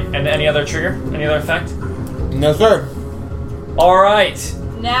 Right. And any other trigger? Any other effect? No, sir. Alright.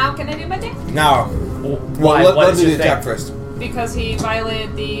 Now can I do my thing? Now, Why? well, What let is me do your the thing? attack first. Because he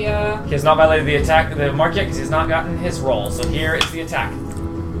violated the. He has not violated the attack, the mark yet, because he has not gotten his roll. So here is the attack.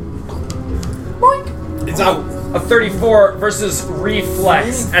 It's out. A 34 versus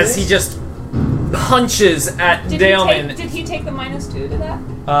reflex as he just punches at Did Daemon. he take the -2 to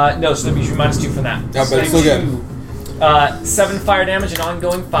that? No, so that'd be -2 from that. Yeah, but it's still good. 7 fire damage and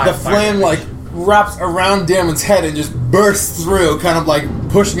ongoing 5 The fire flame, damage. like, wraps around Damon's head and just bursts through, kind of like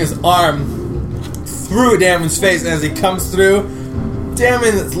pushing his arm through Damon's face. And as he comes through,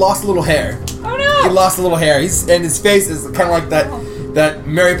 Damon has lost a little hair. Oh no! He lost a little hair. And his face is kind of like that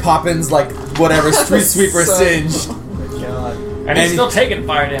Mary Poppins, like, whatever, street sweeper So- singe. God. And he's and- still taking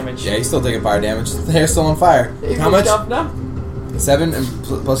fire damage. Yeah, he's still taking fire damage. The hair's still on fire. How much? Now? 7 and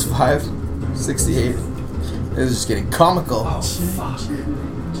plus 5, 68. This is just getting comical. Oh, fuck.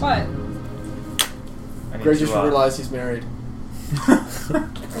 What? I need Greg to, just realized he's married.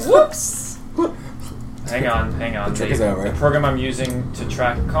 Whoops! hang on. The trick is over. The program I'm using to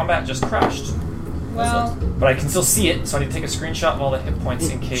track combat just crashed. Well, But I can still see it, so I need to take a screenshot of all the hit points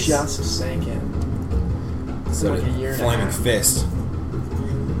in case. Just sank in. So like a year and a flaming half. fist.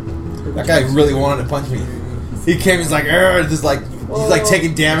 That guy really wanted to punch me. He came, he's like, "Arr," just like he's like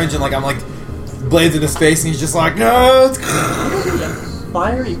taking damage, and like I'm like blades in his face, and he's just like, no.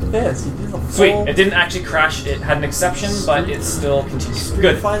 Fiery fist. He did a Sweet. full It didn't actually crash. It had an exception, but it still continues. Street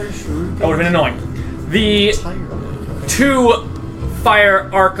Good. Fighter shuriken. That would have been annoying. The Tired of it. 2 fire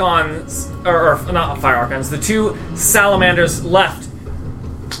archons, or not fire archons, the 2 salamanders left,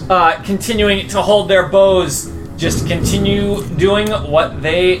 continuing to hold their bows, just continue doing what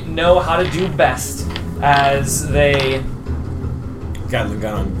they know how to do best as they. Gatling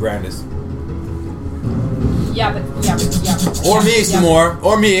gun on Brandis. yeah, but. Or me some more.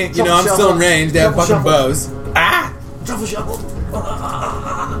 Or me. You know, I'm Shuffle, still in range. They have shuffle, fucking bows. Ah! Shuffle, shuffle.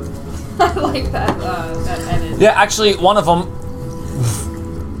 I like that. That edit. Yeah, actually, one of them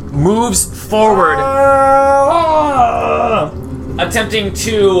moves forward, attempting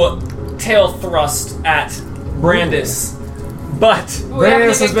to tail thrust at Brandis, but We haven't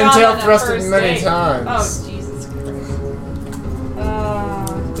Brandis has even been gone tail on a thrusted first many date. times. Oh, Jesus Christ.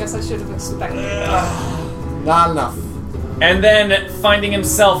 Guess I should have expected. Not enough. and then finding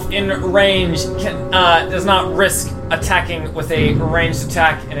himself in range, does not risk attacking with a ranged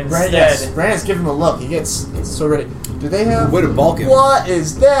attack, and instead Brandis, give him a look. He gets so ready. Do they have? Way to bulk him. What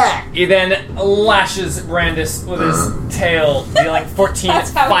is that? he then lashes Brandis with his tail, dealing 14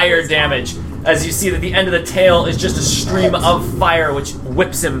 That's how it fire is. damage. As you see that the end of the tail is just a stream of fire, which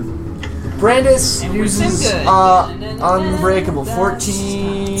whips him. Brandis And we're uses so good. Unbreakable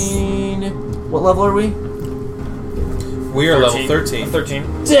 14. What level are we? We are level 13. 13.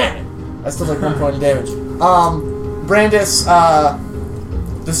 Damn it! I still take 1 point of damage. Brandis, the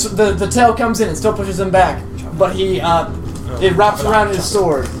tail comes in and still pushes him back, but he it wraps around his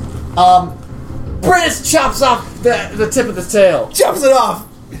sword. Brandis chops off the tip of the tail. Chops it off!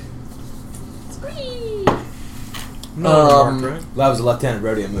 No, marked, right? That was a left-handed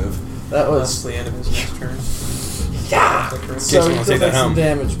rodeo move. That That's was the end of his next turn. yeah. Is that correct? So you he wanna still take that takes some home.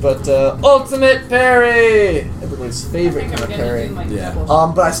 damage, but ultimate parry, everybody's I favorite think kind I'm of gonna parry. do my Yeah. double.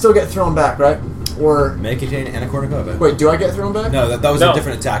 But I still get thrown back, right? Or Medicating and a cornucopia. wait, do I get thrown back? No, that was No. a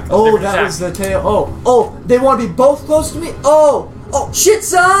different attack. Oh, different that attack. was the tail. Oh, they want to be both close to me. Oh, shit,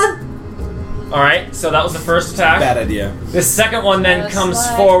 son. Alright, so that was the first attack. Bad idea. The second one then Just comes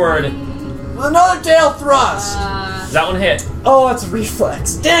like forward me. Another tail thrust! Does that one hit? Oh, it's a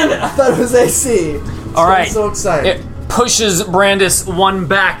reflex. Damn it! I thought it was AC. All right. I'm so excited. It pushes Brandis one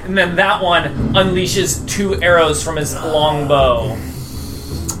back, and then that one unleashes 2 arrows from his long bow.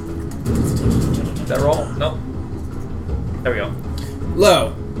 Did that roll? Nope. There we go.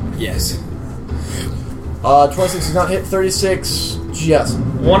 Low. Yes. 26 does not hit. 36. Yes.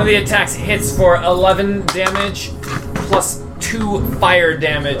 One of the attacks hits for 11 damage, plus 2 fire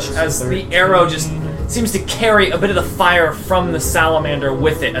damage, as the arrow just seems to carry a bit of the fire from the salamander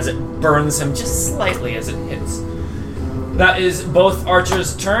with it as it burns him just slightly as it hits. That is both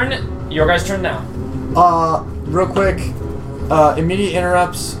archers' turn. Your guys' turn now. Real quick. Immediate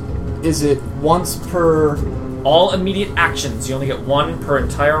interrupts. Is it once per All immediate actions. You only get 1 per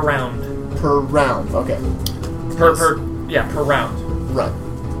entire round. round? Okay. Per round. Right.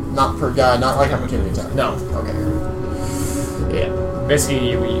 Not per guy. Not like opportunity attack. No. Okay. Yeah.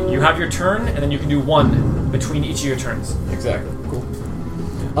 Basically, you have your turn, and then you can do 1 between each of your turns. Exactly. Cool.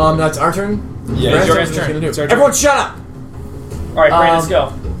 That's our turn. Yeah, it's your Brandis, guys' what turn. are you It's our gonna do? turn. Everyone, shut up. All right, Brandis,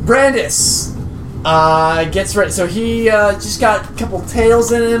 go. Brandis gets ready. So he just got a couple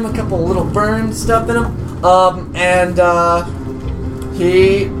tails in him, a couple little burn stuff in him, and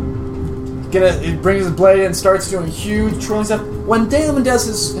he brings his blade and starts doing huge twirling stuff. When Damon does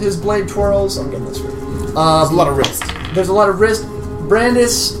his blade twirls, I'm getting this right. There's a lot of wrist. There's a lot of wrist.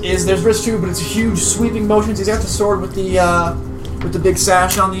 Brandis there's wrist too, but it's huge sweeping motions. He's got the sword with the big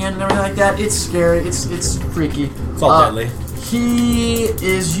sash on the end and everything like that. It's scary. It's freaky. It's all deadly. He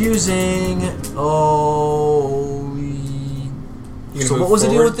is using. So what was the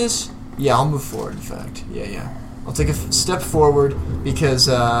deal with this? Yeah, I'll move forward. In fact, yeah. I'll take a step forward because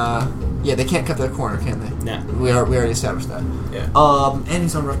they can't cut that corner, can they? No. We already established that. Yeah. And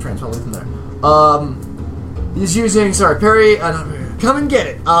he's on rough terrain, so I'll leave him there. He's using parry. Come and get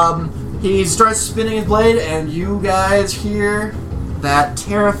it. He starts spinning his blade, and you guys hear that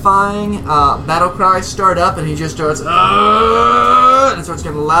terrifying battle cry start up, and he just starts, and it starts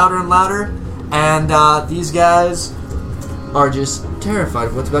getting louder and louder, and these guys are just terrified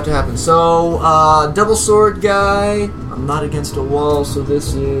of what's about to happen. So, double sword guy, I'm not against a wall, so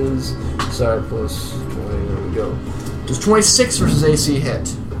this is, plus 20, there we go. Does 26 versus AC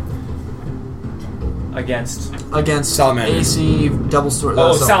hit? Against Salamander. AC, double sword.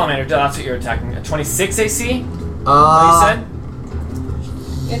 Oh, Salamander. That's what you're attacking. A 26 AC? You said?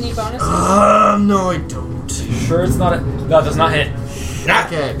 Any bonuses? No, I don't. Sure, it's not a. No, it does not hit.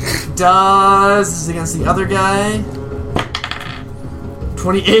 Okay. This is against the other guy.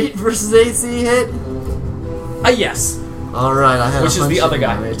 28 versus AC hit? Yes. Alright, I have Which is the other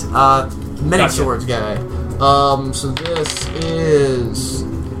guy? Right. Many Gotcha. swords guy. So this is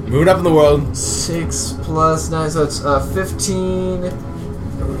Moving up in the world. 6 plus 9, so it's 15.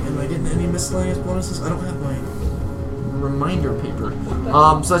 Am I getting any miscellaneous bonuses? I don't have my reminder paper.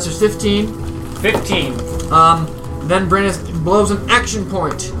 So that's just 15. 15. Then Brandis blows an action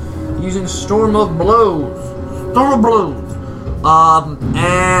point using Storm of Blows. Storm of Blows.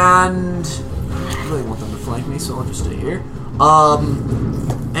 And I really want them to flank me, so I'll just stay here.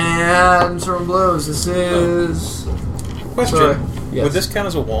 And Storm of Blows. This is Question. Sorry. Yes. Would this count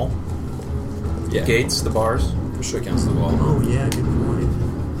as a wall? Yeah. Gates, the bars? For sure counts the wall. Oh yeah, good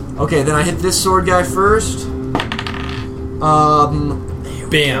point. Okay, then I hit this sword guy first.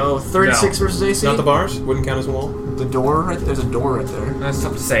 Bam. Oh, 36 No. versus AC. Not the bars? Wouldn't count as a wall? The door, right? There's a door right there. That's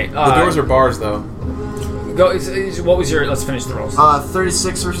tough to say. The doors are bars, though. Go. What was your? Let's finish the rolls.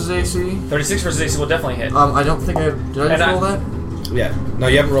 36 versus AC. 36 versus AC will definitely hit. I don't think did I And just I- roll that? Yeah. No,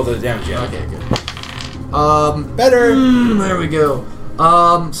 you haven't rolled the damage yet. Okay, good. Better. There we go.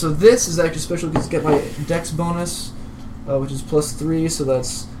 So this is actually special because I get my dex bonus, which is plus 3, so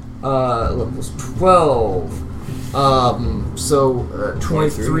that's 11 plus 12. So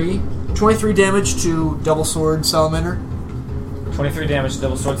 23. 23 damage to double sword salamander. 23 damage to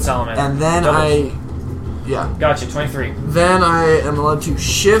double sword salamander. And then Gotcha. 23. Then I am allowed to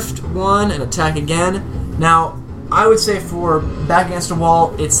shift 1 and attack again. Now, I would say for back against a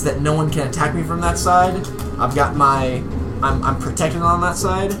wall, it's that no one can attack me from that side. I've got I'm protected on that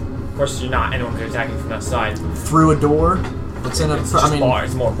side Of course, you're not. Anyone can attack you from that side. through a door. It's in a. It's just bars.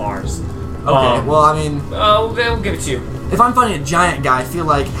 It's more bars. Okay. Well, I mean, we'll give it to you. if I'm fighting a giant guy, I feel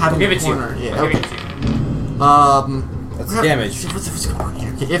like having We'll give a it to you. corner. Yeah. We'll Okay. give it to you. That's damage. What's going on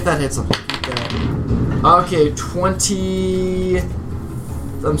here? Okay, if that hits something. Okay, 20.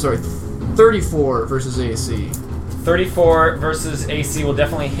 I'm sorry, 34 versus AC. 34 versus AC will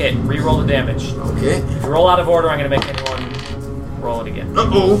definitely hit. Reroll the damage. Okay. If you roll out of order, I'm going to make anyone roll it again.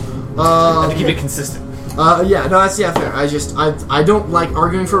 Uh-oh. And to keep it consistent. Yeah, no, that's fair. I don't like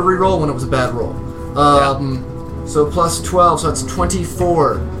arguing for a reroll when it was a bad roll. So plus 12, so that's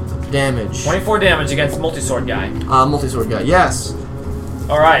 24 damage. 24 damage against multi-sword guy. Multi-sword guy, yes.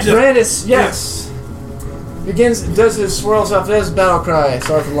 Alright. Brandis, yes. Does his swirls off his battle cry.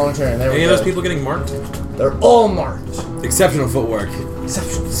 Sorry for the long turn. There we Any go. of those people getting marked? They're all marked. Exceptional footwork.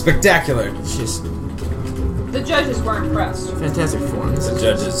 Spectacular. It's just The judges were impressed. fantastic performance. The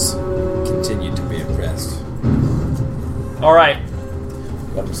judges continue to be impressed. Alright.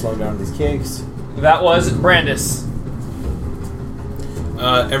 Got to slow down these cakes. That was Brandis.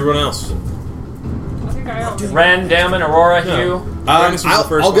 Everyone else. I think I almost. Ren, Damon, Aurora, Hugh. Brandis was the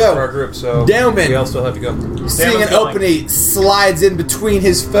first I'll one go. for our group, so Damon. we all still have to go. Seeing Damon's an going. opening, slides in between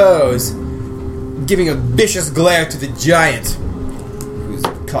his foes, giving a vicious glare to the giant, who's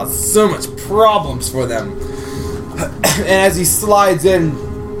caused so much problems for them. And as he slides in,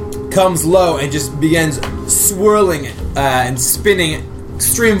 comes low and just begins swirling and spinning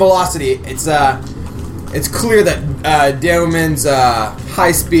extreme velocity. It's clear that Damon's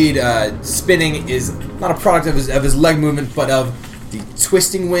high speed spinning is not a product of his leg movement, but of the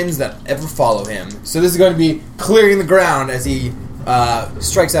twisting winds that ever follow him. So this is going to be clearing the ground as he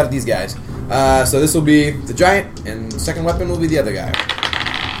strikes out at these guys. So this will be the giant, and the second weapon will be the other guy.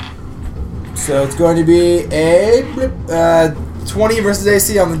 So it's going to be a 20 versus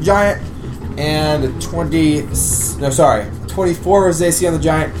AC on the giant, and a 24 versus AC on the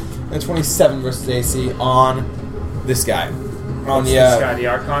giant, and a 27 versus AC on this guy. On the This guy, the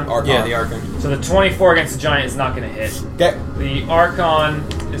Archon. Archon. Yeah, the Archon. So the 24 against the giant is not going to hit. Okay. The Archon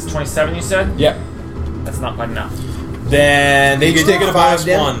is 27, you said? Yep. That's not quite enough. Then they You each can take take a five minus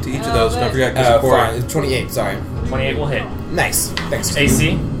damage. 1 to each of those. Don't forget, because of Fine. Corey. It's 28. Sorry. 28 will hit. Nice. Thanks.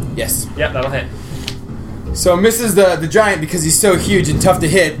 AC? Yes. Yep, that'll hit. So misses the giant because he's so huge and tough to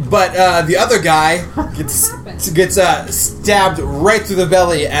hit, but the other guy gets stabbed right through the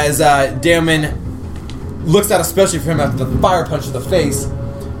belly as Damon looks out, especially for him after the fire punch to the face,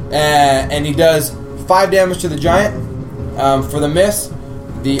 and he does 5 damage to the giant. For the miss,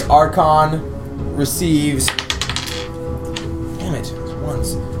 the Archon receives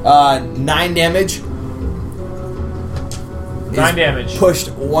 9 damage. 9 damage. Pushed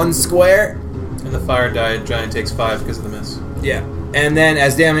 1 square. And the fire giant takes 5 because of the miss. Yeah. And then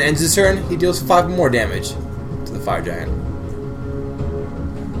as Damon ends his turn, he deals 5 more damage to the fire giant.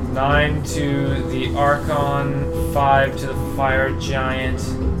 9 to the Archon, 5 to the fire giant,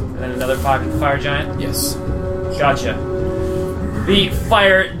 and then another 5 to the fire giant? Yes. Gotcha. The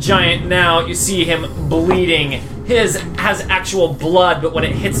fire giant now, you see him bleeding. His has actual blood, but when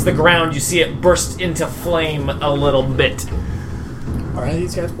it hits the ground, you see it burst into flame a little bit. Are any of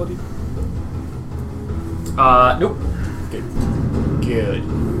these guys bloody? Nope. Good.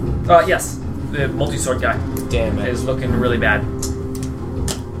 Yes. The multi-sword guy Damn it. is looking really bad.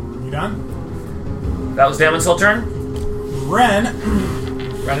 You done? That was Damon's whole turn. Ren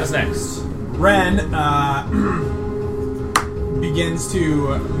Ren is next. begins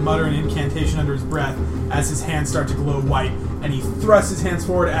to mutter an incantation under his breath as his hands start to glow white, and he thrusts his hands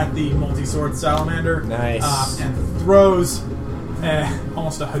forward at the multi-sword salamander. Nice. And throws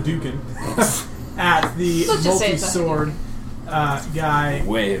almost a Hadouken at the Let's just say it's a multi-sword guy.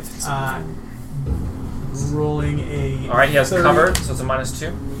 Wave. Rolling a. Alright, he has 30. cover, so it's a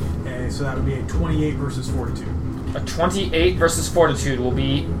 -2. Okay, so that would be a 28 versus Fortitude. A 28 versus Fortitude will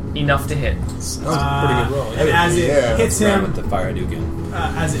be enough to hit. That's a pretty good roll. And as it Yeah. hits Right him, with the fire Hadouken.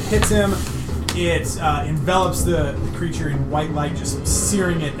 it envelops the creature in white light, just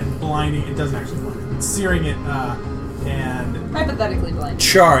searing it and blinding. It doesn't actually blind it. It's searing it, and Hypothetically blind.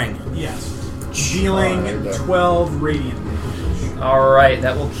 Charring. yes, dealing 12 radiant damage. Alright,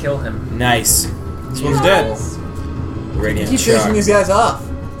 that will kill him. Nice. This one's dead. Radiant Keep finishing char. these guys off.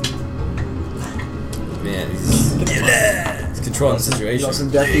 Man, he's controlling the You situation. want some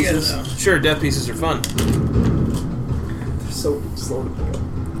death pieces? Sure, death pieces are fun. They're so slow to pick up.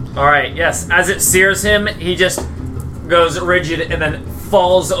 Alright, yes. As it sears him, he just goes rigid and then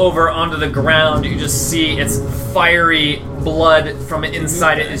falls over onto the ground. You just see its fiery blood from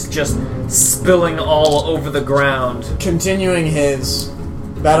inside it is just spilling all over the ground. Continuing his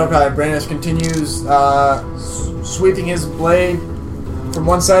battle cry, Brandis continues sweeping his blade from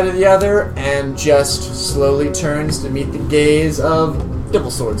one side to the other and just slowly turns to meet the gaze of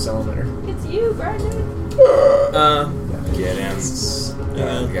Double Sword Salamander. It's you, Brandon. Get him.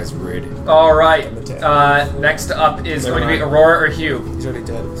 You guys are rude. Alright, next up is Never going to be mind. Aurora or Hugh. He's already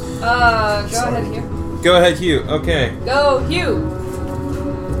dead. Go ahead, Hugh. Go ahead, Hugh. Okay. Go, Hugh.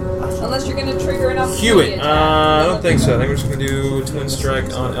 Unless you're gonna trigger enough. Hewitt. attack. I don't think so. I think we're just gonna do Twin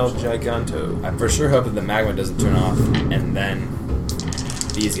Strike on El Giganto. I'm for sure hoping the magma doesn't turn off, and then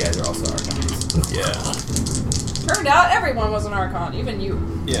these guys are also Archons. Yeah. Turned out everyone was an Archon, even you.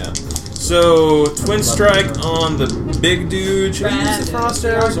 Yeah. So, Twin Strike on the big dude. Should I use the Frost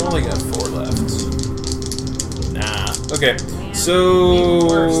Arrows? I only got 4 left. Nah. Okay. So,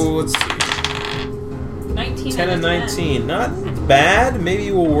 let's see. 19 10 and out of 19. Not bad. Maybe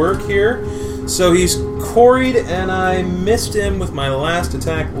it will work here. So he's quarried, and I missed him with my last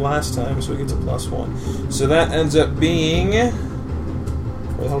attack last time, so he gets a +1. So that ends up being... Where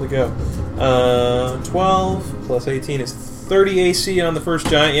the hell did it go? 12 plus 18 is 30 AC on the first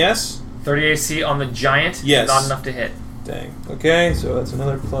giant, yes? 30 AC on the giant. Yes. Not enough to hit. Dang. Okay, so that's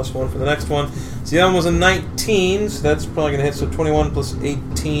another +1 for the next one. So the other one was a 19, so that's probably going to hit. So 21 plus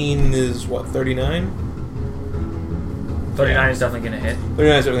 18 is, what, 39? 39 is definitely going to hit.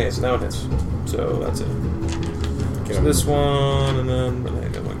 39 is definitely hits, so that one hits. So that's it. So this one, and then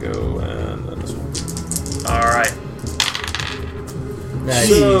that one go, and then this one. Alright. Nice.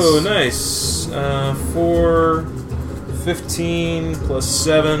 So, nice. 4, 15 plus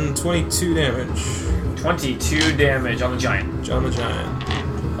 7, 22 damage. 22 damage on the giant. John the Giant.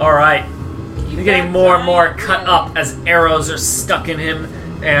 Alright. You're getting that more and more giant cut going. up as arrows are stuck in him,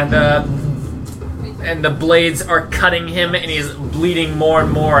 and the blades are cutting him, and he's bleeding more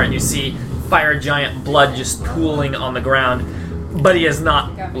and more, and you see fire giant blood just pooling on the ground, but he is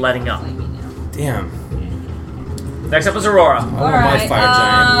not letting up. Damn. Next up is Aurora. I want my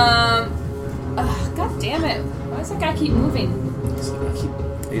fire giant. God damn it. Why does that guy keep moving?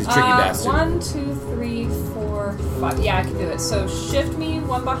 He's a tricky bastard. 1, 2, 3, 4, 5. Yeah, I can do it. So shift me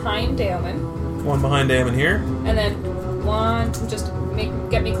one behind Daemon, One behind Damon here. and then one. Just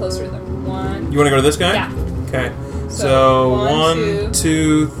get me closer to them. 1. You want to go to this guy? Yeah. Okay. So, So, 1, 1,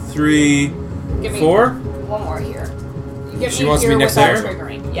 2, 3, Give me 4? one more here. You get She me wants to here be next without to her?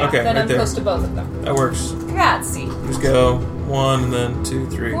 triggering. Yeah. Okay, then right I'm there. close to both of them. That works. Grazie. Just go 1, and then 2,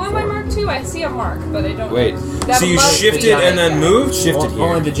 3, Who am 4. I marked to? I see a mark, but I don't. Wait. That So you must shifted be and then yeah. moved? Shifted here.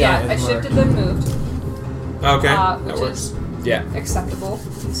 Only the Yeah, giant I is shifted marked. then moved. Okay, Which that works. is Yeah. acceptable.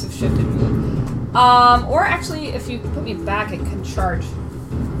 Use of shifted move. Or actually, if you put me back, it can charge.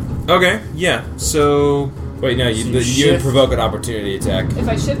 Okay, yeah. So, Wait, no, you shift. provoke an opportunity attack. If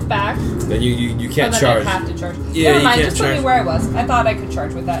I shift back, Then you can't then charge. I have to charge. Yeah, Never you mind, can't just put charge. me where I was. I thought I could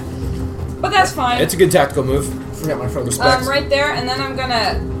charge with that. But that's fine. It's a good tactical move. Forget my focus. Respect. Right there, and then I'm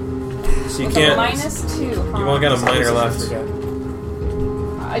gonna. so you with a can't. -2. Huh? You've only got a minor left. Forget.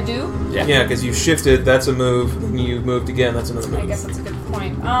 I do? Yeah. Yeah, because you shifted, that's a move. Then you moved again, that's another I move. guess that's a good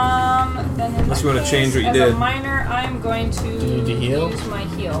point. Then in Unless you my wanna case, change what you as did. a minor, I'm going to you need to heal? use my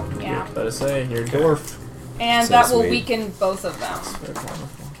heal. Yeah. Let us say you're a dwarf. And So that will sweet. weaken both of them.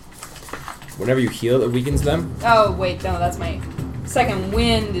 Whenever you heal, it weakens them. Oh, wait, no, that's my second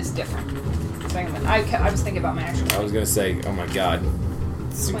wind is different. Second wind. I was thinking about my actual. I was gonna say, oh my god,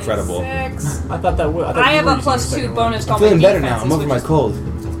 it's incredible. 26. I thought that would. I have a +2 bonus to all I'm feeling my better now. defenses, I'm over my cold.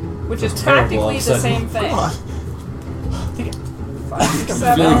 which is terrible all practically of a the sudden. same thing. Come on. 5, 6,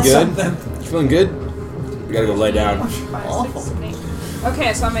 Feeling 7, good? Feeling good? We gotta go lay down. 5, 6, 7, 8.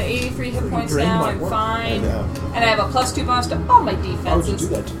 Okay, so I'm at 83 hit points drained now. my I'm work. fine. I know. And I have a +2 bonus to all my Why would you defenses. do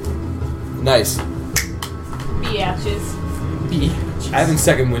that to me? Nice. Biatches. I haven't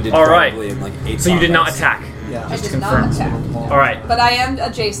second winded All right. probably in like 8 So you did not combats. attack. Yeah. I Just did confirm. not attack. Alright. But I am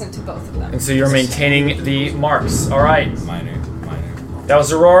adjacent to both of them. And so you're maintaining the marks. Alright. Minor. That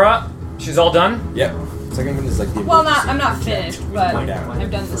was Aurora. She's all done. Yep. Second wind is like the Well, emergency. I'm not finished, but Wind down. I'm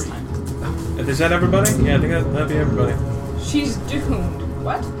done this time. Is that everybody? Yeah, I think that'd be everybody. She's doomed.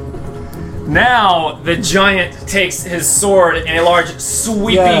 What? Now the giant takes his sword in a large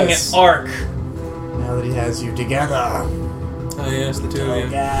sweeping Yes. arc. Now that he has you together. Oh, yes, the two of you.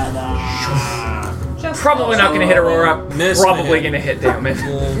 Just Probably not going to hit Aurora. Miss Probably me. going to hit Damon.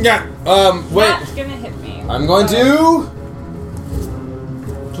 Yeah. Wait. Not gonna hit me. I'm going to.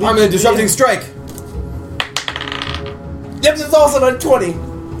 I'm gonna disrupting strike. Yep, it's also a 20.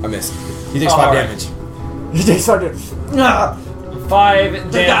 I missed. He takes Oh, 5 alright. damage. You take something.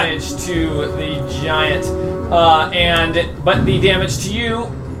 5 damage to the giant. But the damage to you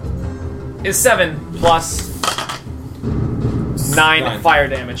is 7 plus 9 fire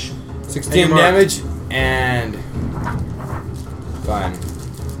damage. 16 Mark. damage and. Fine.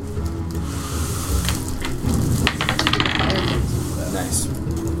 Nice.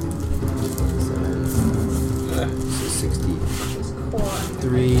 So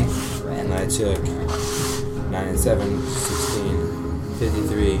 63, and I took 9 and 7, 16,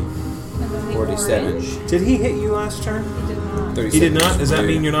 53, And then the 47. orange. Did he hit you last turn? He did not. 37. He did not? Does that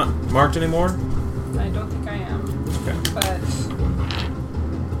mean you're not marked anymore? I don't think I am. Okay. But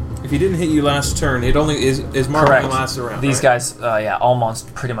If he didn't hit you last turn, it only is marked Correct. in the last round. These right? guys,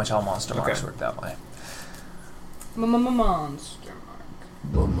 pretty much all monster marks Okay. work that way. monster mark.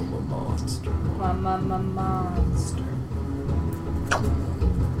 Monster. Monster.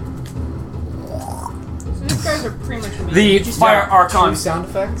 So these guys are pretty much me. The Fire Archon. True sound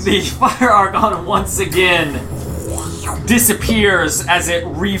effects. The Fire Archon once again disappears as it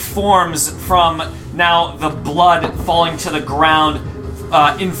reforms from now the blood falling to the ground,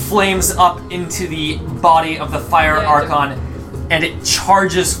 inflames up into the body of the Fire Yeah, Archon, and it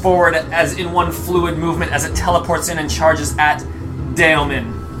charges forward as in one fluid movement as it teleports in and charges at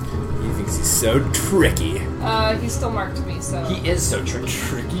Daemon. He thinks he's so tricky. He's still marked to me, so. He is so tricky.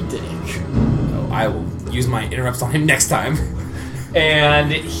 Tricky dick. Oh, I will use my interrupts on him next time.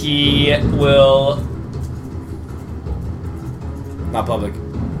 And he will. Not public.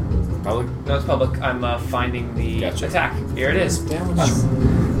 Public? No, it's public. I'm finding the Gotcha. attack. Here it is.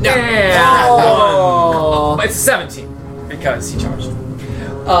 Yeah. Oh. It's 17 because he charged.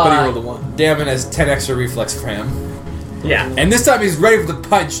 But he rolled a 1. Damon has 10 extra reflex for him. Yeah. And this time he's ready for the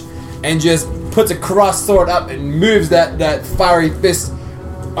punch and just puts a cross sword up and moves that fiery fist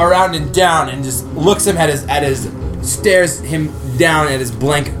around and down and just looks him at his stares him down at his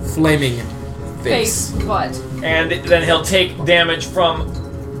blank flaming face. Butt. And then he'll take damage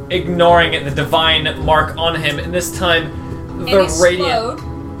from ignoring the divine mark on him. And this time, the And he's radiant. slowed.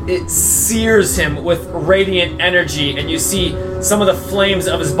 It sears him with radiant energy, and you see some of the flames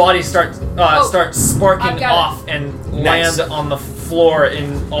of his body start I've sparking got off and Nice. land on the floor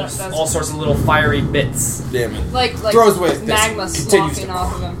in all That's- sorts of little fiery bits. Damon. Like Throws away his fist. magma Continues slopping to-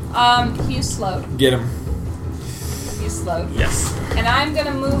 off of him. He's slowed. Get him. He's slowed. Yes. And I'm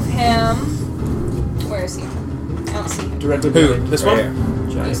gonna move him. Where is he? I don't see him. Directly Who? behind. This Right one?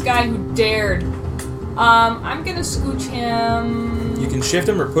 here. This guy who dared. I'm gonna scooch him. You can shift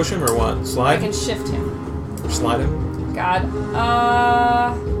him or push him or what? I Slide? can shift him. Or slide him? God.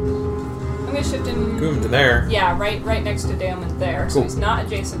 I'm gonna shift him. Move him to there. Yeah, right next to Daemon there. So Cool. he's not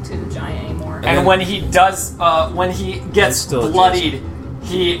adjacent to the giant anymore. And then- when he does, when he gets It's still bloodied,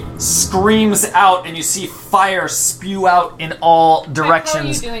 he screams out, and you see fire spew out in all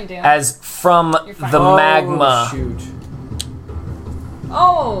directions doing, Dan? as from You're fine. the Oh, magma. Shoot.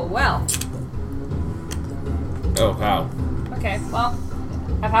 Oh, well. Oh, wow. Okay, well,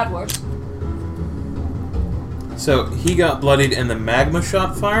 I've had worse. So he got bloodied and the magma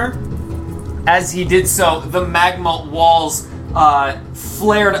shot fire? As he did so, the magma walls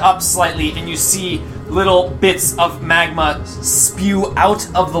flared up slightly, and you see little bits of magma spew out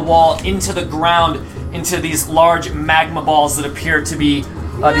of the wall into the ground, into these large magma balls that appear to be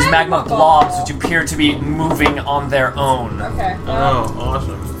these magma Magma blobs, ball. which appear to be moving on their own. Okay. Well, Oh,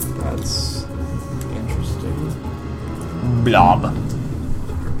 awesome. That's interesting. Blob.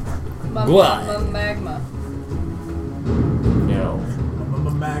 magma. No.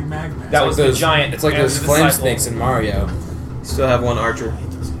 Mag. That was the those giant. It's like and those the flame disciple. snakes in Mario. Still have one archer.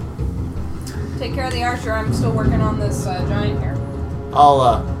 Take care of the archer. I'm still working on this giant here.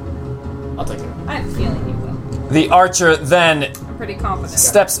 I'll take it. I have a feeling he will. The archer then I'm pretty confident.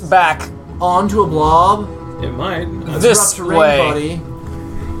 steps back Onto a blob. It might. this Disrupt terrain, way.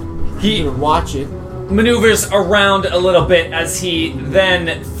 buddy. He Watch it. maneuvers around a little bit as he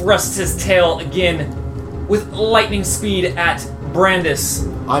then thrusts his tail again with lightning speed at Brandis.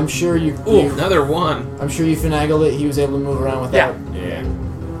 I'm sure you. Ooh, another one. I'm sure you finagled it. He was able to move around without Yeah.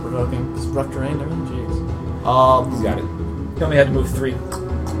 provoking. It's rough terrain. and everything. Jeez. He's got it. He only had to move 3.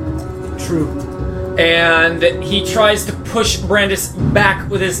 True. And he tries to push Brandis back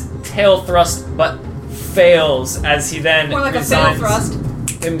with his tail thrust, but fails as he then More like a fail resigns thrust.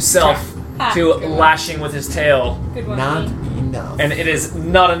 himself Ha, to good one. lashing with his tail. Good one. Not Pete. enough. And it is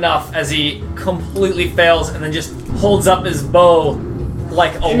not enough as he completely fails and then just holds up his bow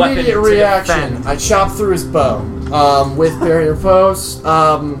like a weapon Immediate to reaction. defend. I chop through his bow with barrier post.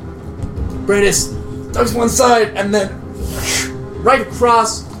 Brandis ducks one side and then right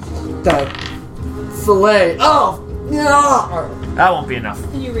across the fillet. Oh, yeah. That won't be enough.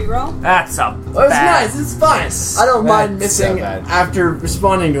 Can you reroll? That's a Oh, it's bad nice. It's fine. miss. I don't mind That's so missing bad. after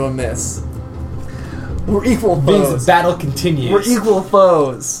responding to a miss. We're equal Means foes. the battle continues. We're equal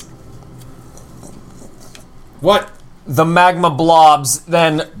foes. What? The magma blobs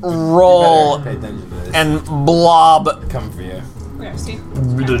then roll Pay attention to this. and blob. Come for you. Okay, Steve.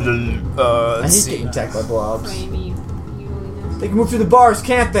 I Let's hate see. getting attacked by blobs. Flamey. They can move through the bars,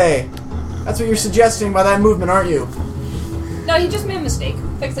 can't they? That's what you're suggesting by that movement, aren't you? No, he just made a mistake.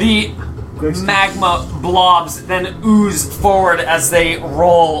 Fix it. The magma blobs then ooze forward as they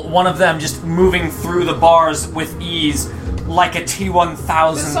roll, one of them just moving through the bars with ease, like a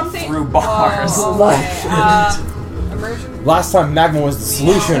T-1000 through bars. Immersion. Last time magma was the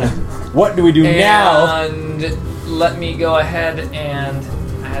solution. What do we do now? And let me go ahead and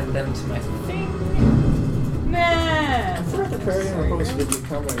add them to my thing. Nah.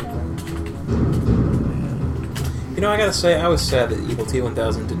 You know, I gotta say, I was sad that Evil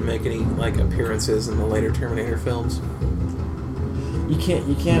T-1000 didn't make any appearances in the later Terminator films. You can't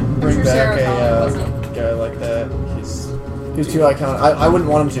bring Sure, back Sarah a wasn't. guy like that. He's too iconic. I wouldn't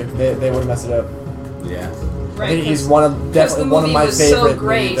want him to. They would mess it up. Yeah. I think he's definitely one of my favorite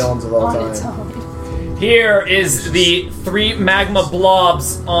movie villains of all time. Here is the 3 magma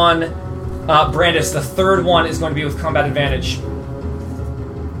blobs on Brandis. The third one is going to be with combat advantage.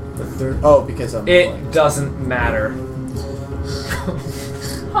 The third. Oh, because I'm. It doesn't matter.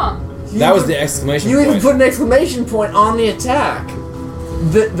 Huh. That was the exclamation You point. even put an exclamation point on the attack.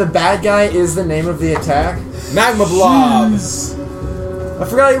 The bad guy is the name of the attack. Magma blobs. I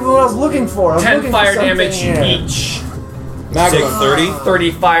forgot even what I was looking for. I was 10 looking fire for something damage here. each. Magma. Take 30.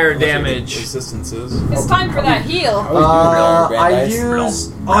 30 fire damage. Resistances. It's time for that heal. I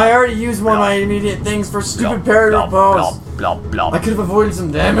already used one of my immediate things for stupid parry repose. I could have avoided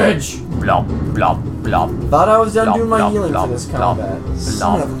some damage. Thought I was done doing my healing for this combat.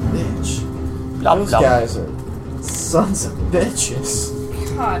 Son of a bitch. Those guys are sons of bitches.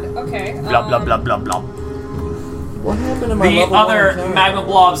 God. Okay. What happened to my The level other 1 attack? magma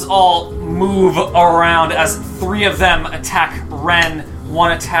blobs all move around as 3 of them attack Ren,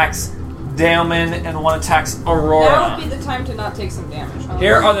 1 attacks Daemon, and 1 attacks Now Aurora. would be the time to not take some damage. Huh?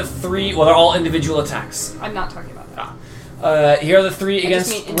 Here are the 3. Well, they're all individual attacks. I'm not talking about that. Here are the 3 I just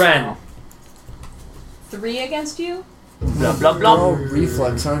against mean in Ren. general. 3 against you? Blah blah They're all blah.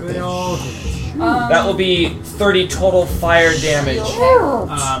 reflex, aren't they? That will be 30 total fire damage.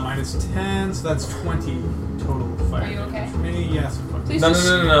 Minus 10, so that's 20 total fire. Are you okay? damage. Me, yes. I'm fine. Please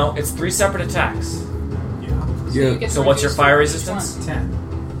No. just- It's 3 separate attacks. Yeah. you get So to what's your reduce fire to each resistance? 10.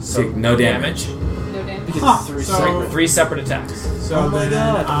 So no damage. one. No damage. Because Huh, it's three so- separate. 3 separate attacks. So Oh my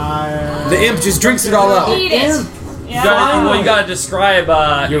then God. The imp just drinks it all out. Eat it! You gotta describe. You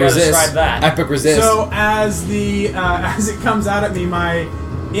gotta resist. describe that. Epic resist. So as as it comes out at me, my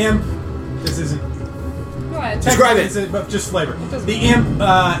imp. This isn't. Go ahead. Describe it. technically, but just flavor. The imp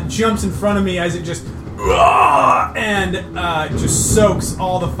jumps in front of me as it just and just soaks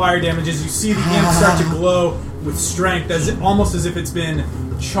all the fire damage. As you see the imp start to glow with strength, almost as if it's been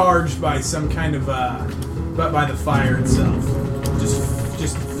charged by some kind of but by the fire itself.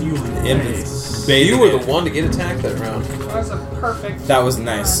 Just fueling. You were the one to get attacked that round. That was a perfect. That was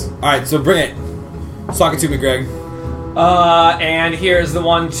nice. Alright, so bring it. Sock it to me, Greg. And here's the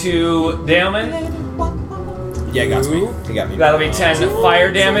one to Daemon. Yeah, got me. You got me. That'll be 10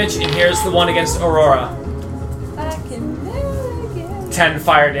 fire damage. And here's the one against Aurora. I can never get. 10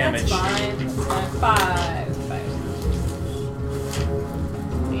 fire That's damage. fine. That's fine. 5.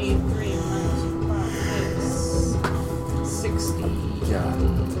 8, 3, minus 5, 60. God.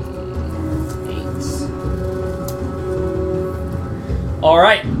 8.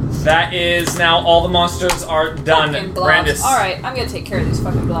 Alright. That is now all the monsters are done. Fucking blobs. Brandis. Alright, I'm gonna take care of these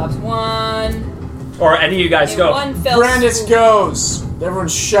fucking blobs. 1. Or any of you guys in go. one fell Brandis swoop. goes. Everyone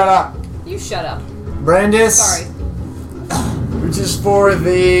shut up. You shut up. Brandis Sorry. reaches for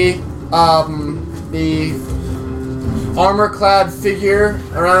the armor-clad figure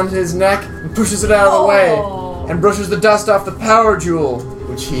around his neck and pushes it out of the way Oh. and brushes the dust off the power jewel,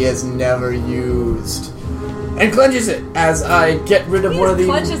 which he has never used, and clenches it as I get rid of He one of the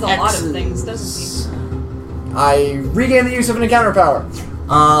clutches a lot of X's. things, doesn't I regain the use of an encounter power.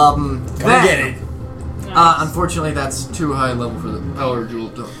 Come That- get it. he? Unfortunately, that's too high level for the power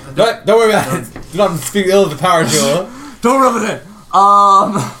jewel. Don't worry about it. Do not speak ill of the power jewel. Don't rub it in.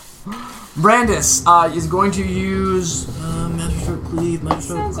 Brandis is going to use Master Stroke Cleave, Master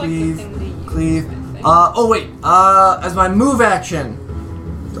Stroke Sounds like the Cleave, thing to use. Cleave. I think. Oh wait. As my move action,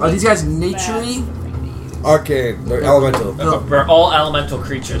 are these guys naturey? Arcane. They're elemental. We're all elemental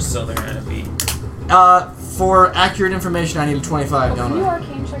creatures, so they're gonna be For accurate information, I need a 25, Can you don't I?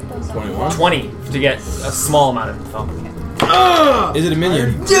 arcane check those out? 21. 20 to get a small amount of info. Is it a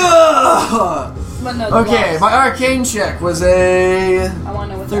minion? But no, the Okay, blobs. my arcane check was a I want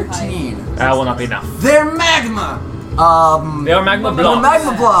to know what their height. 13. That will not be enough. They're magma. They are magma They're They're blobs.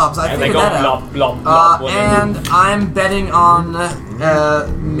 magma blobs. I And they figured go that out. blob, blob, blob. when they And move. I'm betting on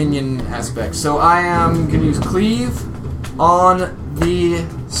minion aspect. So I am gonna use cleave on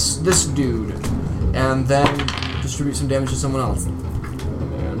this dude, and then distribute some damage to someone else.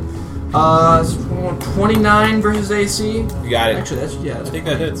 It's 29 versus AC. You got it. Actually, that's I think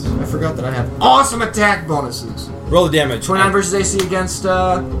that hits. I forgot that I have awesome attack bonuses. Roll the damage. 29 versus AC against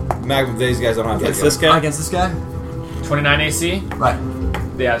Magma. These guys don't have It's that. this guy. against this guy. 29 AC. Right.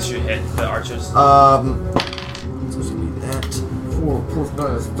 Yeah, that should hit the archers. So it's gonna be that 4 plus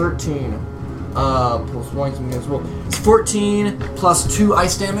 9 is 13. Plus 1 as well. It's 14 plus 2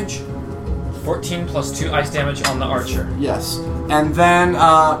 ice damage. 14 plus 2 ice damage on the archer. Yes. And then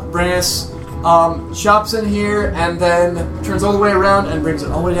Brandis chops in here and then turns all the way around and brings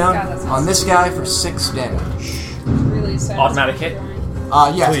it all the way down God, that sounds on this guy for 6 damage. Really sad. Automatic hit.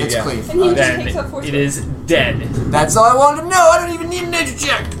 Yes, Clean, it's yeah. clean. And he just Then takes up 4 it is dead. That's all I wanted to know. I don't even need a nature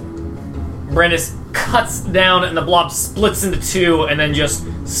check. Brandis cuts down and the blob splits into 2 and then just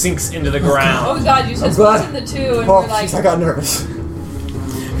sinks into the ground. Oh god, you said I'm glad- split into 2 and Oh, we're like, jeez, I got nervous.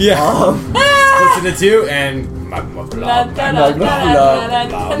 Yeah. Splits into 2 and magma blob.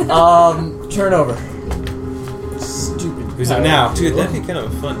 Turnover. Stupid. Who's up now? Dude, that'd be kind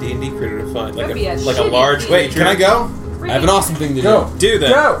of a fun D&D critter to find. Like That'd be a a shitty large. D&D. Wait, can I go? I have an awesome thing to Go. Do that.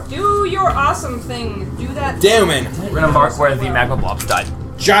 Go. do your awesome thing. Do that. Daemon, We're gonna mark where the magma blobs died.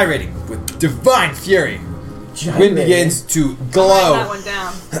 gyrating with divine fury. Wind Gyrating. begins to Write that glow, one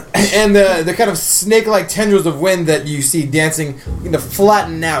down. and the kind of snake-like tendrils of wind that you see dancing begin to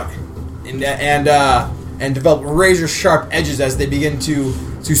flatten out and develop razor-sharp edges as they begin to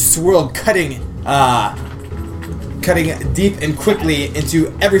swirl, cutting deep and quickly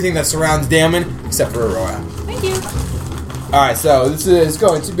into everything that surrounds Daemon, except for Aurora. Thank you. Alright, so this is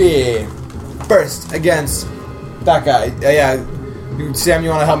going to be first against that guy. Sam, you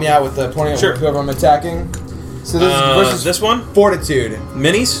want to help me out with the 20 Sure. whoever I'm attacking? So this is versus this one? Fortitude.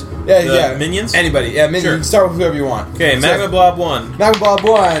 Minis? Yeah, The yeah. minions? Anybody. Yeah, minions. Sure. You can start with whoever you want. Okay, So, Magma Blob 1. Magma Blob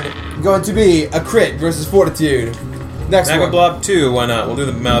 1 going to be a crit versus Fortitude. Next Magma one. Blob 2, why not? We'll do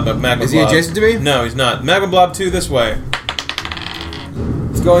the Magma Blob. Is he adjacent to me? No, he's not. Magma Blob 2 this way.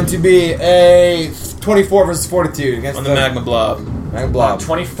 It's going to be a 24 versus Fortitude against On the Magma Blob. Magma Blob.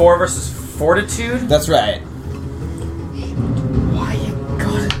 24 versus Fortitude? That's right. Why you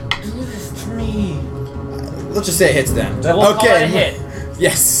gotta do this to me? Let's just say it hits then. We'll call that a hit.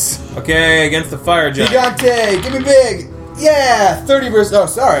 Yes. Okay, against the Fire Giant. Gigante, give me big. Yeah, 30 versus. Oh,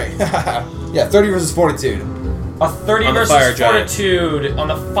 sorry. Yeah, 30 versus Fortitude. A 30 On the versus fire giant. Fortitude on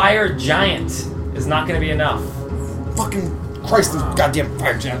the Fire Giant is not going to be enough. Fucking Christ, those goddamn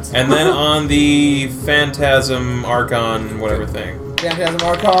fire giants. And then on the Phantasm Archon, whatever thing. Phantasm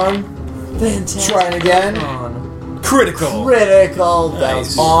Archon. Fantastic. Trying again. Critical. Critical. That Nice.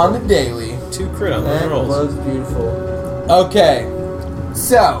 was On the daily. 2 crit on those That rolls. was beautiful. Okay.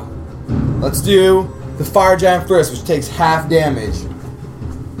 So, let's do the fire giant first, which takes half damage.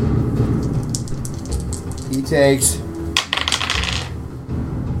 He takes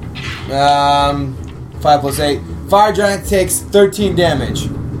 5 plus 8. Fire giant takes 13 damage.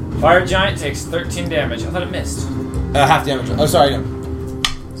 Fire Giant takes 13 damage. I thought it missed. Half damage. Oh, sorry. No.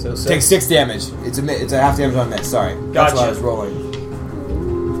 So Takes 6 damage. It's a half damage on miss. Sorry. That's why I was Gotcha. rolling.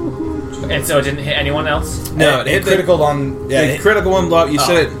 And so it didn't hit anyone else? No, it it hit critical on. the Yeah, critical one blob. You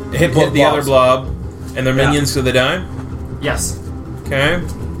said it hit both the other blobs. blob, and their Yeah. minions, so they die. Yes. Okay.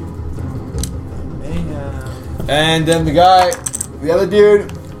 and then the other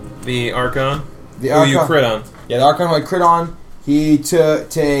dude, The Archon. the Who you Archon. crit on? Yeah, the Archon I crit on. He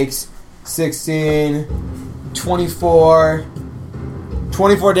takes 16, 24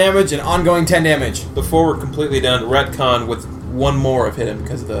 damage and ongoing 10 damage. Before we're completely done, retcon with one more of hit him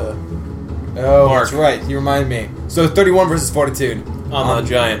because of the Oh, Mark. that's right. You remind me. So 31 versus Fortitude. on the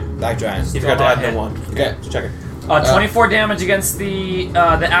giant. That giant. You forgot to not add hit. the one. Okay. Just check it. 24 damage against the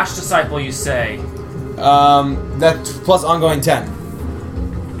Ash Disciple, you say? That's plus ongoing 10.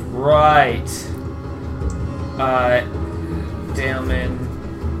 Right. Daemon.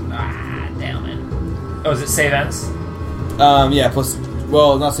 Daemon. Oh, is it save ends? Yeah, plus.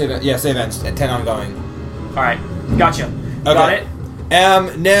 Well, not save. Yeah, save ends. 10 ongoing. Alright. Gotcha. Okay. Got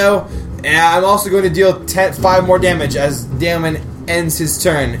it? Now, I'm also going to deal 5 more damage as Daemon ends his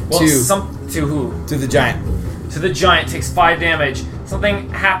turn Well, to to who? the giant. So the giant takes 5 damage. Something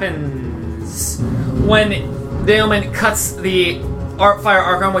happens when Daemon cuts the Fire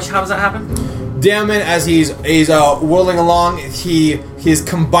Archon, which, how does that happen? Daemon, as he's whirling along, he is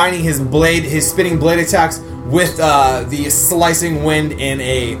combining his spinning blade attacks with the slicing wind in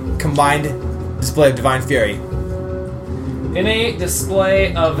a combined display of divine fury. In a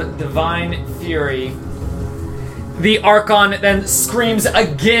display of divine fury, the Archon then screams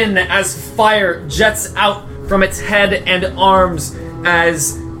again as fire jets out from its head and arms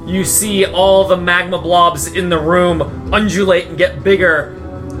as you see all the magma blobs in the room undulate and get bigger.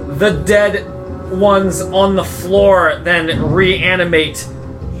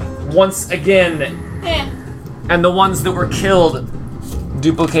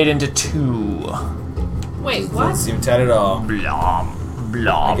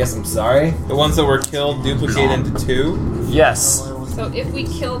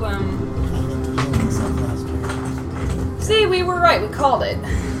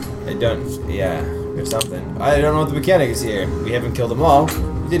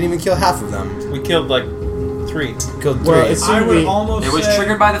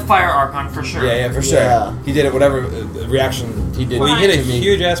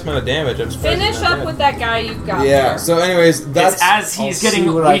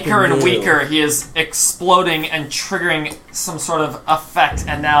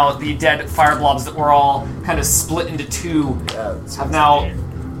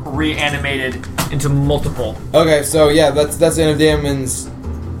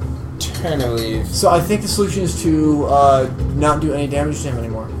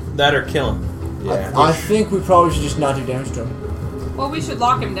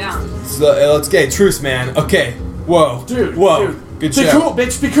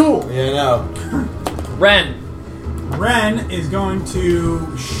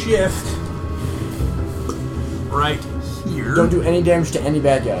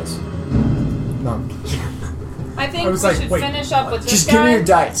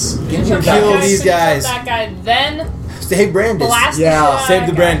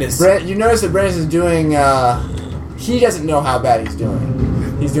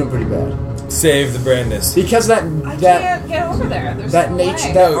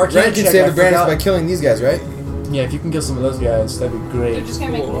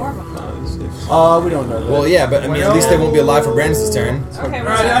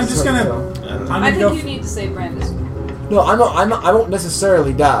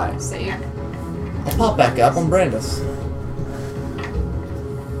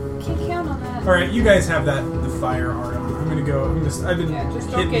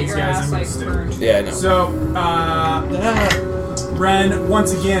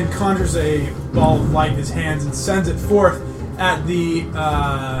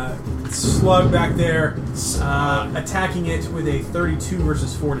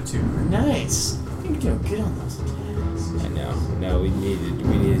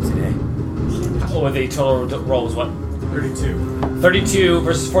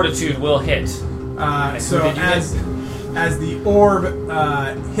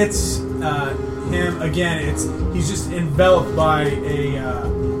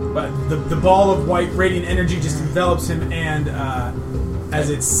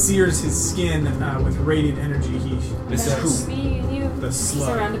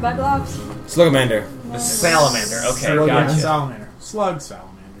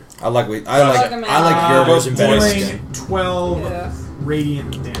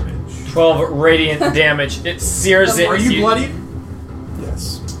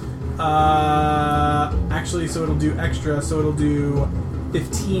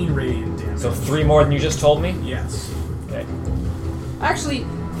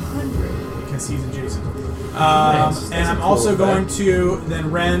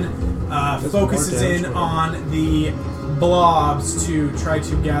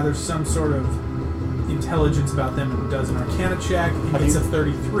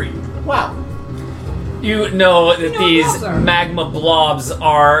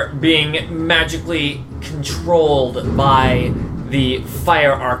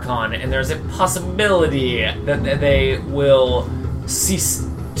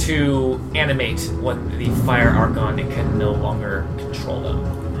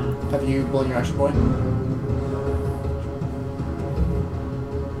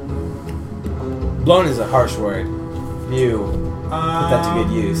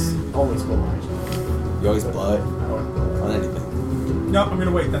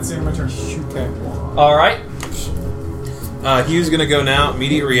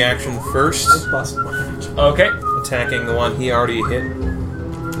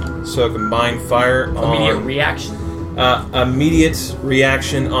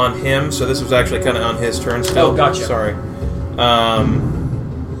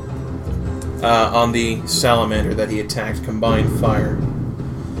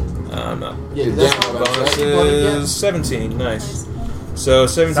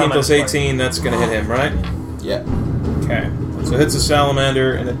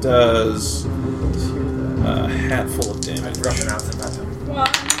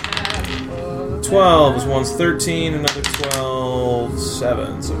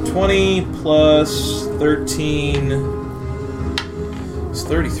 It's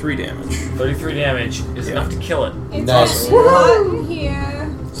 33 damage. 33 damage is enough to kill it. It's Nice. hot in here.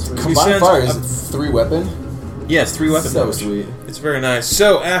 Combined sends fire a- is 3 weapon. Yeah, it's 3 weapon So damage. sweet. It's very nice.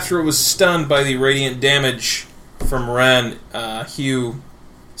 So, after it was stunned by the radiant damage from Ren, Hugh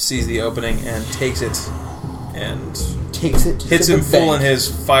sees the opening and takes it and Takes it. hits to him the full bank. in his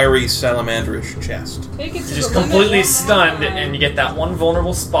fiery salamanderish chest. Take it to You're just the limit. completely stunned, and you get that one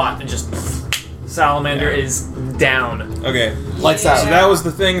vulnerable spot, and just salamander is down. Okay, Lights out. so that was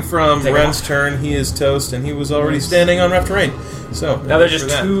the thing from Take him Ren's off. turn. He is toast, and he was already standing on rough terrain. So Now there's for just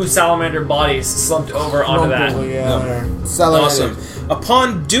that. 2 salamander bodies slumped over onto that. Salamander. Awesome.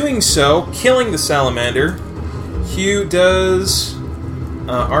 Upon doing so, killing the salamander, Hugh does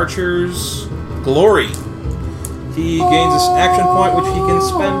Archer's Glory. He gains this action point, which he can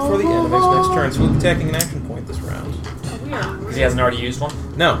spend for the end of his next turn. So he'll be taking an action point this round. Because he hasn't already used one.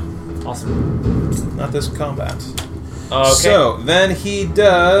 No, Awesome. not this combat. Okay. So then he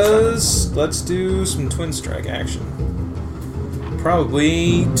does. Let's do some twin strike action.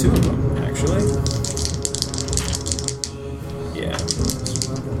 Probably 2 of them, actually. Yeah.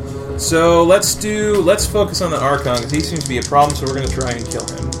 So let's focus on the Archon because he seems to be a problem. So we're going to try and kill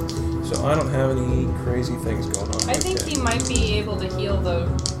him. So I don't have any crazy things going on. I think Okay. he might be able to heal though,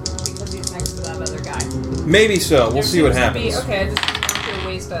 because he's next to that other guy. Maybe so. We'll There see what seems to be- happens. okay, I just don't want to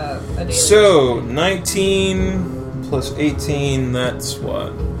waste a daily. So 19 plus 18. That's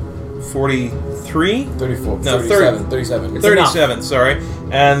what? 43. 34. No, 37. 37. 37, sorry.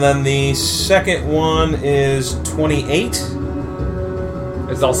 And then the second one is 28.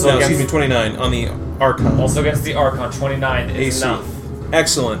 It's also No, against, excuse me, 29 on the Archon. also against the Archon. 29 is AC. enough.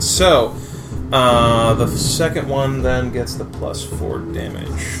 Excellent. So, the second one then gets the +4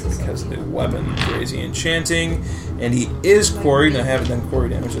 damage because of the weapon, crazy enchanting, and he is quarried. And I haven't done quarry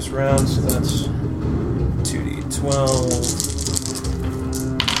damage this round, so that's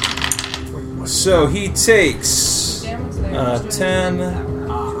 2d12. So he takes 10,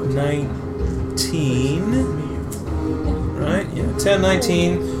 19. Right? Yeah, 10,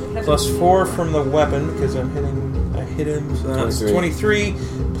 19 plus 4 from the weapon because I hit him. So that's 23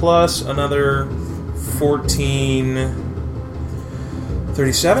 plus another 14.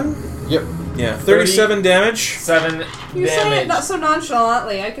 37? Yep. Yeah, 37 damage. 7 You say it damage. not so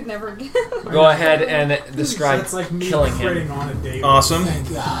nonchalantly. I could never. Go ahead and describe That's like me killing him. critting on a date. Awesome.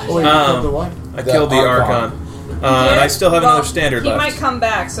 Oh, wait, you Um, killed the one? I The killed the Archon. Archon. And I still have another standard he left. might come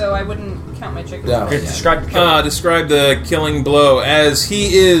back, so I wouldn't count my chickens. Yeah. Okay, describe killing. Describe the killing blow as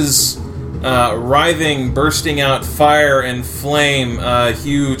he is writhing, bursting out fire and flame.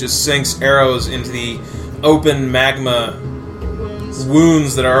 Hugh just sinks arrows into the open magma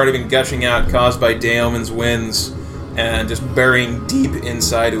wounds that have already been gushing out, caused by Daemon's winds, and just burying deep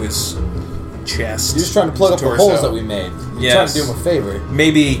inside of his chest. You're just trying to plug up the torso. holes that we made. You're Yes. trying to do him a favor.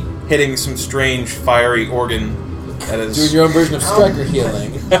 Maybe hitting some strange fiery organ that is. Doing your own version of striker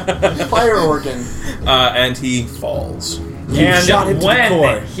healing. Fire organ. And he falls. And shot him to the when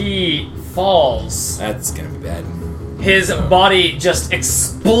core. he falls, That's gonna be bad. his body just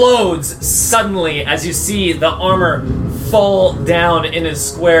explodes suddenly as you see the armor fall down in his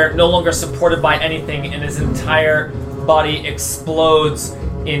square, no longer supported by anything, and his entire body explodes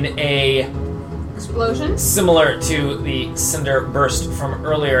in a Explosion. similar to the cinder burst from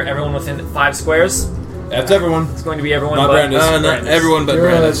earlier. Everyone within 5 squares. That's everyone. It's going to be everyone Not but Brandis. Not Brandis. everyone but You're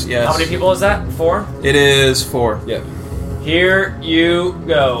Brandis, yes. How many people is that? 4? It is 4. Yep. Here you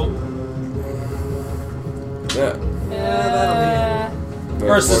go. Yeah.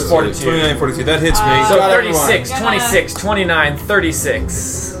 Versus 42. 29, 42. That hits me. So Got 36, everyone. 26, 29,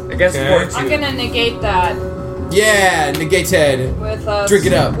 36. Against Okay. 42. I'm gonna negate that Yeah, negated. with Drink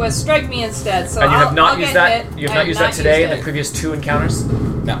it up. With strike me instead. So And you I'll- have not I'll used get that. hit. You have I not used that today in used the it. previous 2 encounters.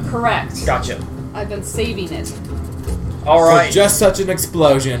 Correct. Gotcha. I've been saving it All For right. just such an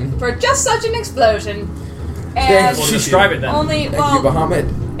explosion. for just such an explosion. Thank And We'll you. describe it then. only Thank well, you, Bahamut.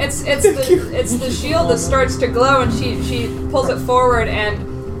 it's the shield that starts to glow, and she pulls it forward,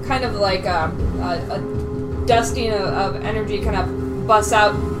 and kind of like a dusting of energy kind of busts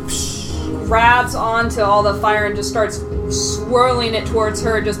out, grabs onto all the fire, and just starts swirling it towards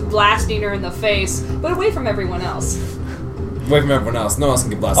her, just blasting her in the face, but away from everyone else. Away from everyone else. No one else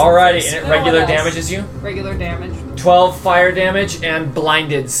can get blasted. Alrighty, and it No regular one else. damages you. Regular damage. 12 fire damage and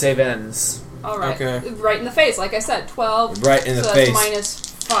blinded save ends. All right, Okay. right in the face. Like I said, 12. Right in the so face. That's minus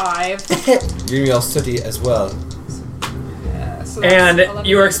 5. You're gonna be all sooty as well. So that's And 11,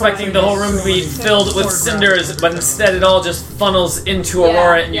 you were expecting the whole room to be filled with cinders, but instead it all just funnels into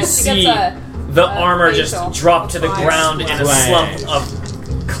Aurora, and you she see gets a the armor just facial drop to the fire ground in a splash.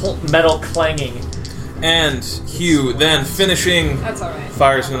 slump of metal clanging. And Hugh then finishing That's alright.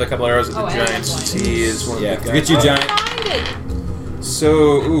 fires another couple arrows at the Oh, and giants. that's one. He is one of Yeah, the forget guys. you, giant. Blinded.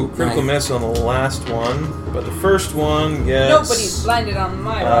 So, critical Nice. miss on the last one, but the first one gets Nobody's blinded on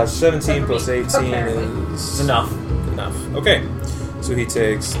my one. 17 plus Except for 18 me, apparently. is It's enough. enough. Okay, so he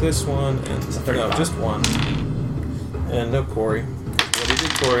takes this one and no, 35. just one, and no Corey. What he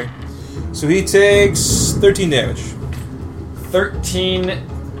did, Corey? So he takes 13 damage. 13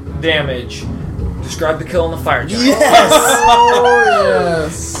 damage. Describe the kill on the fire giant. Oh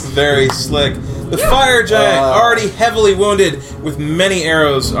yes. Very slick. The fire giant, already heavily wounded with many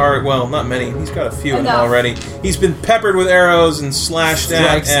arrows, well, not many, he's got a few in him Enough. already. He's been peppered with arrows and slashed at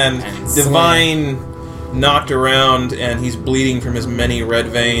Strikes and and divine knocked around, and he's bleeding from his many red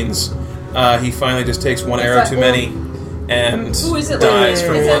veins. He finally just takes one arrow that too who- many and Who is it dies like?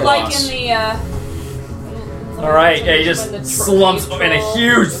 from Is blood it like loss. in the, Alright, yeah, he just when the slumps trees in a fall,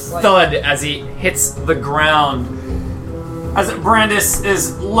 huge just like- thud as he hits the ground. As Brandis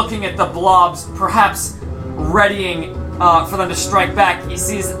is looking at the blobs, perhaps readying for them to strike back, he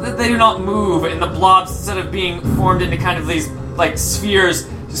sees that they do not move, and the blobs, instead of being formed into kind of these like spheres,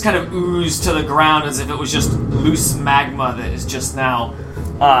 just kind of ooze to the ground as if it was just loose magma that is just now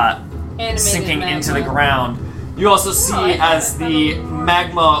Animated sinking magma. into the ground. You also see I as the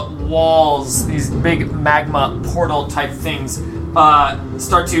magma walls, these big magma portal type things,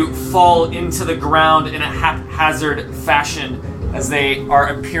 start to fall into the ground in a haphazard fashion as they are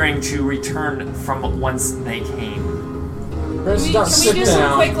appearing to return from whence they came. Chris, Can don't we sit do some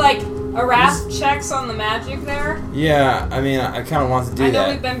down. quick, like, Arath checks on the magic there? Yeah, I mean, I kind of want to do I know that.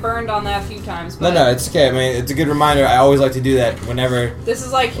 we've been burned on that a few times, No, but no, it's okay. I mean, it's a good reminder. I always like to do that whenever this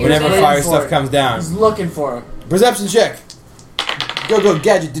is like, here's whenever it. fire for stuff it. comes down. He's looking for him. Perception check. Go,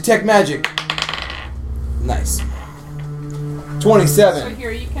 gadget, detect magic. Nice. So 27.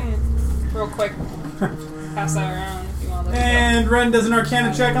 here, you can, real quick, pass that around if you want to. And Ren does an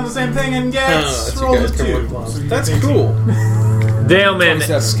Arcana check on the same thing and gets that's rolled you a guys 2. covered blobs. So you That's get 18. cool. Daemon,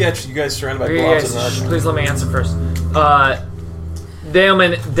 Sketch, you guys surrounded by you blobs guys, and arch. please let me answer first.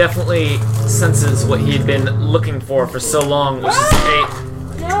 Daemon definitely senses what he'd been looking for so long, which is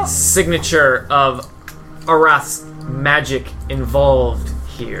a No. signature of Arath's magic involved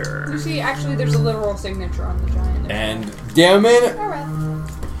You here. see, actually, there's a literal signature on the giant. And Daemon, Alright.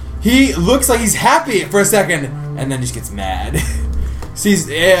 he looks like he's happy for a second, and then just gets mad. Sees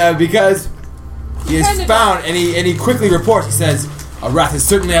because he has Kinda found, and he quickly reports. He says, "Arath is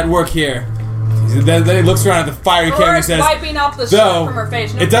certainly at work here." Then he looks around at the fiery character and Aurora's says, wiping off the sweat "Though from her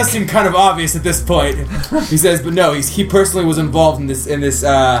face. No it does kidding. seem kind of obvious at this point." He says, "But no, he personally was involved in this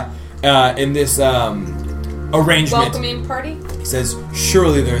arrangement." Welcoming party? He says,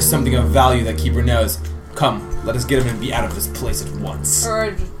 "Surely there is something of value that Keeper knows. Come, let us get him and be out of this place at once."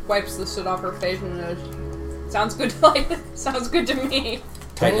 Aurora just wipes the shit off her face and goes, sounds good sounds good to me.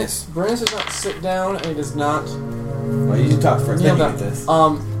 Tightness. Brandis does not sit down and he does not Well, you talk first. kneel Then you down. get this.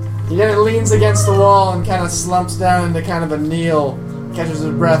 He then leans against the wall and kind of slumps down into kind of a kneel, catches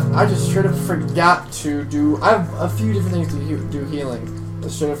his breath. I just straight up forgot to do. I have a few different things to do healing. I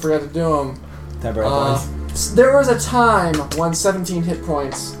straight up forgot to do them. Temporary points. There was a time when 17 hit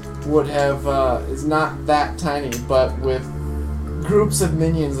points would have is not that tiny, but with groups of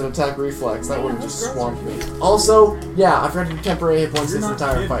minions that attack reflex, that would have just swamped me. Also, yeah, I forgot to do temporary hit points this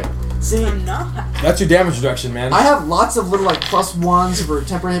entire fight. See, I'm not. That's your damage reduction, man. I have lots of little like +1s for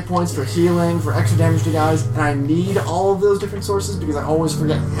temporary hit points, for healing, for extra damage to guys, and I need all of those different sources because I always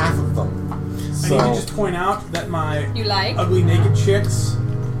forget half of them. I need to just point out that my You like? ugly naked chicks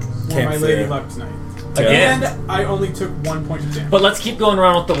were Can't my see lady it. luck tonight. Again. And I only took 1 point of damage. But let's keep going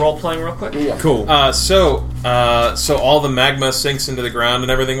around with the role playing real quick. Yeah. Cool. So all the magma sinks into the ground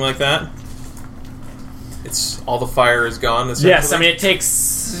and everything like that. It's all the fire is gone. Yes, I mean it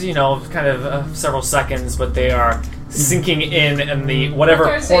takes kind of several seconds, but they are sinking in, and the whatever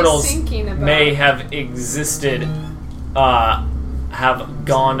What are they portals sinking about? may have existed have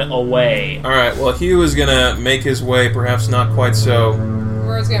gone away. All right. Well, Hugh is gonna make his way, perhaps not quite so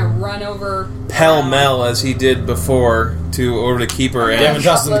Aurora's gonna run over. pell-mell as he did before over to Keeper and Damage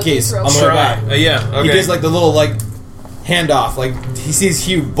tosses him the keys. I'm the right guy. yeah. Okay. He gives like the little handoff. Like he sees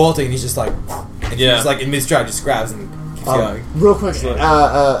Hugh bolting, and he's just like, and Yeah. he's like in mid-stride, just grabs and keeps going. Real quick,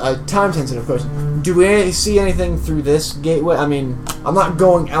 a time-sensitive question. Do we see anything through this gateway? I mean, I'm not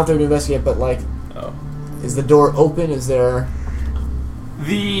going out there to investigate, but like, Oh. is the door open? Is there...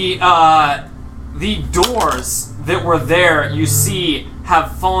 The doors that were there, you see,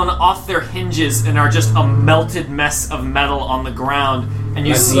 have fallen off their hinges and are just a melted mess of metal on the ground. And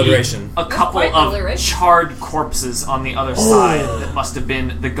you Nice see alliteration. a couple quite of alliteration. charred corpses on the other side that must have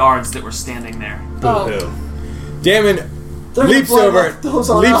been the guards that were standing there. Oh, Damon They're leaps gonna over blame those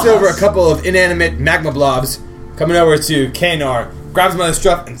on leaps us. over a couple of inanimate magma blobs, coming over to Kanar, grabs him by the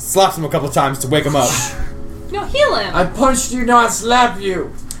strap and slaps him a couple times to wake him up. no, heal him. I punched you, not slap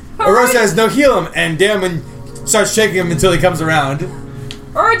you. Aurora says, "No, heal him," and Damon starts shaking him until he comes around.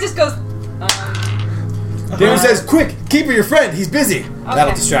 Or it just goes. Damon says, "Quick, Keeper, your friend. He's busy."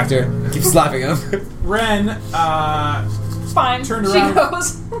 That'll distract her. Keep slapping him. Ren, Fine. Turned she around.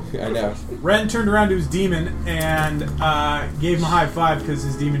 goes. I know. Ren turned around to his demon and gave him a high five because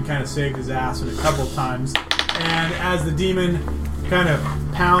his demon kind of saved his ass a couple times. And as the demon kind of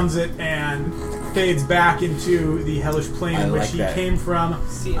pounds it and fades back into the hellish plane I in which like he that. came from,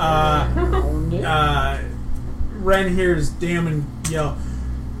 Ren hears Damon yell,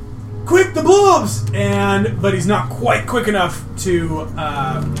 "Quick, the blobs!" But he's not quite quick enough to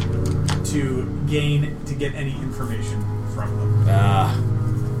get any information from them.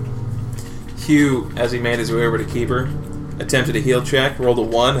 Hugh, as he made his way over to Keeper, attempted a heal check, rolled a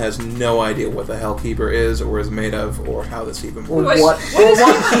 1, has no idea what the hell Keeper is or is made of or how this even Or works. What is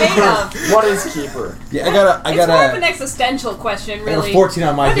Keeper made of? What is Keeper? Yeah, I It's more of an got existential question, a really. 14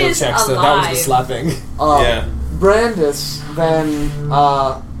 on my What heal is check, so that was the slapping. Yeah. Brandis then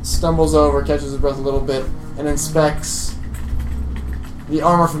stumbles over, catches his breath a little bit, and inspects the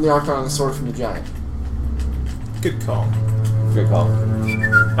armor from the Archon and the sword from the Giant. Good call. Good call.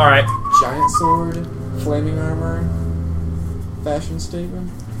 All right. Giant sword, flaming armor, fashion statement.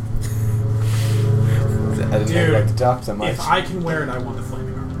 I didn't Dude, like the top so much. If I can wear it, I want the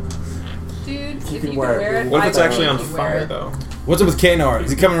flaming armor. Dude, if you can can wear wear it. it. What if it's I actually on would wear fire, it. though? What's up with Kanar? Is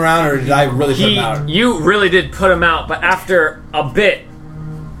he coming around, or did I really put him out? You really did put him out, but after a bit,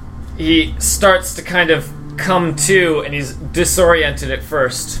 he starts to kind of come to, and he's disoriented at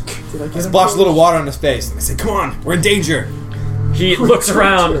first. Did I get He him splashed a close? little water on his face. I said, "Come on, we're in danger." He looks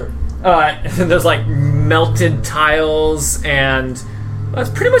around, and there's like melted tiles, and that's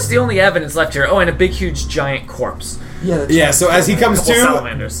pretty much the only evidence left here. Oh, and a big, huge, giant corpse. Yeah, that's Yeah, right. so as he comes Couple to,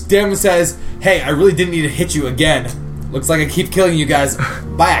 salamanders. Damon says, "Hey, I really didn't need to hit you again. Looks like I keep killing you guys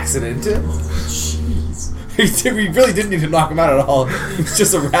by accident." Jeez. We really didn't need to knock him out at all. It's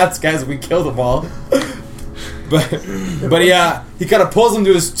just a rats, guys. We killed them all. But yeah, he kind of pulls him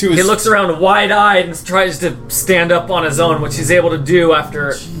to his. He looks around wide-eyed and tries to stand up on his own, which he's able to do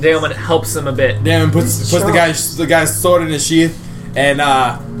after Daemon helps him a bit. Damon puts the guy's sword in his sheath and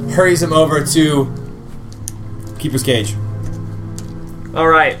hurries him over to Keeper's cage. All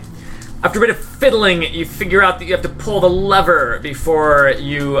right. After a bit of fiddling, you figure out that you have to pull the lever before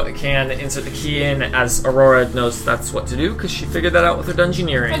you can insert the key in, as Aurora knows that's what to do, because she figured that out with her I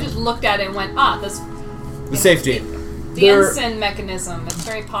dungeoneering. just looked at it and went, this... The safety. The There- ensign mechanism. It's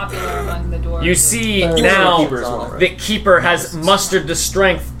very popular among the dwarves. You see Keeper's now Keeper as well, right? that Keeper has mustered the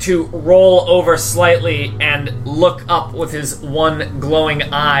strength to roll over slightly and look up with his one glowing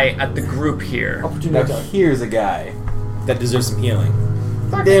eye at the group here. Now Opportunity. here's a guy that deserves some healing.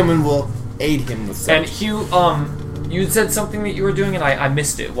 Damon will aid him with And such. Hugh, you said something that you were doing and I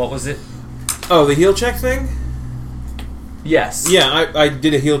missed it. What was it? Oh, the heal check thing? Yes. Yeah, I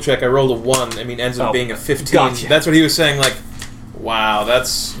did a heal check. I rolled a 1. I mean, ends up Oh, being a 15. gotcha. That's what he was saying, like, wow,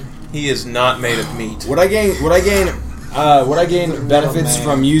 he is not made of meat. Would I gain benefits man.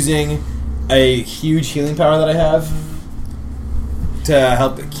 from using a huge healing power that I have to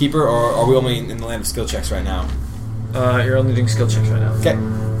help the Keeper, or are we only in the land of skill checks right now? You're only doing skill checks right now. Okay.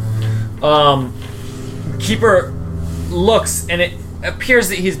 Keeper looks, and it appears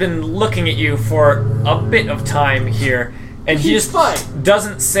that he's been looking at you for a bit of time here, and he He's just fine.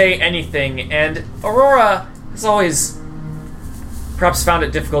 doesn't say anything. And Aurora has always perhaps found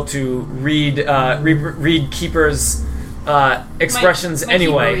it difficult to read Keeper's expressions My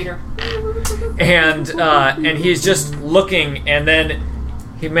anyway. Keeper reader. And he's just looking, and then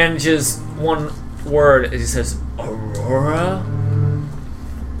he manages one word as he says, "Aurora."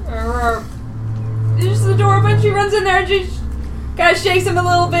 There's the door, but she runs in there and she kind of shakes him a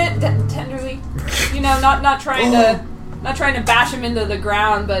little bit tenderly. You know, not trying to bash him into the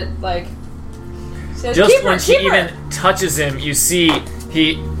ground, but like says, Just "Keeper, when she keeper." even touches him, you see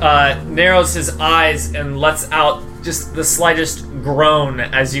he narrows his eyes and lets out just the slightest groan,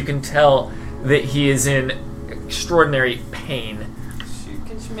 as you can tell that he is in extraordinary pain.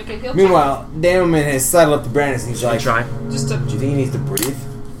 Can she make a heal check? Meanwhile, Damon has sidled up to Brandis and he's like, Try. Just to "Do you think he needs to breathe?"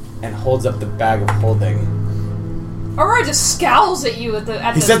 And holds up the bag of holding. Aurora just scowls at you at the.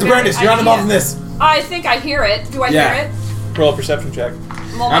 He said to Brandis, "You're not involved in this." I think I hear it. Do I Yeah. hear it? Roll a perception check.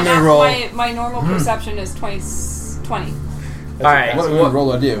 Well, I'm gonna roll. My normal perception is 20. All right. What So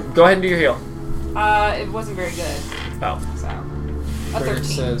roll do I do? go ahead and do your heal. It wasn't very good. Oh. So, a Brandon 13.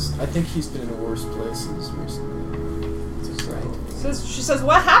 says, I think he's been in worse places recently. She says,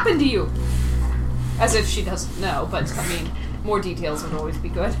 what happened to you? As if she doesn't know, but I mean, more details would always be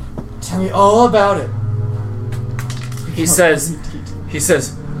good. Tell me all about it. He says,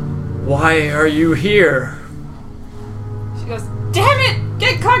 "Why are you here?" She goes, damn it!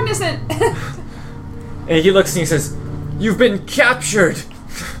 Get cognizant! And he looks and he says, "You've been captured."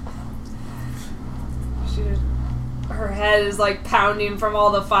 Her head is like pounding from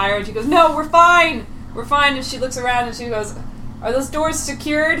all the fire, and she goes, no, we're fine! We're fine. And she looks around and she goes, are those doors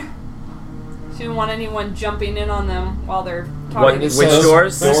secured? She didn't want anyone jumping in on them while they're What? talking. Which says-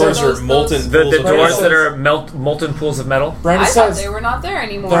 doors? Doors Those- are molten. The pools of doors metal. that are molten pools of metal. Brandon I thought says they were not there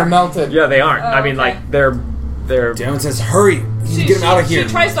anymore. they're melted. Yeah, they aren't. Oh, I mean, okay. like they're. Damon says, hurry! You need to get him out of here. She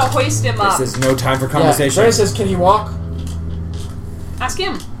tries to hoist him up. This is no time for Yeah, conversation. Brandon says, can he walk? Ask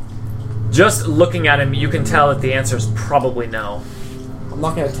him. Just looking at him, you can tell that the answer is probably no. I'm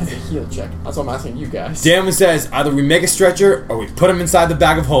not going to attempt a heal check. That's what I'm asking you guys. Damon says, either we make a stretcher or we put him inside the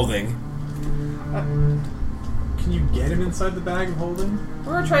bag of holding. Can you get him inside the bag of holding?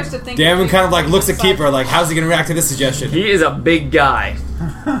 Aurora tries to think. Damon if kind of like he- looks at Keeper like, how's he gonna react to this suggestion? He is a big guy.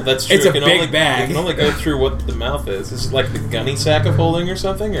 That's true. It's a You can big only, bag. You can only go through what the mouth is. Is it like the gunny sack of holding or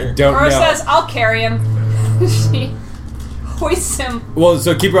something? Or Don't Aurora know. says, I'll carry him. She hoists him. Well,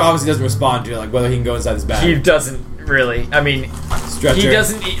 so Keeper obviously doesn't respond to like whether he can go inside this bag. He doesn't really. I mean, Stretcher. he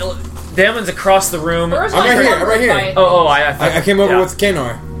doesn't. Damon's across the room. Aurora's I'm like right here, I'm right horrified here. by it. Oh, I came over yeah. with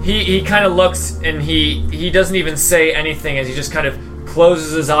Kanor. He kind of looks and he doesn't even say anything as he just kind of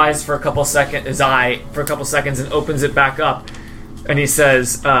closes his eyes for a couple seconds, and opens it back up, and he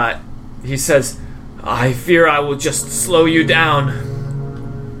says, "I fear I will just slow you down."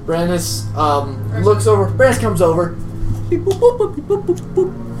 Brandis looks over. Brandis comes over. Beep, boop, boop, boop, boop, boop,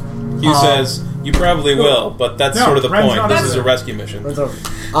 boop. Hugh says, you probably will, but that's No, sort of the Ren's point. not This over is a there. rescue mission. Runs over.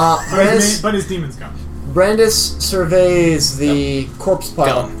 But his demon's gone. Brandis surveys the corpse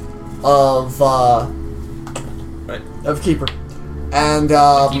pile of Right. of Keeper, and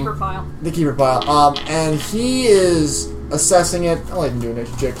Keeper pile. the Keeper pile. And he is assessing it. I'll let him do an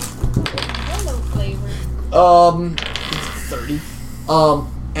nature check. Hello, flavor. 30.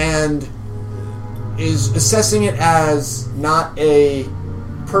 And is assessing it as not a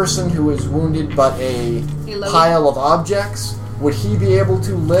person who is wounded, but a pile of objects. Would he be able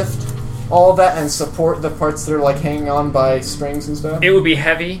to lift all that and support the parts that are like hanging on by strings and stuff? It would be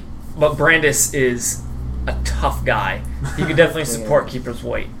heavy, but Brandis is a tough guy. He could definitely support Keeper's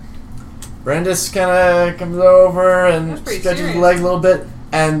weight. Brandis kind of comes over and That's pretty stretches serious. the leg a little bit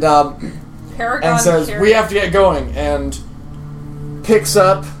and Paragon says, carry. "We have to get going," and picks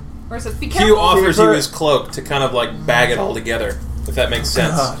up. Or says, be Hugh careful. offers you Keeper. his cloak to kind of like bag it all together, if that makes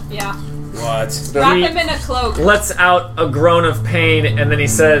sense. Yeah. What? Wrap He- him in a cloak. Lets out a groan of pain, and then he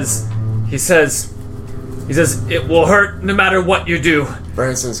says, "It will hurt no matter what you do."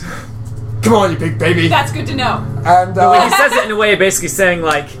 Brandis says, "Come on, you big baby!" That's good to know. And He says it in a way basically saying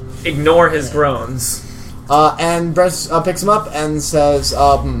like, ignore his groans. and Brandis picks him up and says,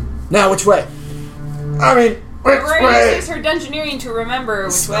 "Now which way?" I mean, which Aurora way? uses her dungeoneering to to which way.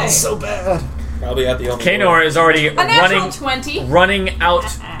 Smells so bad. Probably at the only Kanor is already A natural running 20. out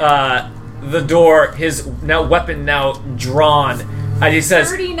the door, his weapon now drawn, as he says,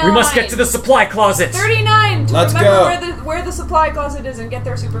 39. "We must get to the supply closet." 39 to Let's remember go. where the supply closet is and get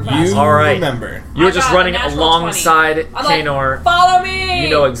there super fast. You All right. remember. You're I just got a running natural alongside 20. I'm like, Kanor. follow me! You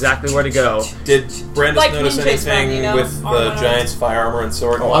know exactly where to go. Did Brandis Like notice ninjas anything run, you know, with the armor. giant's fire armor and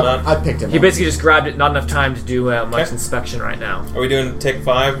sword and Oh, whatnot? I picked him He up. basically just grabbed it. Not enough time to do much Okay. inspection right now. Are we doing take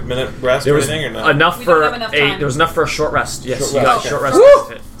 5-minute rest There or was anything or not? enough We for don't have enough time. there was enough for a short rest. Yes, Short you got rest. a short rest. Woo!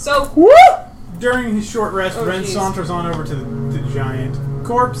 benefit. So, During his short rest, Oh, Ren jeez. saunters on over to the giant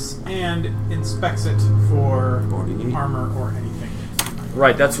corpse and inspects it for armor or anything.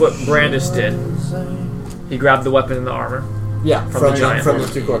 Right, that's what Brandis did. He grabbed the weapon and the armor. Yeah, From from the giant. from the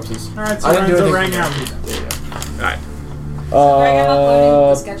two corpses. Alright, so I didn't do Ren's anything. rang out. All right. Greg, I'm uploading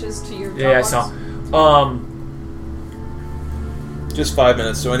the sketches to your Yeah, I Dropbox. saw. Just 5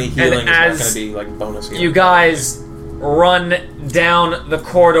 minutes, so any healing is not as going to be like bonus healing. You guys run down the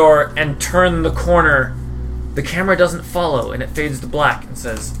corridor and turn the corner. The camera doesn't follow, and it fades to black and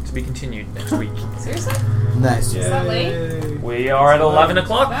says, "To be continued next week." Seriously? Nice. Is that late? We are at 11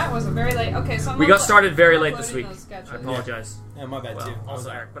 o'clock. That was very late. Okay, so I'm We got uplo- started very I'm late this uploading week. those sketches. I apologize. Yeah, my bad Well, too. also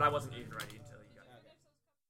Eric, but I wasn't even ready.